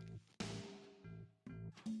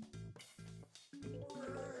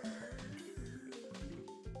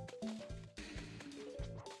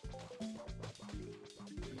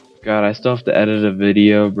 God, I still have to edit a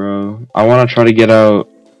video, bro. I want to try to get out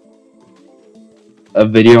a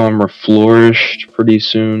video on Reflourished pretty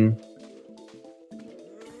soon.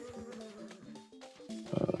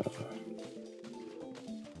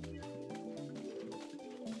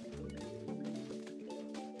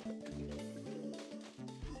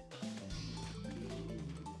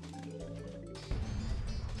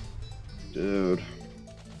 Dude.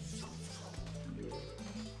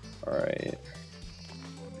 Alright.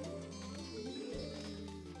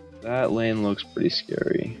 That lane looks pretty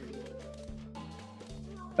scary.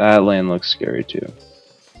 That lane looks scary too.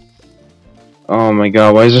 Oh my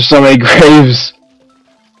god, why is there so many graves?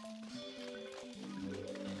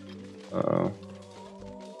 Uh-oh.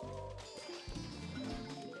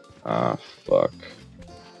 Ah, fuck.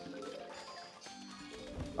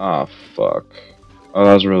 Ah, fuck. Oh,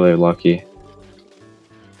 that was really lucky.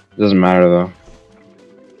 Doesn't matter though.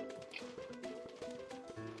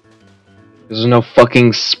 There's no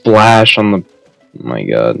fucking splash on the... Oh my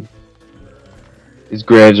god. These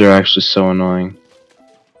graves are actually so annoying.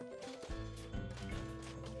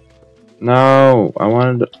 No, I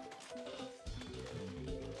wanted to...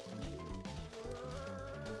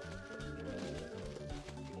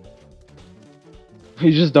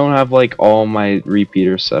 We just don't have like all my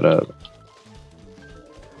repeaters set up.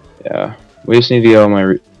 Yeah, we just need to get all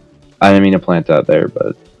my I didn't mean to plant that there,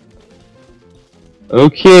 but...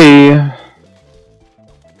 Okay.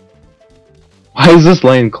 Why is this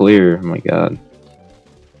lane clear? Oh my god.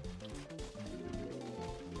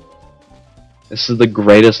 This is the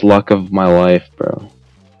greatest luck of my life, bro.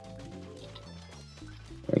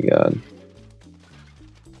 Oh my god.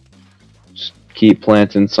 Just keep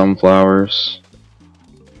planting sunflowers.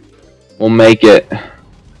 We'll make it.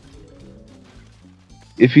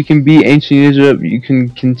 If you can beat Ancient Egypt, you can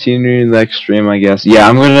continue the next stream, I guess. Yeah,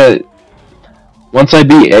 I'm gonna... Once I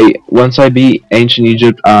beat Ancient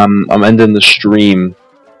Egypt, I'm ending the stream.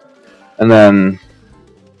 And then...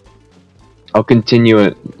 I'll continue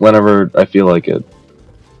it whenever I feel like it.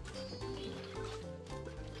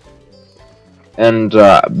 And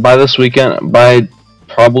by this weekend, by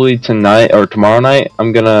probably tonight or tomorrow night,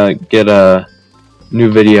 I'm gonna get a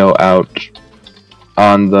new video out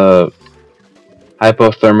on the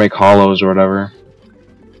hypothermic hollows or whatever.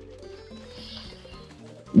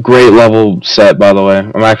 Great level set, by the way.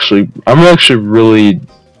 I'm actually really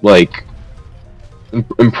like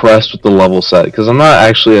impressed with the level set, because I'm not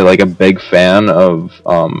actually like a big fan of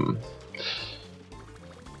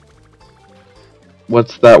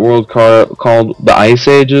what's that world called, the Ice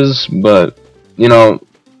Ages, but you know,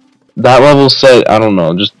 that level set, I don't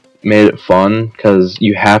know, just made it fun because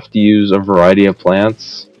you have to use a variety of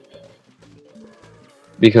plants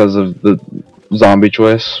because of the zombie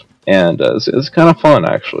choice, and it's kind of fun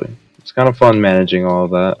actually. It's kind of fun managing all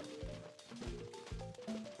of that.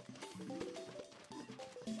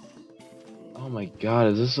 Oh my god,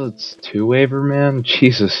 is this a two-waver, man?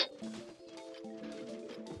 Jesus.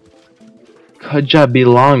 Could just be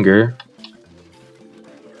longer.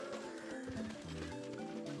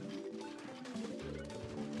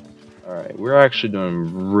 Alright, we're actually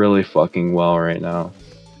doing really fucking well right now.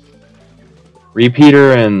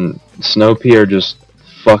 Repeater and Snow Pea are just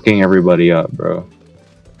fucking everybody up, bro.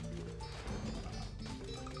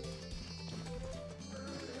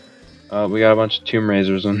 We got a bunch of Tomb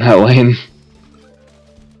Razors in that lane.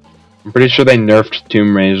 I'm pretty sure they nerfed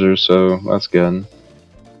Tomb Razors, so that's good.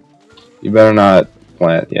 You better not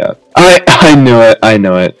plant yet. I knew it. I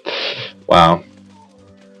knew it. Wow.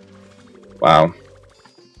 Wow.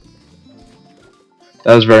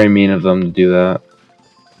 That was very mean of them to do that.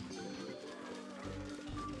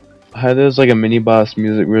 Hi, there's like a mini boss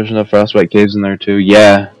music version of Frostbite Caves in there too.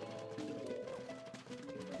 Yeah.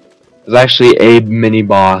 There's actually a mini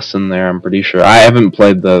boss in there, I'm pretty sure. I haven't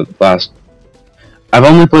played the last... I've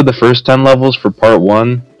only played the first 10 levels for part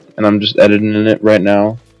 1, and I'm just editing it right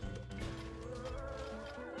now.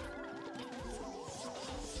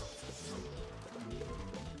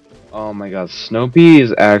 Oh my god, Snow Pea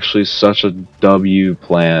is actually such a W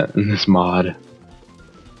plant in this mod.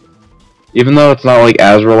 Even though it's not like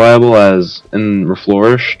as reliable as in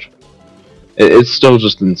Reflourished, it's still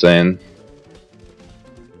just insane.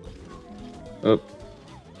 Oh.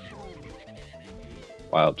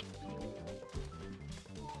 Wild.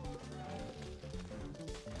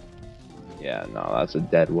 Yeah, no, that's a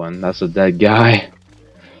dead one. That's a dead guy.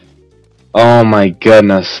 Oh my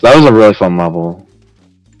goodness. That was a really fun level.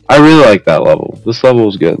 I really like that level. This level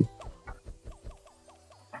was good.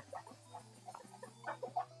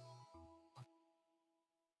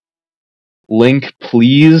 Link,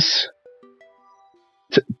 please?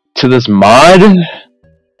 To this mod?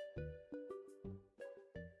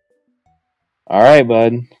 Alright,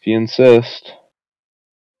 bud. If you insist.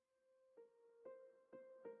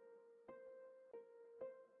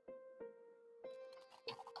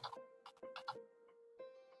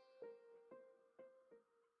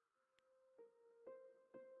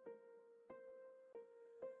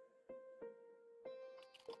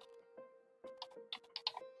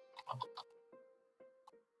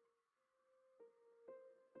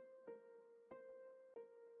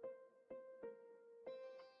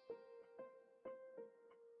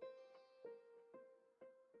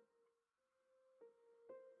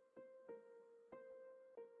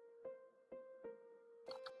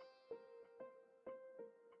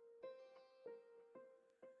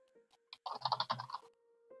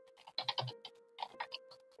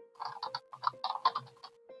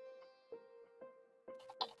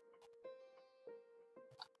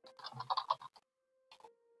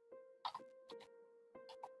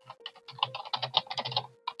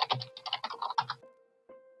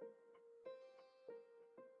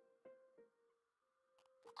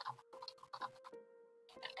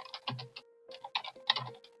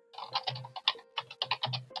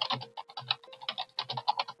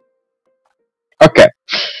 Okay.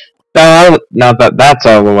 Now that that's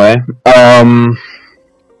out of the way,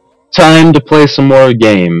 time to play some more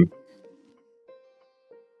game.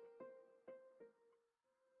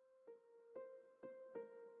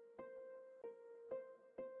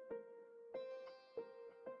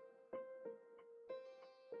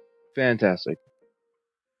 Fantastic.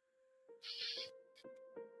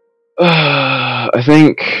 I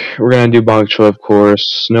think we're gonna do Bonk Choi, of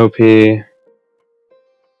course. Snow Pea,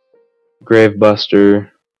 Gravebuster,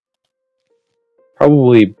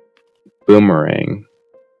 probably Boomerang.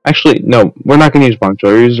 Actually, no, we're not gonna use Bonk Choi.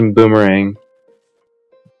 We're using Boomerang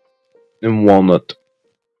and Walnut.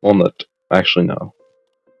 Walnut. Actually, no.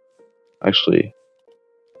 Actually,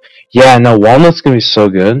 yeah, no. Walnut's gonna be so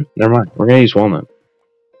good. Never mind. We're gonna use Walnut.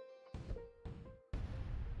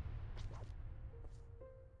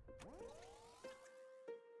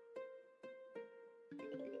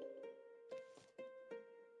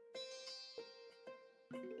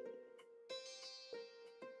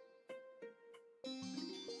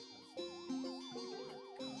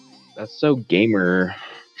 That's so gamer.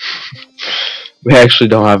 We actually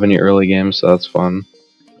don't have any early games, so that's fun.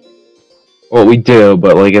 Well, we do,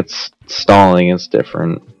 but like it's stalling, it's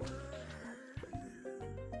different.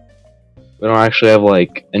 We don't actually have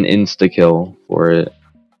like an insta-kill for it.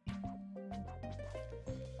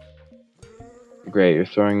 Great, you're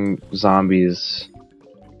throwing zombies.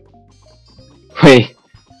 Wait,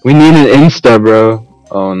 we need an insta, bro.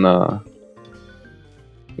 Oh no.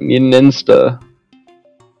 We need an insta.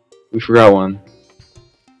 We forgot one.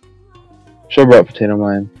 Should've brought Potato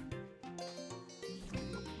Mine.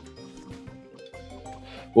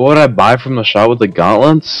 What would I buy from the shop with the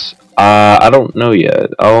gauntlets? I don't know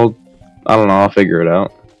yet. I don't know, I'll figure it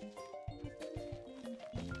out.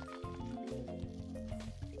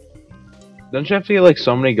 Don't you have to get like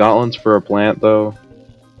so many gauntlets for a plant though?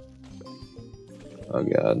 Oh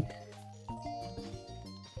god.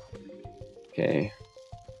 Okay.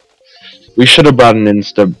 We should have brought an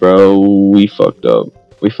insta, bro. We fucked up.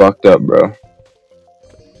 We fucked up, bro.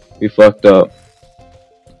 We fucked up.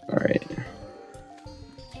 Alright.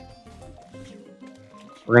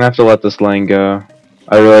 We're gonna have to let this lane go.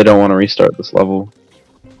 I really don't want to restart this level.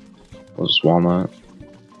 We'll just walnut.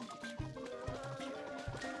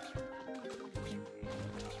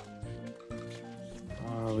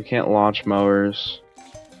 We can't launch mowers.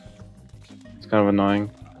 It's kind of annoying.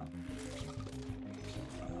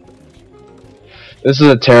 This is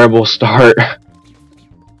a terrible start.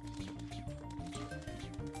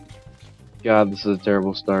 God, this is a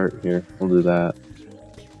terrible start. Here, we'll do that.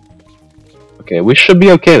 Okay, we should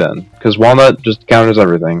be okay then, because walnut just counters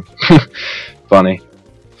everything. Funny.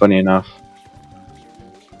 Funny enough.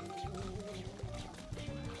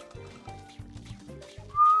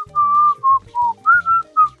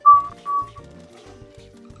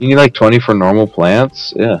 You need like 20 for normal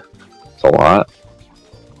plants? Yeah, it's a lot.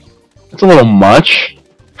 That's a little much.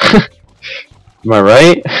 Am I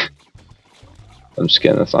right? I'm just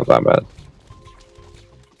kidding, that's not that bad.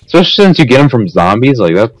 Especially since you get them from zombies,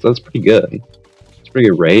 like that's pretty good. It's a pretty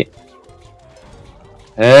good rate.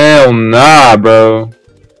 Hell nah, bro.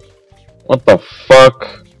 What the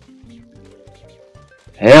fuck?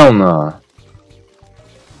 Hell no.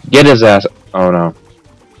 Get his ass. Oh no.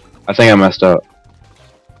 I think I messed up.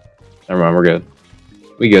 Never mind, we're good.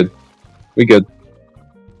 We good. We good.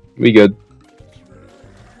 We good.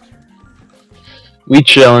 We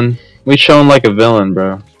chillin'. We chillin' like a villain,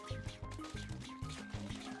 bro.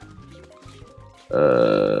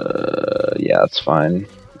 Yeah, it's fine,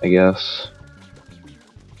 I guess.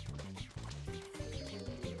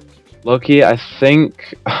 Loki, I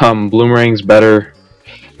think Bloomerang's better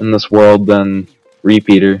in this world than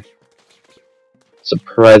Repeater.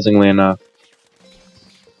 Surprisingly enough.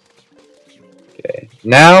 Okay.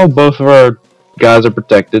 Now both of our guys are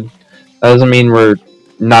protected. That doesn't mean we're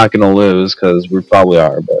not gonna lose, because we probably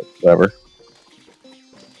are, but whatever.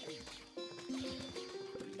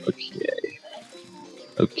 Okay.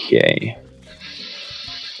 Okay.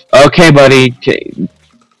 Okay, buddy. Okay.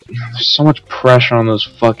 There's so much pressure on those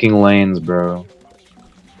fucking lanes, bro.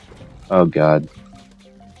 Oh god.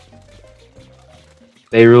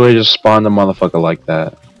 They really just spawned a motherfucker like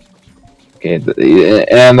that. Okay,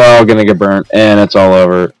 and they're all gonna get burnt, and it's all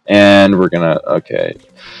over, and we're gonna, okay.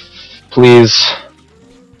 Please.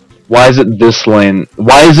 Why is it this lane?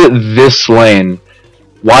 Why is it this lane?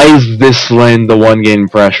 Why is this lane the one getting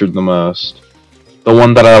pressured the most? The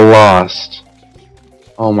one that I lost.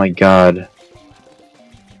 Oh my god.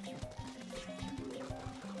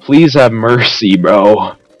 Please have mercy,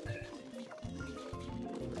 bro.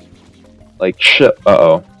 Like, shit.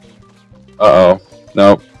 Uh-oh. Uh-oh.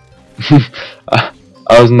 Nope.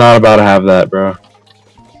 I was not about to have that, bro.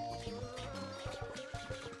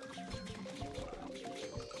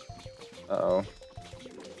 Uh-oh.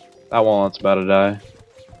 That walnut's about to die.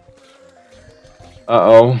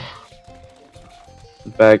 Uh-oh.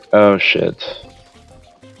 Back. Oh, shit.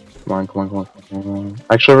 Come on, come on, come on, come on.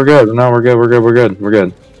 Actually, we're good. No, we're good, we're good, we're good, we're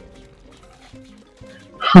good.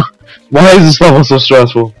 Why is this level so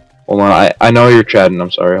stressful? Hold on, I know you're chatting,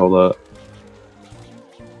 I'm sorry, hold up.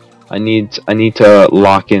 I need to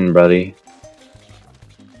lock in, buddy.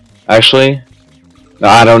 Actually, no,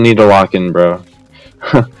 I don't need to lock in, bro.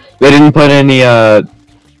 They didn't put any, wow,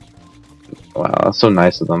 that's so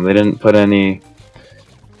nice of them. They didn't put any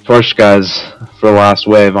torch guys for the last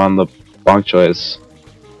wave on the bonk choice.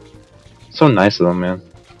 So nice of them, man.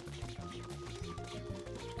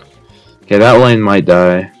 Okay, that lane might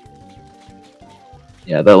die.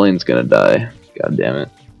 Yeah, that lane's gonna die. God damn it.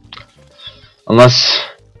 Unless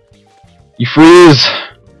you freeze!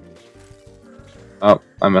 Oh,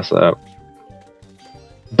 I messed that up.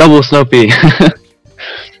 Double Snoopy!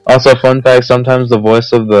 Also, fun fact, sometimes the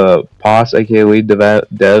voice of the POS, aka lead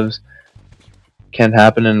devs, can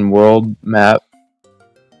happen in world map.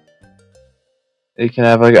 It can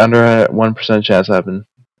have like under a 1% chance happen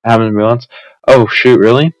to me once. Oh shoot,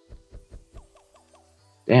 really?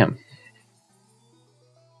 Damn.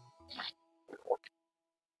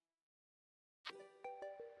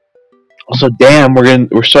 Also, damn,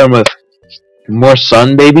 we're starting with more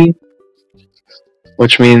sun, baby,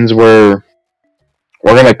 which means we're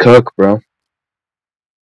gonna cook, bro.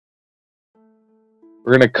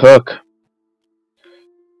 We're gonna cook.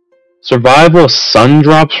 Survival sun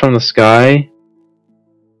drops from the sky.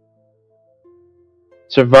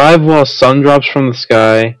 Survive while sun drops from the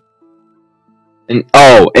sky. And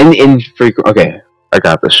oh, infrequent. Okay, I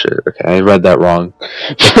got this shit. Okay, I read that wrong.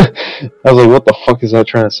 I was like, what the fuck is that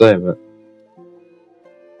trying to say?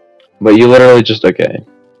 But you literally just okay.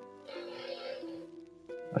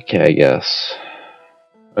 Okay, I guess.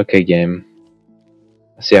 Okay, game.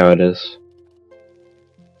 I see how it is.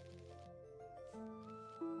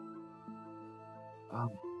 Oh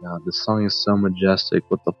my god, this song is so majestic.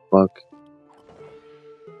 What the fuck?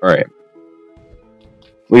 Alright.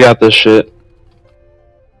 We got this shit.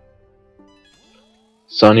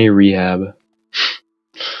 Sunny Rehab.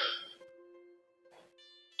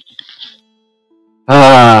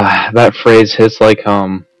 Ah, that phrase hits like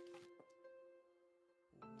home.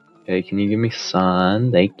 Okay, can you give me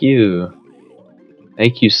sun? Thank you.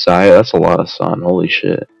 Thank you, Sai. That's a lot of sun. Holy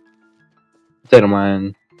shit. Potato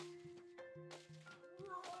mine.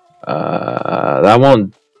 That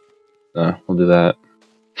won't. We'll do that.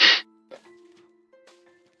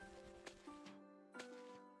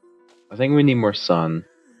 I think we need more sun.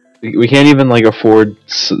 We can't even like afford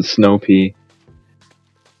snow pea.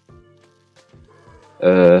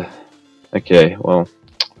 Okay, well,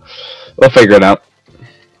 we'll figure it out.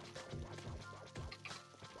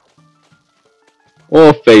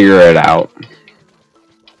 We'll figure it out.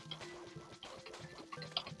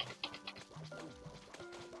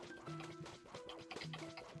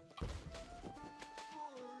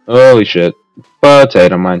 Holy shit.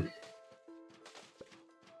 Potato mine.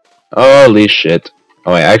 Holy shit.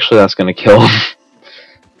 Oh wait, actually that's gonna kill him.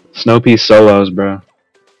 Snopey solos, bro.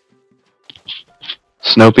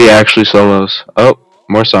 Snopey actually solos. Oh,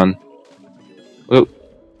 more sun. Woo.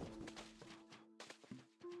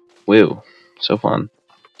 Woo. So fun.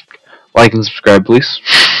 Like and subscribe, please.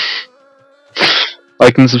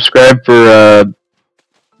 Like and subscribe for,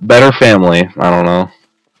 better family. I don't know.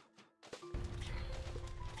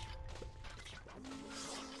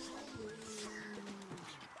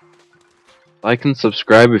 Like and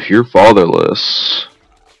subscribe if you're fatherless.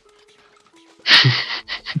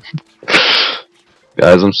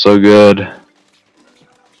 Guys, I'm so good.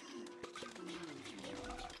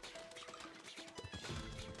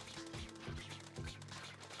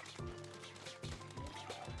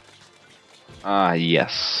 Ah,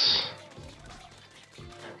 yes.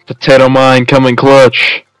 Potato mine coming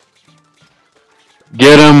clutch.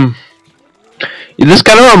 Get him. Yeah, this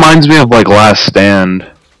kind of reminds me of like Last Stand.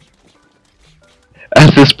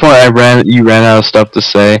 At this point, you ran out of stuff to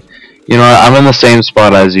say. You know, I'm in the same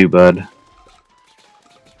spot as you, bud.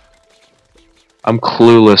 I'm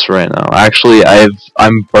clueless right now. Actually,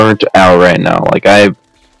 I'm burnt out right now. Like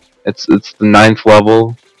it's the 9th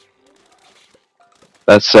level.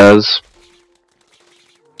 That says.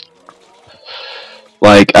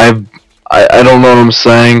 Like I don't know what I'm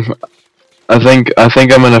saying. I think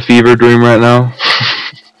I'm in a fever dream right now.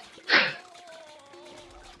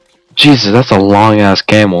 Jesus, that's a long ass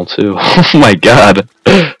camel too. Oh my god.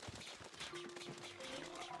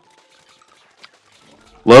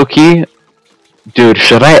 Low-key, dude,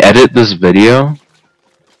 should I edit this video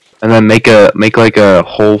and then make like a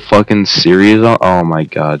whole fucking series on? Oh my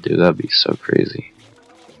god, dude, that'd be so crazy.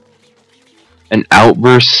 An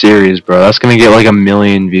Altverz series, bro. That's gonna get like 1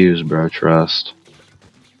 million views, bro. Trust.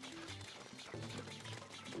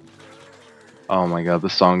 Oh my god,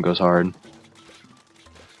 this song goes hard.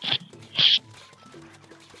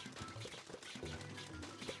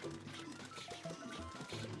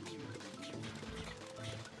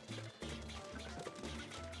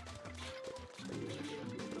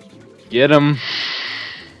 Get him.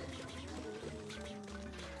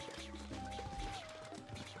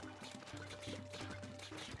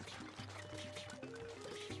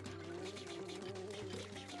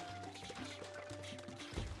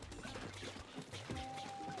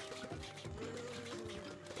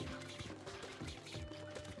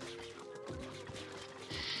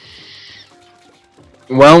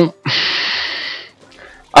 Well,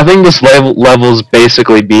 I think this level's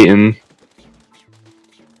basically beaten.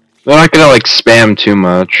 They're not gonna like spam too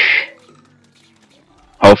much.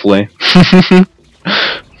 Hopefully.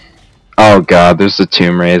 Oh god, there's the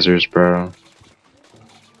Tomb Raisers, bro.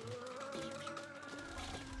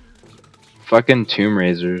 Fucking Tomb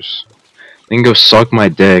Raisers. They can go suck my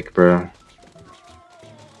dick, bro.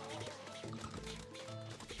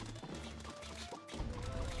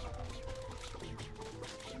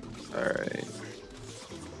 Alright.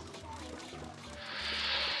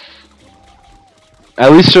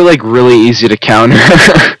 At least they're like really easy to counter.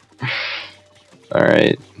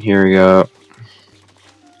 Alright, here we go.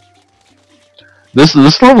 This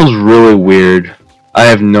level's really weird. I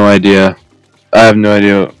have no idea. I have no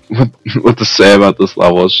idea what to say about this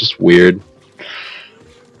level. It's just weird.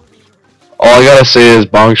 All I gotta say is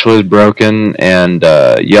Bong Show is broken, and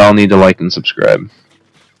y'all need to like and subscribe.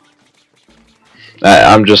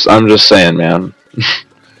 I'm just saying, man.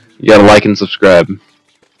 You gotta like and subscribe.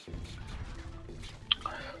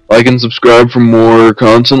 Like and subscribe for more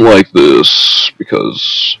content like this,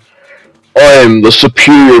 because I'm the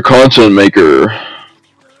superior content maker.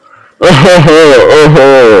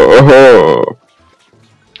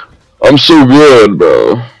 I'm so good,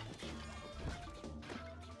 bro.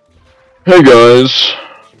 Hey guys.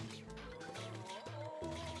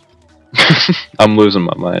 I'm losing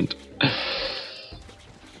my mind.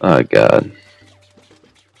 Oh god.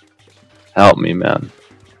 Help me, man.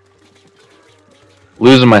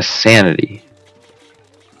 Losing my sanity.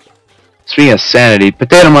 Speaking of sanity,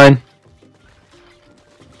 potato mine.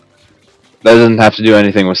 That doesn't have to do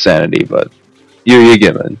anything with sanity, but you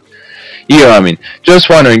get it. You know what I mean. Just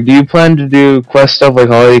wondering, do you plan to do quest stuff like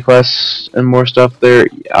holiday quests and more stuff there?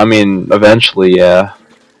 I mean, eventually, yeah.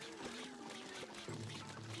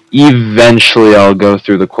 Eventually I'll go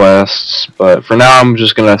through the quests, but for now I'm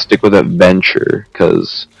just gonna stick with adventure,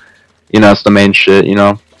 cause, you know, it's the main shit, you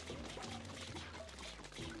know?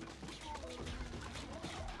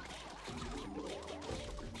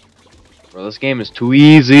 Bro, this game is too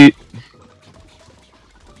easy.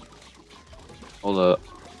 Hold up.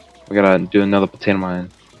 We gotta do another potato mine.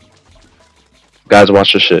 Guys,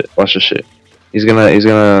 watch this shit. Watch this shit. He's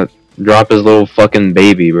gonna Drop his little fucking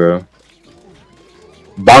baby, bro.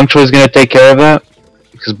 Bong Choi's gonna take care of that.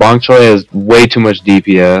 Because Bong Choi has way too much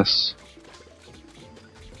DPS.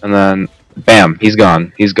 And then, bam, he's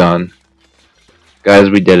gone. He's gone. Guys,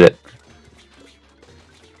 we did it.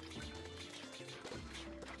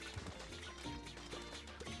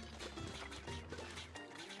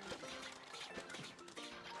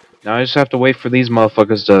 Now I just have to wait for these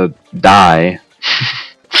motherfuckers to die.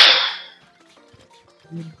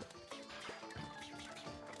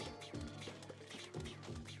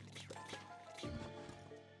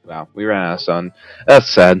 Wow, we ran out of sun. That's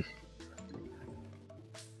sad.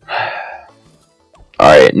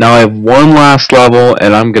 Alright, now I have one last level,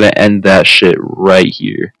 and I'm gonna end that shit right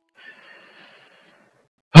here.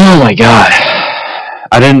 Oh my god.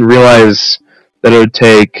 I didn't realize that it would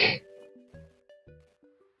take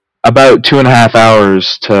about 2.5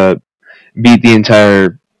 hours to beat the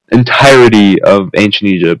entirety of ancient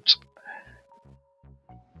Egypt.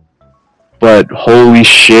 But holy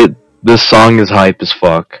shit, this song is hype as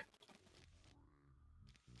fuck.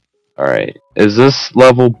 Alright, is this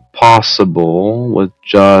level possible with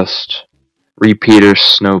just Repeater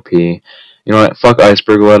Snowpea? You know what? Fuck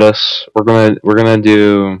Iceberg Lettuce. We're gonna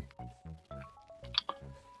do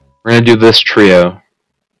this trio.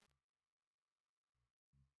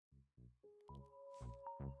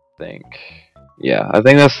 Yeah, I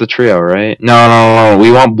think that's the trio, right? No.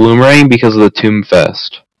 We want Bloomerang because of the Tomb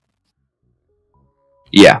Fest.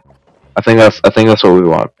 Yeah, I think that's what we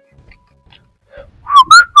want.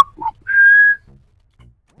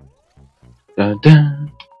 Dun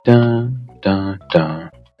dun dun dun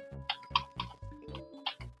dun.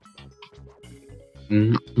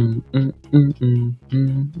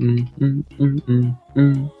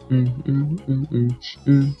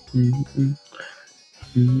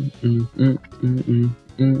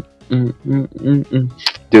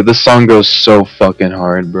 Dude, this song goes so fucking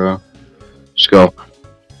hard, bro. Just go.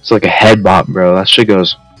 It's like a head bop, bro. That shit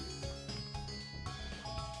goes.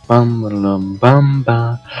 Bum bum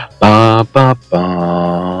ba ba ba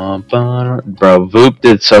ba ba. Bro, Voop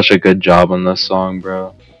did such a good job on this song,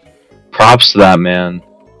 bro. Props to that man.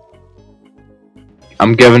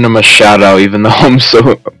 I'm giving him a shout out, even though I'm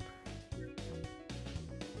so.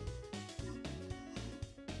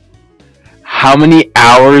 How many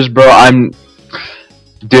hours, bro?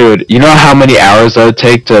 Dude, you know how many hours that would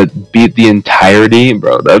take to beat the entirety,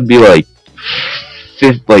 bro? That'd be like,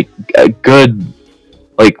 a good,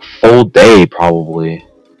 full day, probably.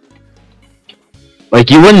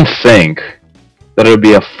 Like, you wouldn't think that it would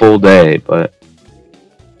be a full day, but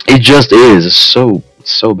it just is. It's so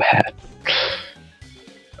bad.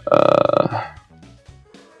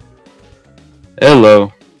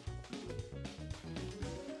 Hello.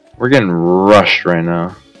 We're getting rushed right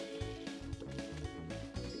now.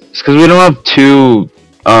 It's because we don't have two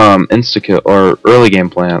insta-kill or early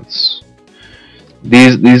game plants.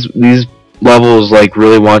 These levels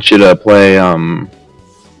really want you to play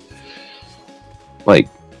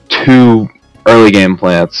two early game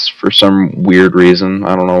plants for some weird reason.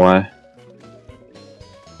 I don't know why.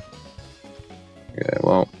 Okay,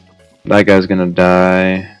 well, that guy's gonna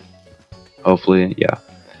die. Hopefully, yeah.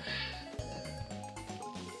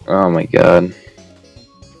 Oh my god.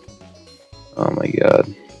 Oh my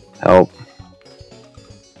god. Help.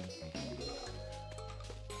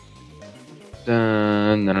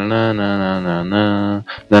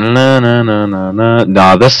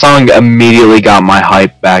 Nah, this song immediately got my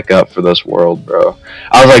hype back up for this world, bro.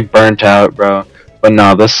 I was burnt out, bro. But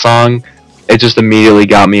nah, this song, it just immediately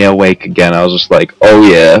got me awake again. I was just like, oh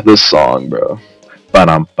yeah, this song, bro.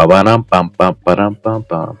 Oh,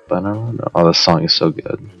 this song is so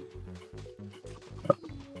good.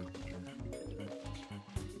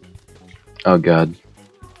 Oh god.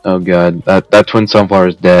 Oh god. That twin sunflower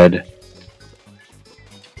is dead.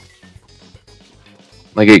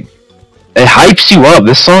 It hypes you up.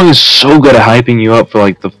 This song is so good at hyping you up for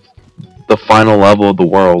the final level of the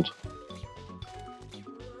world.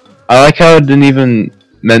 I like how it didn't even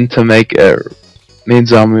meant to make it made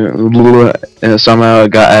zombie and somehow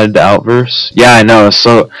it got added to Altverz. Yeah, I know.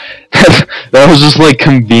 So that was just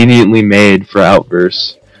conveniently made for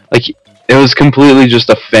Altverz. It was completely just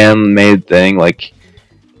a fan-made thing.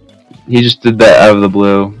 He just did that out of the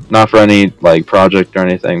blue, not for any project or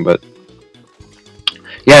anything, but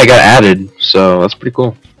yeah, it got added, so that's pretty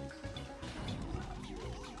cool.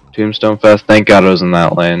 Tombstone Fest. Thank God I was in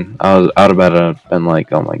that lane. I would have been oh my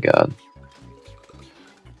god.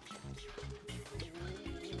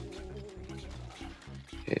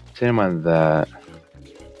 Okay, take mind that.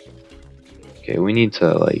 Okay, we need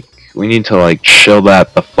to chill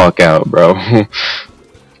that the fuck out, bro.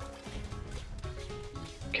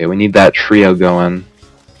 Okay, we need that trio going.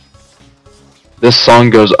 This song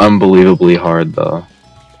goes unbelievably hard, though.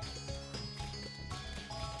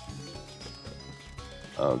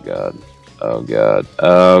 Oh god. Oh god.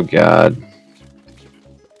 Oh god.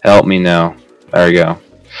 Help me now. There we go.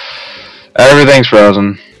 Everything's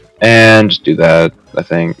frozen. And just do that, I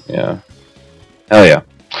think. Yeah. Hell yeah.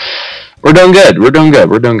 We're doing good. We're doing good.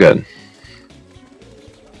 We're doing good.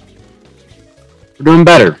 We're doing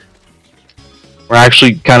better. We're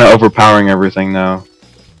actually kind of overpowering everything now.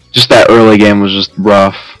 Just that early game was just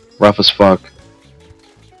rough. Rough as fuck.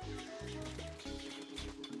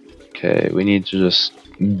 Okay, we need to just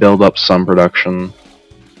build up some production.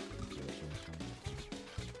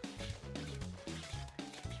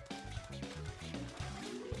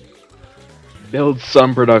 Build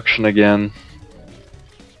some production again.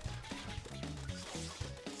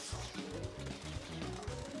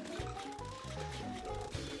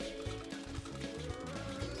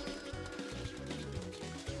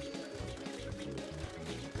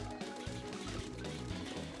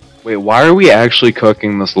 Wait, why are we actually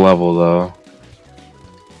cooking this level though?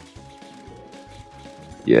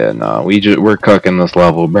 Yeah, no, we're cooking this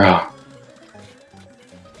level, bro.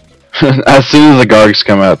 As soon as the Gargs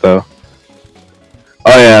come out though.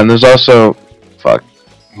 Oh yeah, and there's also fuck.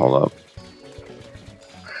 Hold up.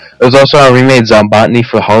 There's also a remade Zombotany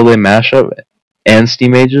for Holiday Mashup and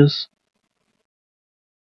Steam Ages.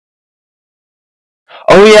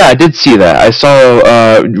 Oh yeah, I did see that. I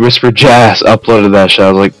saw Whisper Jazz uploaded that shit.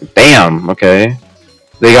 I was like, damn, okay.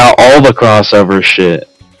 They got all the crossover shit.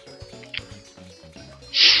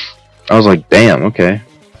 I was like, damn, okay.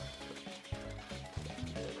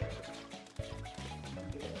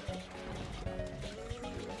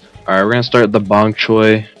 Alright, we're gonna start the Bong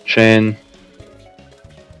Choi chain.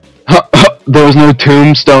 There was no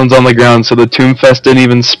tombstones on the ground, so the Tomb Fest didn't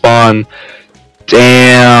even spawn.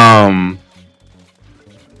 Damn.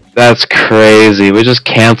 That's crazy. We just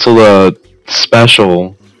canceled a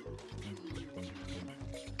special.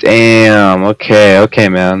 Damn. Okay, okay,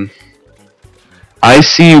 man. I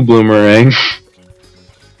see you, Bloomerang.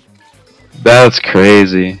 That's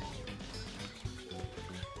crazy.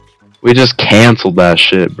 We just canceled that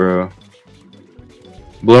shit, bro.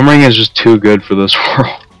 Bloomerang is just too good for this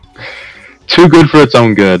world. Too good for its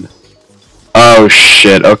own good. Oh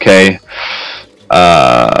shit, okay.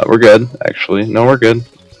 We're good, actually. No, we're good.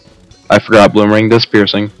 I forgot Bloomerang does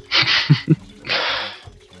piercing.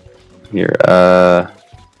 Here,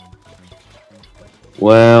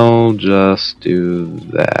 we'll just do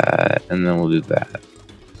that, and then we'll do that.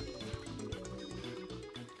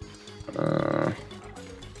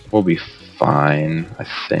 We'll be fine, I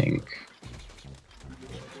think.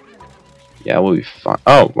 Yeah, we'll be fine.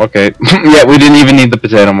 Oh, okay. Yeah, we didn't even need the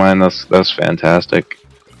potato mine. That's fantastic.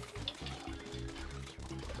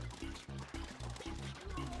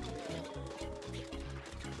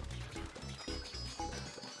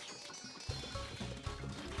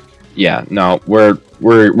 Yeah, no, we're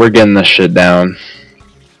getting this shit down.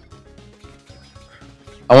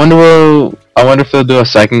 I wonder if they'll do a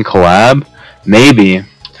second collab. Maybe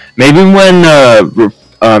when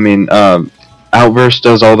Altverz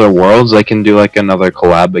does all their worlds, they can do like another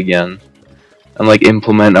collab again, and like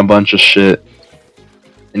implement a bunch of shit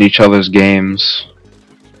in each other's games.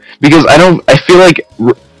 Because I feel like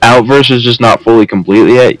Altverz is just not fully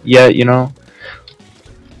complete yet, you know.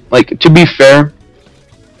 Like, to be fair,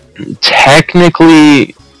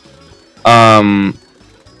 technically,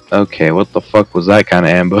 okay, what the fuck was that kind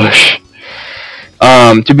of ambush?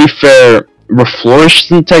 To be fair, Reflourish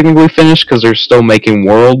isn't technically finished because they're still making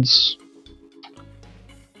worlds.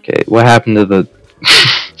 Okay, what happened to the...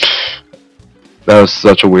 That was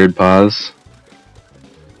such a weird pause.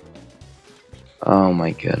 Oh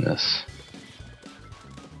my goodness.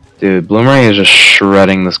 Dude, Bloomerang is just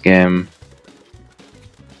shredding this game.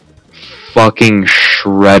 Fucking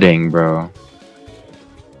shredding, bro.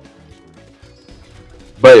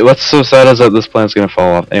 But what's so sad is that this planet's gonna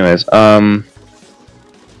fall off. Anyways,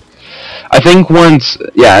 I think once,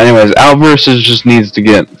 yeah, anyways, Altverz just needs to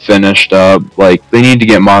get finished up. Like, they need to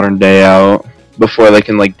get Modern Day out before they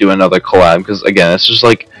can, like, do another collab. Because, again, it's just,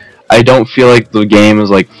 like, I don't feel like the game is,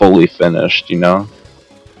 like, fully finished, you know?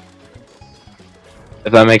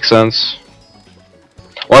 If that makes sense.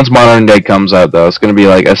 Once Modern Day comes out, though, it's gonna be,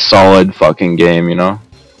 like, a solid fucking game, you know?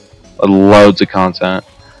 With loads of content.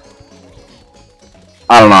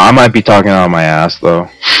 I don't know, I might be talking out of my ass, though.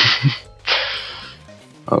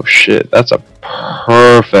 Oh shit, that's a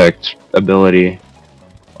perfect ability.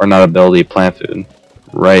 Or not ability, plant food.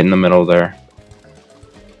 Right in the middle there.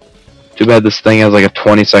 Too bad this thing has like a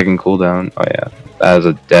 20-second cooldown. Oh yeah, that is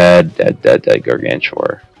a dead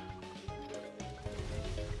Gargantuar.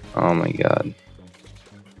 Oh my god.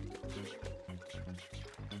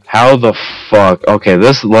 How the fuck? Okay,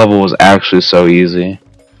 this level was actually so easy.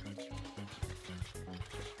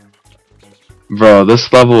 Bro,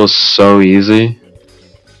 this level is so easy.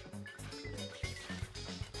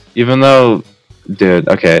 Even though, dude,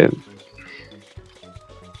 okay.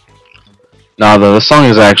 Nah, though, the song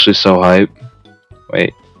is actually so hype.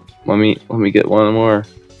 Wait, let me get one more.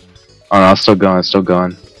 Oh no, it's still going, it's still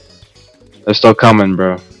going. They're still coming,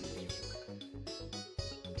 bro.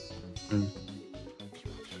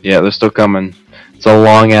 Yeah, they're still coming. It's a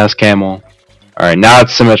long ass camel. Alright, now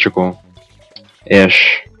it's symmetrical.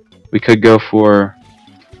 Ish. We could go for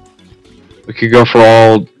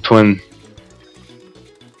all twin.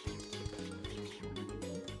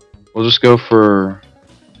 We'll just go for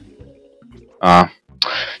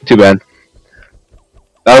too bad.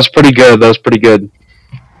 That was pretty good, that was pretty good.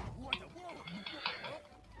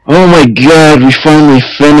 Oh my god, we finally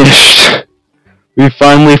finished. We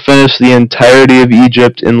finally finished the entirety of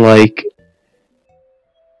Egypt in like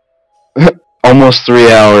almost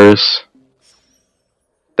 3 hours.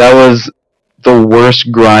 That was the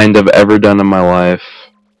worst grind I've ever done in my life.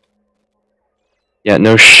 Yeah,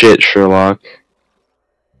 no shit, Sherlock.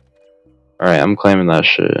 Alright, I'm claiming that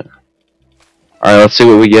shit. Alright, let's see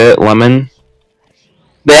what we get. Lemon.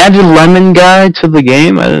 They added Lemon Guy to the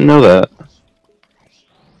game? I didn't know that.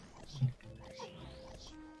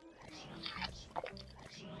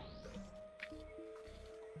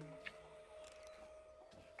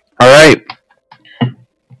 Alright.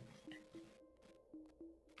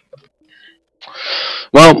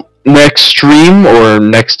 Well, next stream, or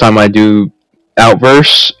next time I do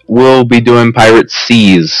Altverz, we'll be doing Pirate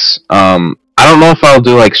Seas. I don't know if I'll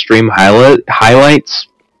do like stream highlights,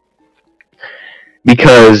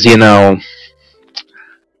 because, you know,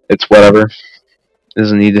 it's whatever. It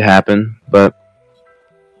doesn't need to happen, but,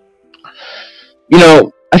 you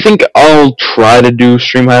know, I think I'll try to do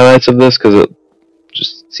stream highlights of this, because it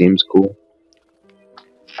just seems cool.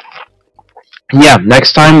 Yeah,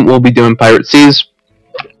 next time we'll be doing Pirate Seas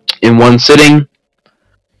in one sitting.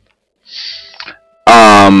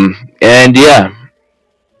 And yeah.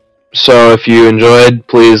 So if you enjoyed,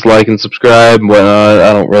 please like and subscribe. Whatnot,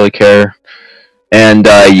 I don't really care. And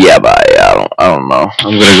yeah, bye. I don't know.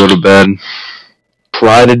 I'm gonna go to bed.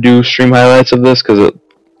 Try to do stream highlights of this because it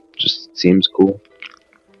just seems cool.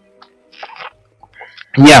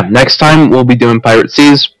 Yeah, next time we'll be doing Pirate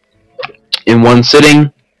Seas in one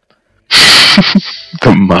sitting.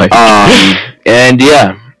 The mic. And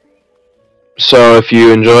yeah. So if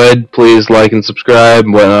you enjoyed, please like and subscribe.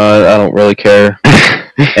 Whatnot, I don't really care.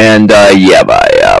 And yeah, bye.